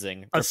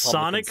amazing. a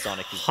Republican Sonic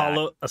is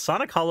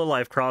back.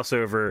 HoloLive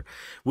crossover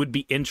would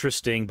be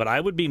interesting, but I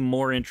would be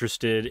more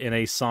interested in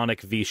a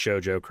Sonic v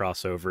Shoujo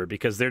crossover,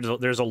 because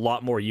there's a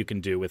lot more you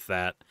can do with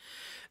that.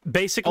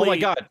 Basically,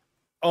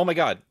 Oh my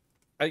god!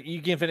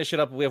 You can finish it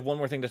up. We have one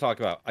more thing to talk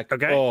about.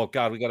 Okay. Oh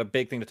god, we got a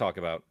big thing to talk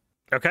about.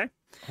 Okay.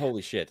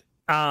 Holy shit!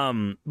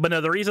 But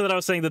no, the reason that I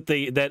was saying that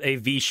a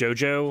V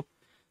Shoujo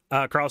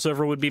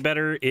crossover would be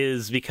better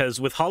is because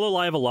with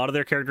HoloLive, a lot of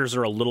their characters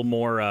are a little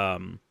more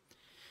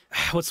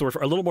what's the word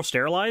a little more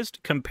sterilized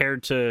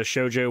compared to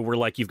Shoujo, where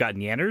like you've got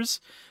Nyanners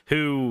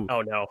who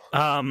Oh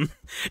no.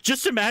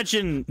 just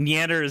imagine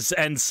Nyanners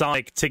and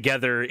Sonic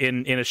together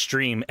in a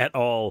stream at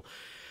all.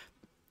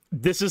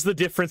 This is the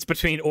difference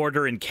between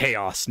order and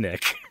chaos,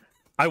 Nick.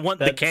 I want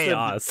the That's a-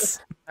 chaos.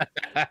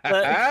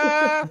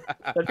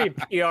 That'd be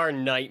a PR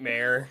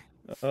nightmare.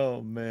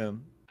 Oh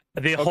man.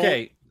 The whole...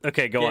 Okay.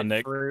 Okay, go Get on,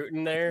 Nick. fruit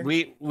in there.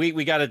 We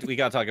gotta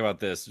talk about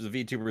this. The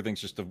VTuber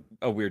thing's just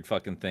a weird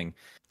fucking thing,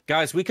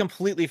 guys. We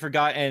completely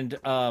forgot. And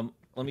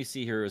let me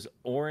see here. Is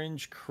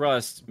Orange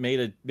Crust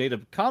made a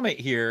comment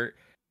here?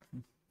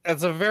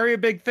 That's a very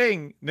big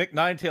thing. Nick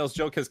Ninetails'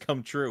 joke has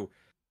come true,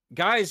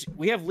 guys.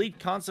 We have leaked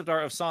concept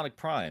art of Sonic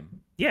Prime.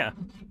 Yeah.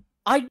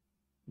 I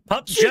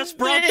Pup did just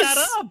brought that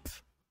this! up.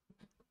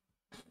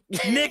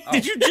 Nick,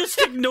 did you just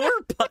ignore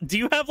Pup? Do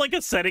you have like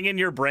a setting in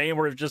your brain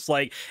where it's just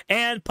like,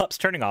 and Pup's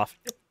turning off?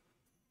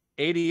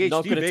 ADHD,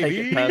 not going to take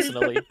baby. it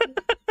personally.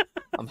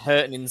 I'm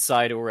hurting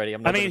inside already.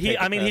 I'm not gonna take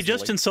it he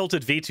just personally.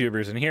 insulted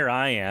VTubers, and here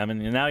I am,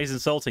 and now he's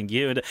insulting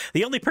you. And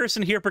the only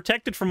person here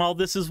protected from all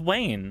this is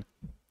Wayne.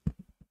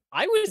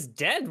 I was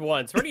dead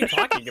once. What are you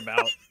talking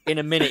about? In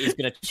a minute, he's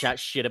going to chat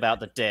shit about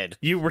the dead.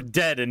 You were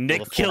dead, and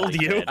Nick Or the killed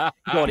Fortnite you. dead.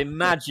 God,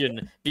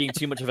 imagine being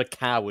too much of a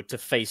coward to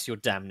face your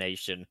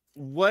damnation.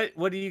 What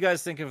do you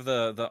guys think of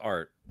the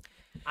art?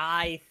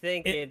 I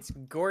think it's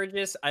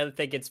gorgeous. I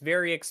think it's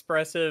very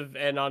expressive,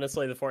 and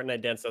honestly, the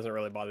Fortnite dance doesn't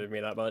really bother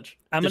me that much.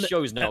 I'm The gonna,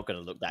 show's not going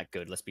to look that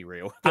good. Let's be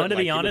real. I'm gonna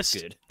Like, be it looks honest.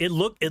 good.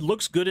 It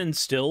looks good in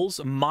stills.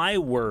 My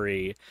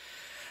worry,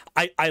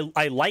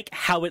 I like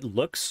how it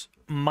looks.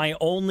 My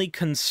only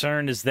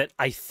concern is that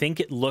I think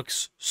it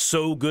looks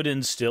so good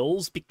in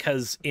stills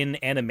because in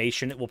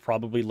animation it will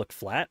probably look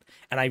flat,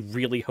 and I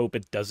really hope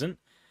it doesn't.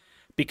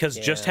 Because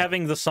just Yeah.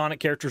 having the Sonic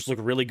characters look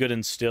really good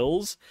in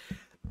stills,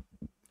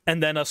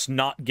 and then us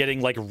not getting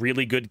like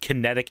really good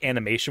kinetic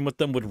animation with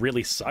them would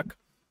really suck.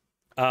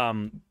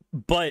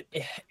 But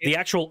the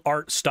actual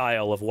art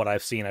style of what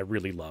I've seen, I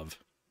really love.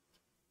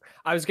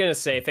 I was gonna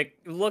say, if it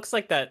looks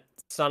like that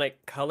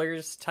Sonic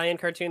Colors tie-in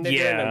cartoon they're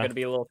doing, I'm Yeah. gonna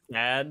be a little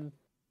sad.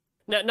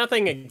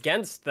 Nothing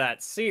against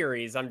that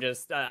series. I'm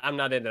just I'm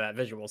not into that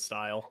visual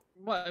style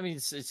Well, I mean,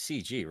 it's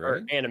CG, or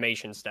right?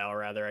 animation style,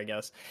 rather. I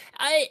guess.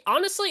 I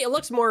honestly, it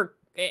looks a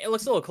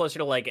little closer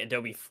to like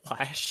Adobe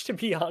Flash, to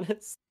be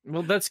honest.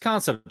 Well, that's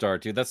concept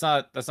art, dude. That's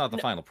not the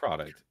final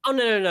product. Oh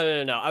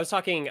no! I was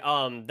talking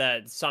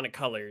that Sonic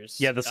Colors.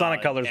 Yeah, the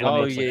Sonic Colors one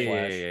Oh looks like yeah, yeah,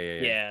 Flash.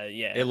 yeah.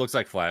 yeah. It looks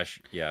like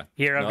Flash. Yeah.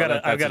 Here, I've No, got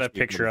that's a beautiful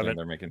picture of thing it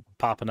they're making.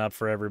 popping up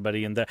for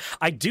everybody in there.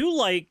 I do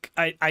like.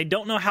 I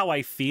don't know how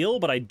I feel,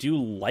 but I do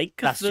like.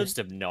 That's just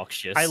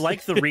obnoxious. I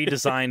like the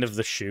redesign of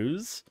the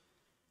shoes.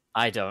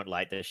 I don't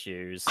like the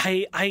shoes.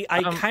 I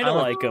kind of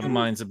like them.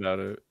 Minds about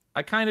it.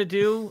 I kind of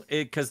do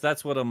it because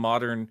that's what a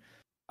modern.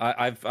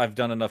 I've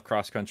done enough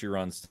cross country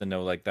runs to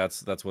know like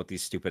that's what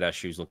these stupid ass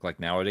shoes look like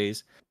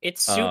nowadays.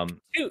 It's Soap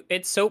too.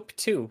 It's Soap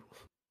too.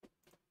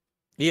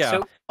 Yeah.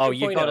 Soap Oh,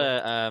 you 2.0.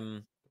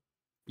 gotta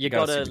you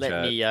Got a gotta super let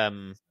chat.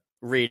 me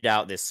read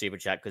out this super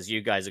chat because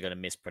you guys are gonna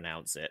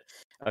mispronounce it.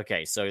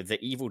 Okay, so the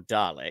evil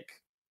Dalek.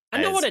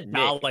 I know what a as Nick.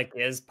 Dalek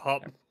is,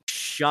 Pop.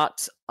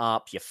 Shut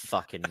up, you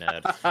fucking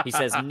nerd. He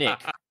says, Nick,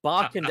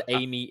 Bark and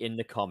Amy in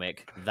the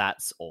comic,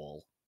 that's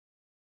all.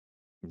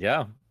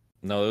 Yeah.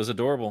 No, it was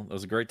adorable. It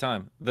was a great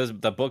time.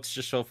 The book's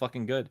just so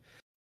fucking good.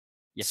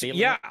 You feeling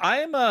Yeah, it?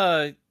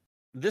 I'm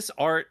this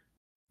art,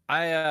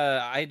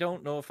 I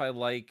don't know if I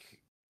like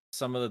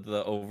some of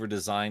the over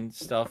designed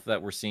stuff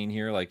that we're seeing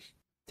here, like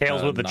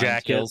Tails with the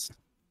jacket. Ninetales.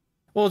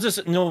 Well,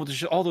 just no,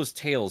 there's all those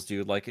tails,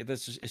 dude. Like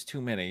that's just it's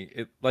too many.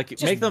 It like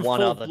Just make them one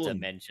full other bloom.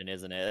 dimension,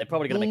 isn't it? They're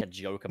probably gonna make a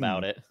joke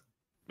about it.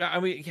 I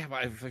mean, yeah,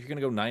 but if you're gonna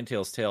go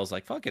Ninetales tails,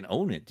 like fucking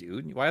own it,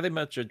 dude. Why are they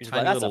much a He's tiny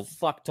like, that's little? a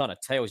fuck ton of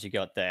tails you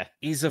got there.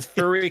 He's a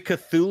furry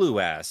Cthulhu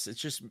ass. It's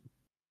just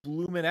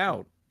blooming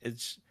out.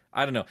 It's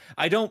I don't know.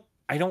 I don't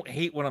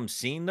hate what I'm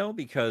seeing though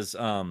because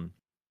I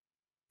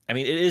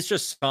mean it is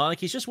just Sonic.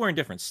 He's just wearing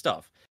different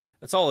stuff.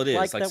 That's all it is.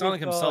 Like Like that Sonic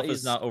we've got himself is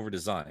is- not over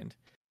designed.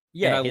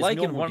 Yeah, and I his like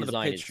in normal one of the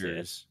design is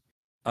pictures.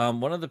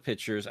 One of the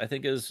pictures I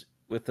think is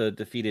with the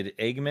defeated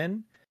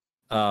Eggman.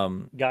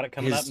 Got it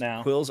coming his up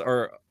now. quills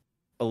are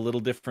a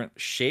little different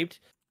shaped,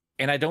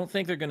 and I don't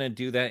think they're gonna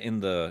do that in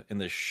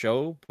the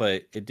show.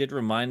 But it did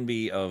remind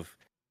me of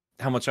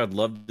how much I'd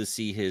love to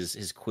see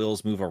his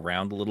quills move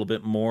around a little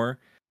bit more.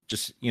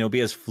 Just be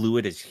as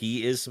fluid as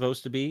he is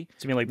supposed to be.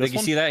 So you mean like Like this you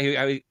one? see that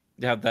I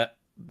have that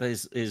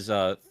his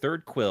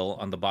third quill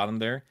on the bottom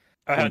there.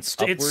 It's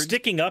upward.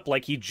 sticking up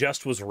like he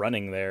just was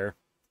running there.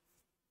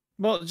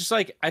 Well, just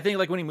like I think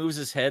like when he moves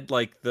his head,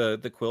 like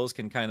the quills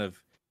can kind of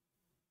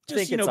I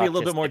think just it's be a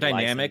little bit more artistic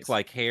dynamic license.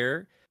 like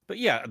hair. But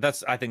yeah,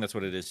 I think that's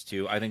what it is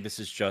too. I think this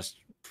is just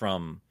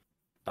from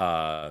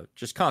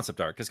just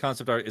concept art, because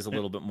concept art is a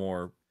little bit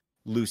more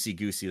loosey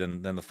goosey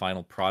than the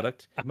final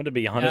product. I'm gonna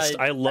be honest.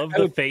 I love I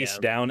the would- face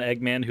yeah. down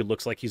Eggman who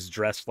looks like he's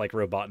dressed like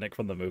Robotnik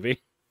from the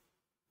movie.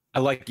 I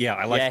like he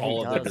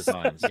all of the does.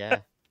 designs. Yeah.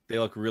 They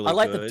look really I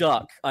like good. the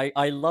duck.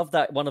 I love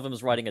that one of them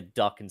is riding a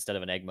duck instead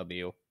of an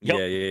Eggmobile. Yep.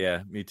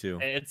 Yeah, me too.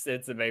 It's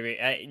a baby.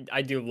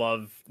 I do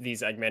love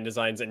these Eggman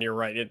designs, and you're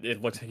right.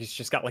 It looks like he's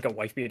just got like a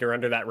wife beater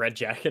under that red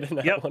jacket in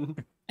that Yep. one.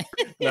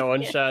 That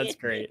one shot. It's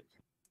great.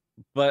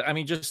 But I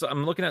mean, just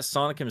I'm looking at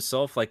Sonic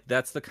himself. Like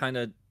that's the kind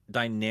of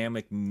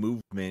dynamic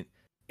movement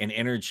and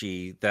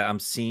energy that I'm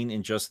seeing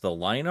in just the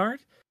line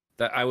art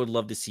that I would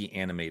love to see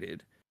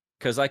animated.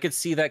 Because I could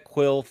see that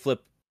quill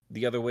flip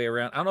the other way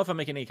around. I don't know if I'm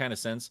making any kind of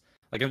sense.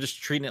 Like I'm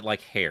just treating it like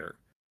hair.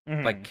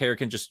 Mhm. Like hair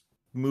can just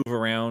move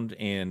around,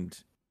 and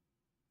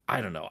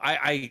I don't know.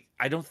 I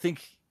don't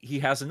think he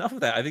has enough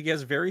of that. I think he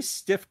has very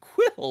stiff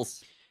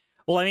quills.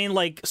 Well, I mean,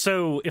 like,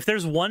 so if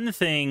there's one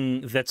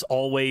thing that's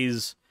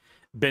always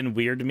been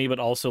weird to me, but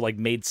also like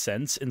made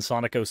sense in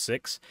Sonic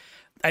 06,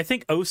 I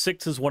think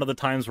 06 is one of the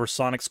times where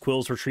Sonic's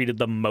quills were treated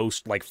the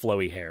most like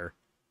flowy hair.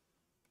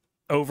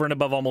 Over and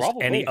above almost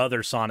any Probably.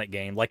 other Sonic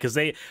game. Like, because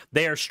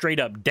they are straight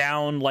up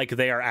down, like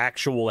they are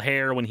actual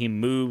hair. When he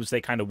moves,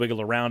 they kind of wiggle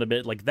around a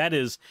bit. Like, that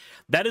is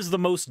the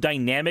most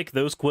dynamic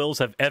those quills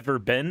have ever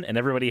been, and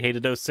everybody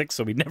hated 06,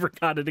 so we never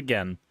got it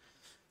again.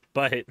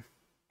 But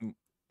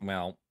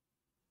Well,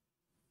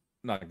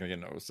 not gonna get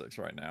an 06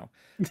 right now,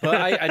 but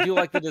I do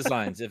like the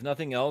designs. If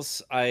nothing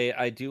else,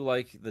 I do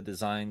like the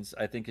designs.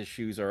 I think his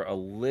shoes are a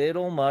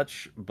little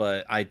much,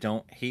 but I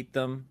don't hate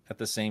them at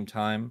the same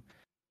time.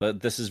 But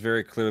this is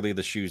very clearly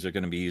the shoes they're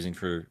going to be using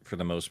for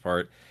the most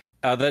part.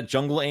 That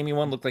Jungle Amy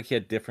one looked like he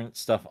had different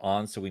stuff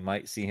on, so we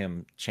might see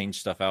him change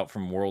stuff out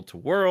from world to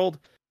world.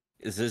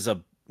 This is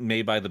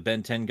made by the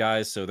Ben 10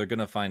 guys, so they're going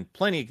to find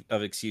plenty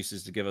of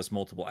excuses to give us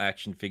multiple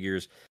action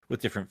figures with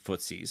different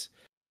footsies.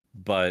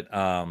 But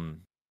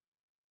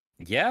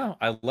yeah,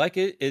 I like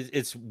it.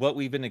 It's what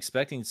we've been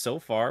expecting so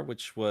far,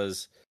 which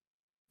was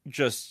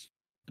just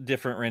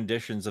different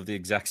renditions of the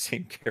exact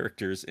same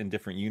characters in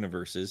different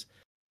universes.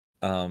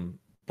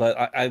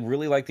 But I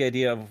really like the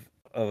idea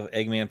of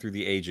Eggman through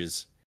the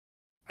ages.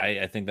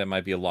 I think that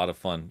might be a lot of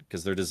fun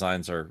because their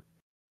designs are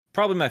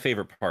probably my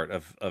favorite part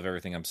of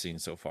everything I'm seeing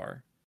so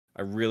far.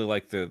 I really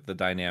like the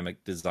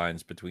dynamic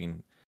designs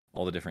between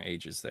all the different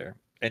ages there.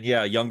 And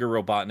yeah, younger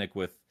Robotnik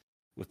with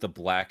the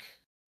black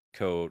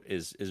coat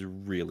is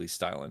really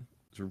styling.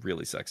 It's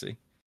really sexy.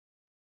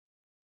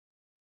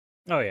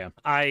 oh yeah,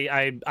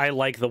 I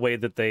like the way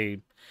that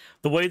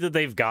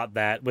they've got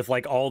that with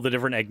like all the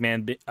different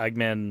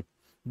Eggman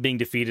being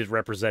defeated,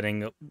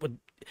 representing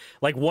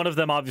like one of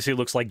them obviously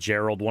looks like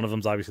Gerald, one of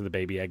them's obviously the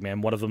baby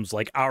Eggman, one of them's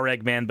like our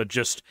Eggman, but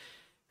just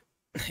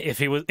if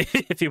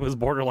he was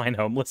borderline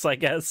homeless, I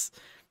guess.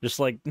 Just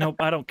like, nope,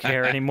 I don't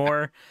care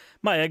anymore.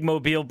 My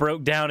Eggmobile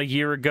broke down a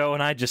year ago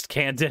and I just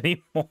can't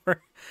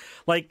anymore.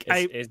 Like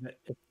Is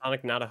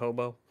Sonic not a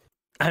hobo?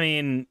 I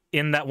mean,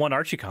 in that one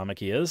Archie comic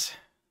he is.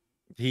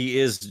 He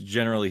is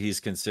generally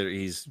he's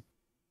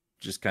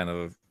just kind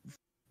of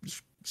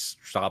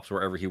stops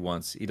wherever he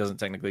wants. He doesn't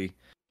technically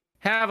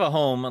have a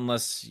home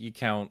unless you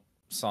count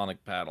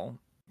Sonic Battle.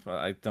 But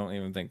I don't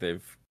even think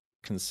they've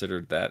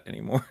considered that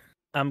anymore.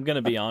 I'm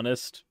gonna be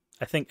honest.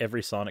 I think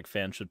every Sonic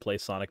fan should play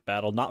Sonic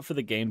Battle, not for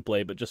the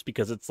gameplay, but just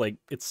because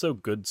it's so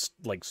good,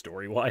 like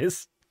story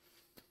wise.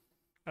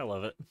 I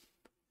love it.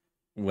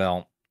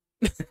 Well,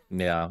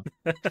 yeah.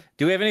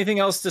 Do we have anything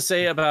else to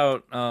say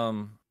about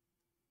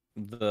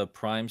the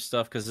Prime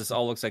stuff because this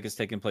all looks like it's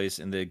taking place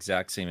in the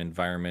exact same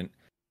environment.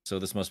 So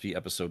this must be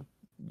episode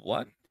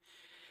what?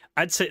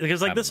 I'd say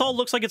because like this all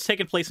looks like it's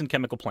taking place in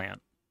Chemical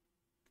Plant.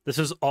 This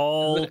is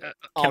all.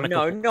 Oh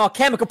no,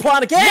 Chemical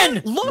Plant again!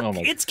 Yeah, look, Oh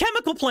my- it's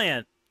Chemical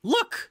Plant.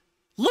 Look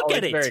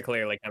at it's it. very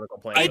clearly Chemical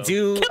Plant. I though.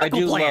 do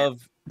Chemical plant.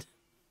 love.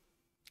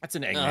 That's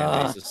an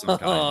Eggman base of some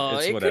kind.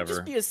 It's it whatever. could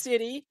just be a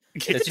city.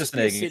 It's just an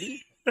be a egg.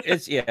 city.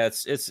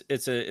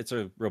 It's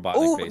a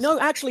robotic Oh base. no!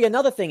 Actually,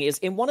 another thing is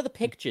in one of the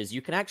pictures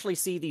you can actually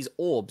see these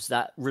orbs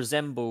that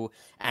resemble,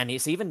 and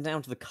it's even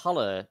down to the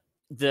color,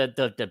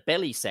 the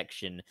belly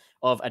section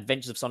of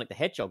Adventures of Sonic the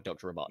Hedgehog,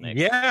 Dr. Robotnik.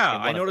 Yeah,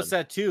 one I of noticed them.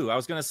 that too. I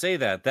was gonna say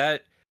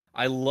that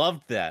I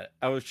loved that.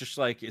 I was just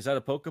like, is that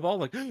a Pokeball?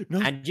 Like, no.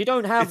 And you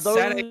don't have It's those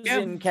Sad in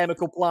AM.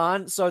 Chemical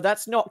Plant, so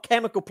that's not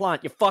Chemical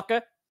Plant, you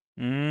fucker.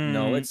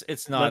 No, Mm,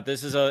 it's not.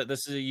 This is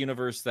a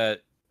universe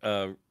that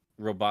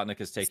Robotnik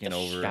has taken the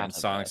over, and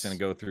Sonic's Shatterverse. gonna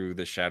go through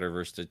the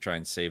Shatterverse to try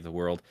and save the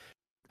world.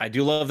 I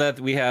do love that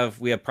we have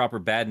proper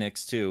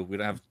badniks too. We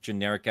don't have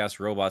generic ass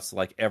robots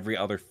like every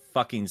other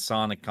fucking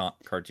Sonic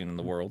cartoon in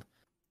the world.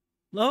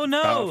 Oh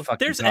no! About fucking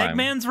There's time.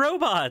 Eggman's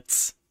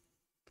robots.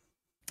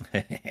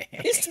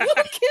 It's not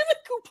a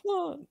Chemical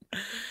Plant.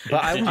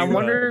 But Did I you,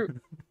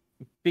 wonder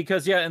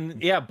because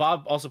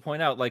Bob also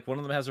pointed out like one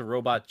of them has a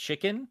robot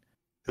chicken,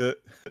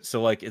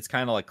 so like it's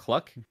kind of like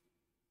Cluck.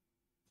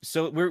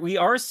 So we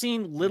are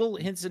seeing little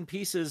hints and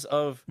pieces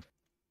of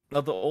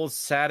the old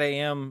Sad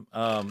AM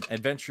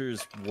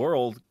Adventures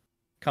world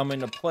come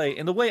into play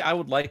in the way I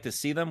would like to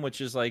see them, which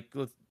is like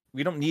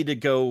we don't need to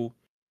go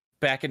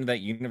back into that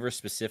universe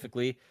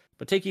specifically,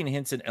 but taking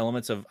hints and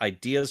elements of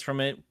ideas from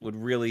it would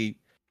really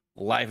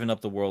liven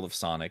up the world of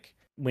Sonic.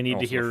 We need to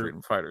Also hear.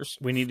 Freedom Fighters.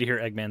 We need to hear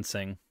Eggman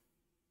sing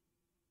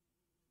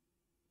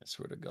I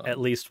swear to God. at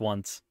least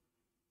once.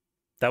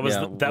 That was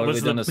Yeah, the, that what was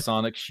have they done the to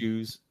Sonic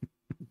shoes.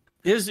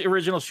 His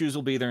original shoes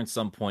will be there at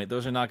some point.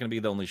 Those are not going to be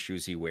the only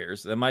shoes he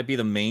wears. That might be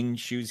the main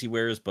shoes he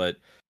wears, but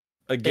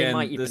again, They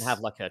might even this... have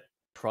like a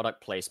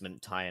product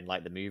placement tie-in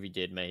like the movie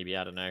did, maybe.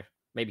 I don't know.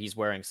 Maybe he's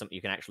wearing something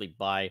you can actually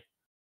buy.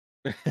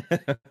 I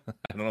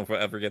don't know if I'll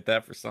ever get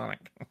that for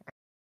Sonic.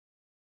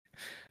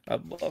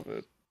 I'd love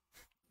it.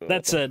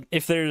 That said,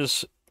 if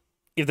there's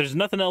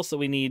nothing else that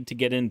we need to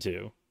get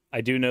into,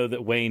 I do know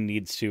that Wayne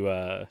needs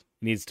to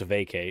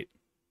vacate.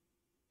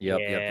 Yep.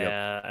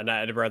 And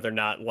I'd rather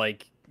not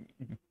like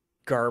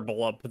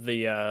garble up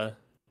the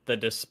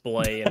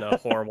display in a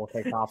horrible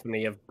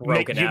cacophony of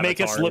broken You make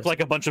us look avatars. like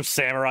a bunch of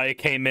samurai who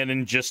came in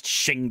and just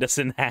shinged us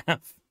in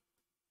half.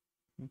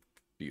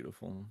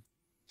 Beautiful.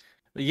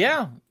 But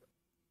yeah.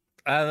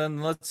 And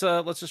then let's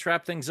just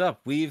wrap things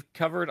up. We've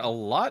covered a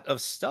lot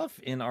of stuff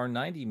in our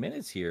 90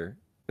 minutes here.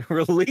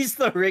 Release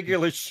the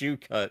regular shoe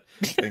cut.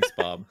 Thanks,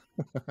 Bob.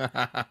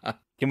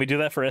 Can we do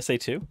that for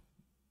SA2?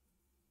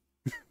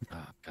 Oh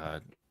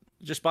God!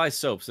 Just buy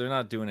soaps. They're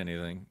not doing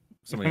anything.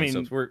 Somebody I needs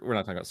mean- soaps. We're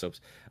not talking about soaps.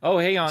 Oh,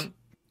 hang on.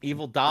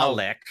 Evil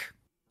Dalek.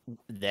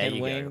 There Can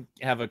you Wayne go.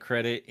 have a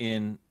credit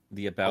in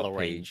the about I'll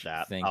arrange page?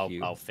 that. Thank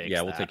you. I'll fix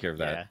yeah, we'll that. take care of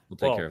that. Yeah. We'll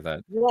take Whoa. care of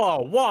that.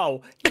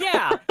 Whoa,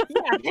 yeah,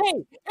 hey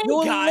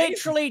You're guys.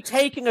 literally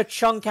taking a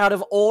chunk out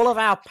of all of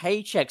our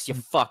paychecks, you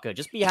fucker.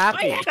 Just be I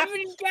happy.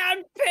 haven't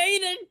gotten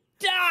paid a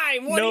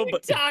dime. What No, are you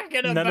but talking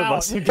about? None of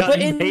us have But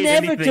gotten paid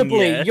anything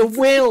inevitably, yet. you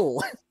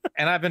will.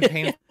 And I've been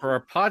paying for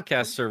our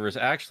podcast servers.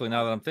 Actually,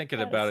 now that I'm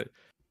thinking about it,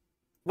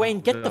 Wayne,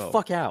 Oh, get the no.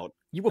 fuck out.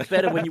 You were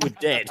better when you were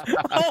dead.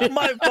 Oh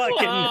my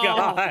fucking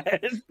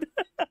god!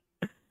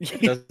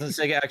 doesn't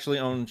Sega actually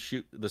own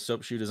the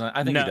soap shoe design?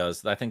 I think No. he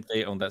does. I think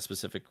they own that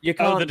specific. You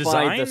Oh, can't the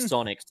buy the design?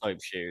 Sonic soap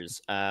shoes.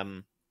 But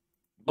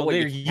Well, what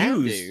they're you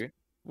can used. do-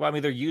 Well, I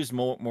mean, they're used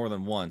more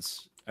than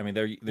once. I mean,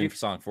 they're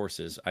Sonic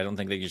Forces. I don't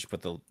think they can just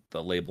put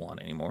the label on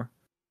anymore.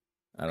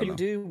 I You don't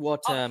can know. do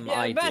what Oh, yeah,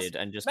 I Mass- did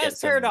and just get Mass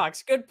some...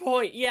 Paradox, good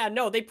point. Yeah,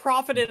 no, they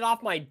profited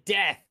off my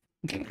death.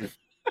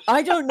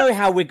 I don't know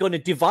how we're going to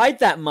divide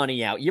that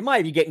money out. You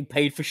might be getting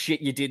paid for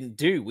shit you didn't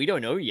do. We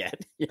don't know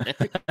yet.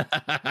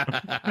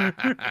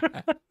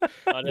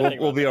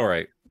 We'll be all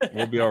right.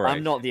 We'll be all right.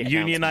 I'm not the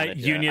accounts manager. I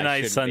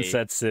Unionize shouldn't be.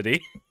 Sunset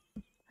City.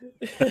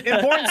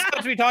 Important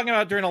stuff to be talking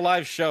about during a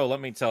live show, let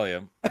me tell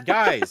you.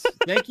 Guys,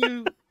 thank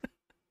you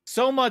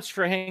so much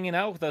for hanging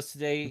out with us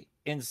today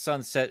in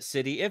Sunset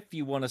City. If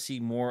you want to see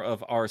more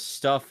of our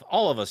stuff,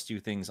 all of us do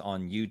things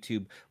on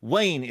YouTube.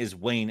 Wayne is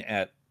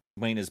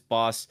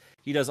Boss.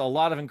 He does a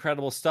lot of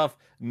incredible stuff.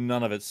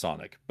 None of it's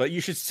Sonic, but you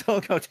should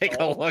still go take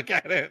a look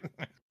at it.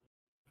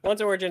 Once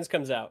Origins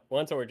comes out.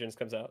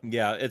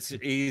 Yeah,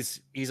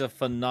 he's a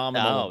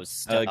phenomenal. Oh,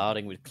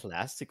 starting with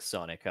classic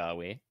Sonic, are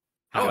we?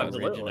 Oh, How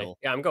absolutely. original.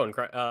 Yeah, I'm going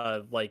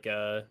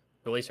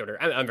release order.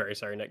 I'm very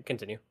sorry. Nick,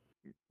 continue.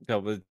 No,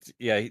 but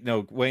yeah,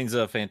 no, Wayne's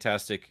a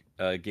fantastic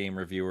game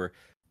reviewer.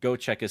 Go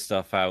check his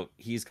stuff out.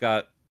 He's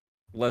got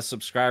less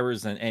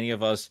subscribers than any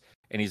of us,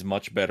 and he's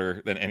much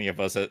better than any of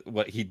us at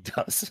what he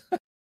does.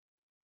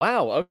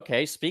 Wow,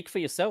 okay. Speak for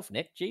yourself,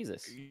 Nick.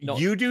 Jesus.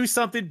 You do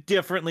something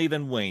differently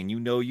than Wayne.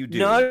 You know you do.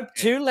 No,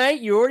 too late.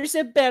 You already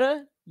said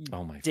better. you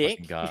Oh my dick.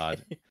 fucking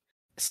god.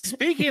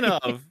 Speaking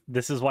of,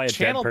 This is why a dead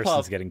Channel person's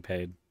Puff. getting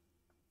paid.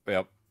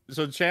 Yep.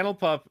 So Channel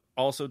Pup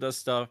also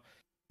does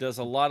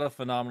a lot of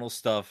phenomenal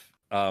stuff.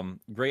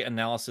 Great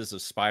analysis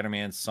of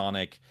Spider-Man,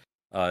 Sonic,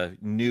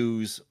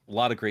 news, a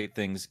lot of great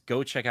things.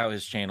 Go check out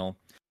his channel.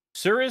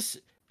 Cirrus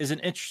is an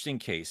interesting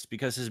case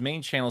because his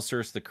main channel,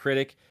 Cirrus the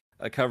Critic,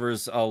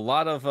 covers a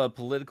lot of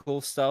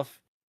political stuff,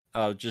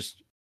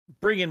 just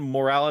bringing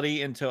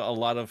morality into a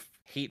lot of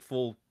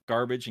hateful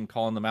garbage and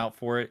calling them out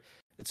for it.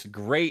 It's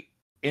great,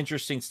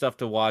 interesting stuff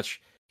to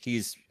watch.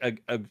 He's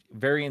a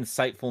very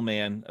insightful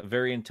man, a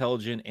very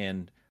intelligent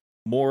and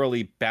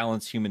morally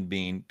balanced human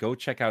being. Go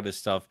check out his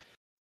stuff.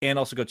 And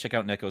also go check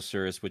out Neko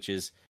Cirrus, which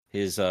is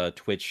his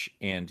Twitch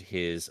and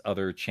his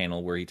other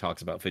channel where he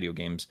talks about video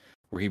games,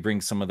 where he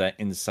brings some of that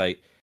insight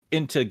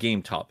into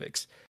game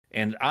topics.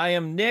 And I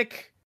am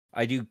Nick.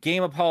 I do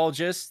Game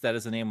Apologists. That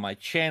is the name of my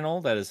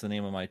channel. That is the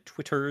name of my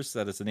Twitters.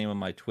 That is the name of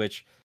my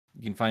Twitch.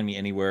 You can find me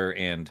anywhere.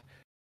 And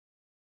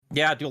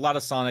yeah, I do a lot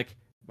of Sonic.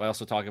 I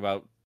also talk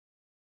about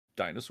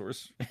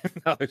dinosaurs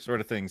and other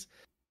sort of things.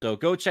 So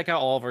go check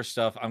out all of our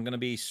stuff. I'm going to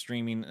be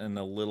streaming in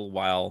a little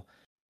while.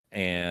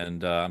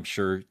 And I'm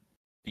sure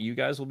you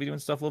guys will be doing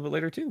stuff a little bit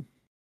later too.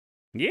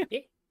 Yeah.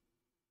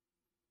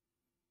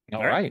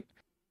 All right.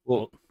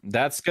 Well,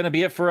 that's going to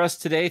be it for us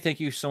today. Thank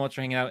you so much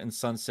for hanging out in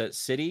Sunset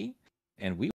City. And we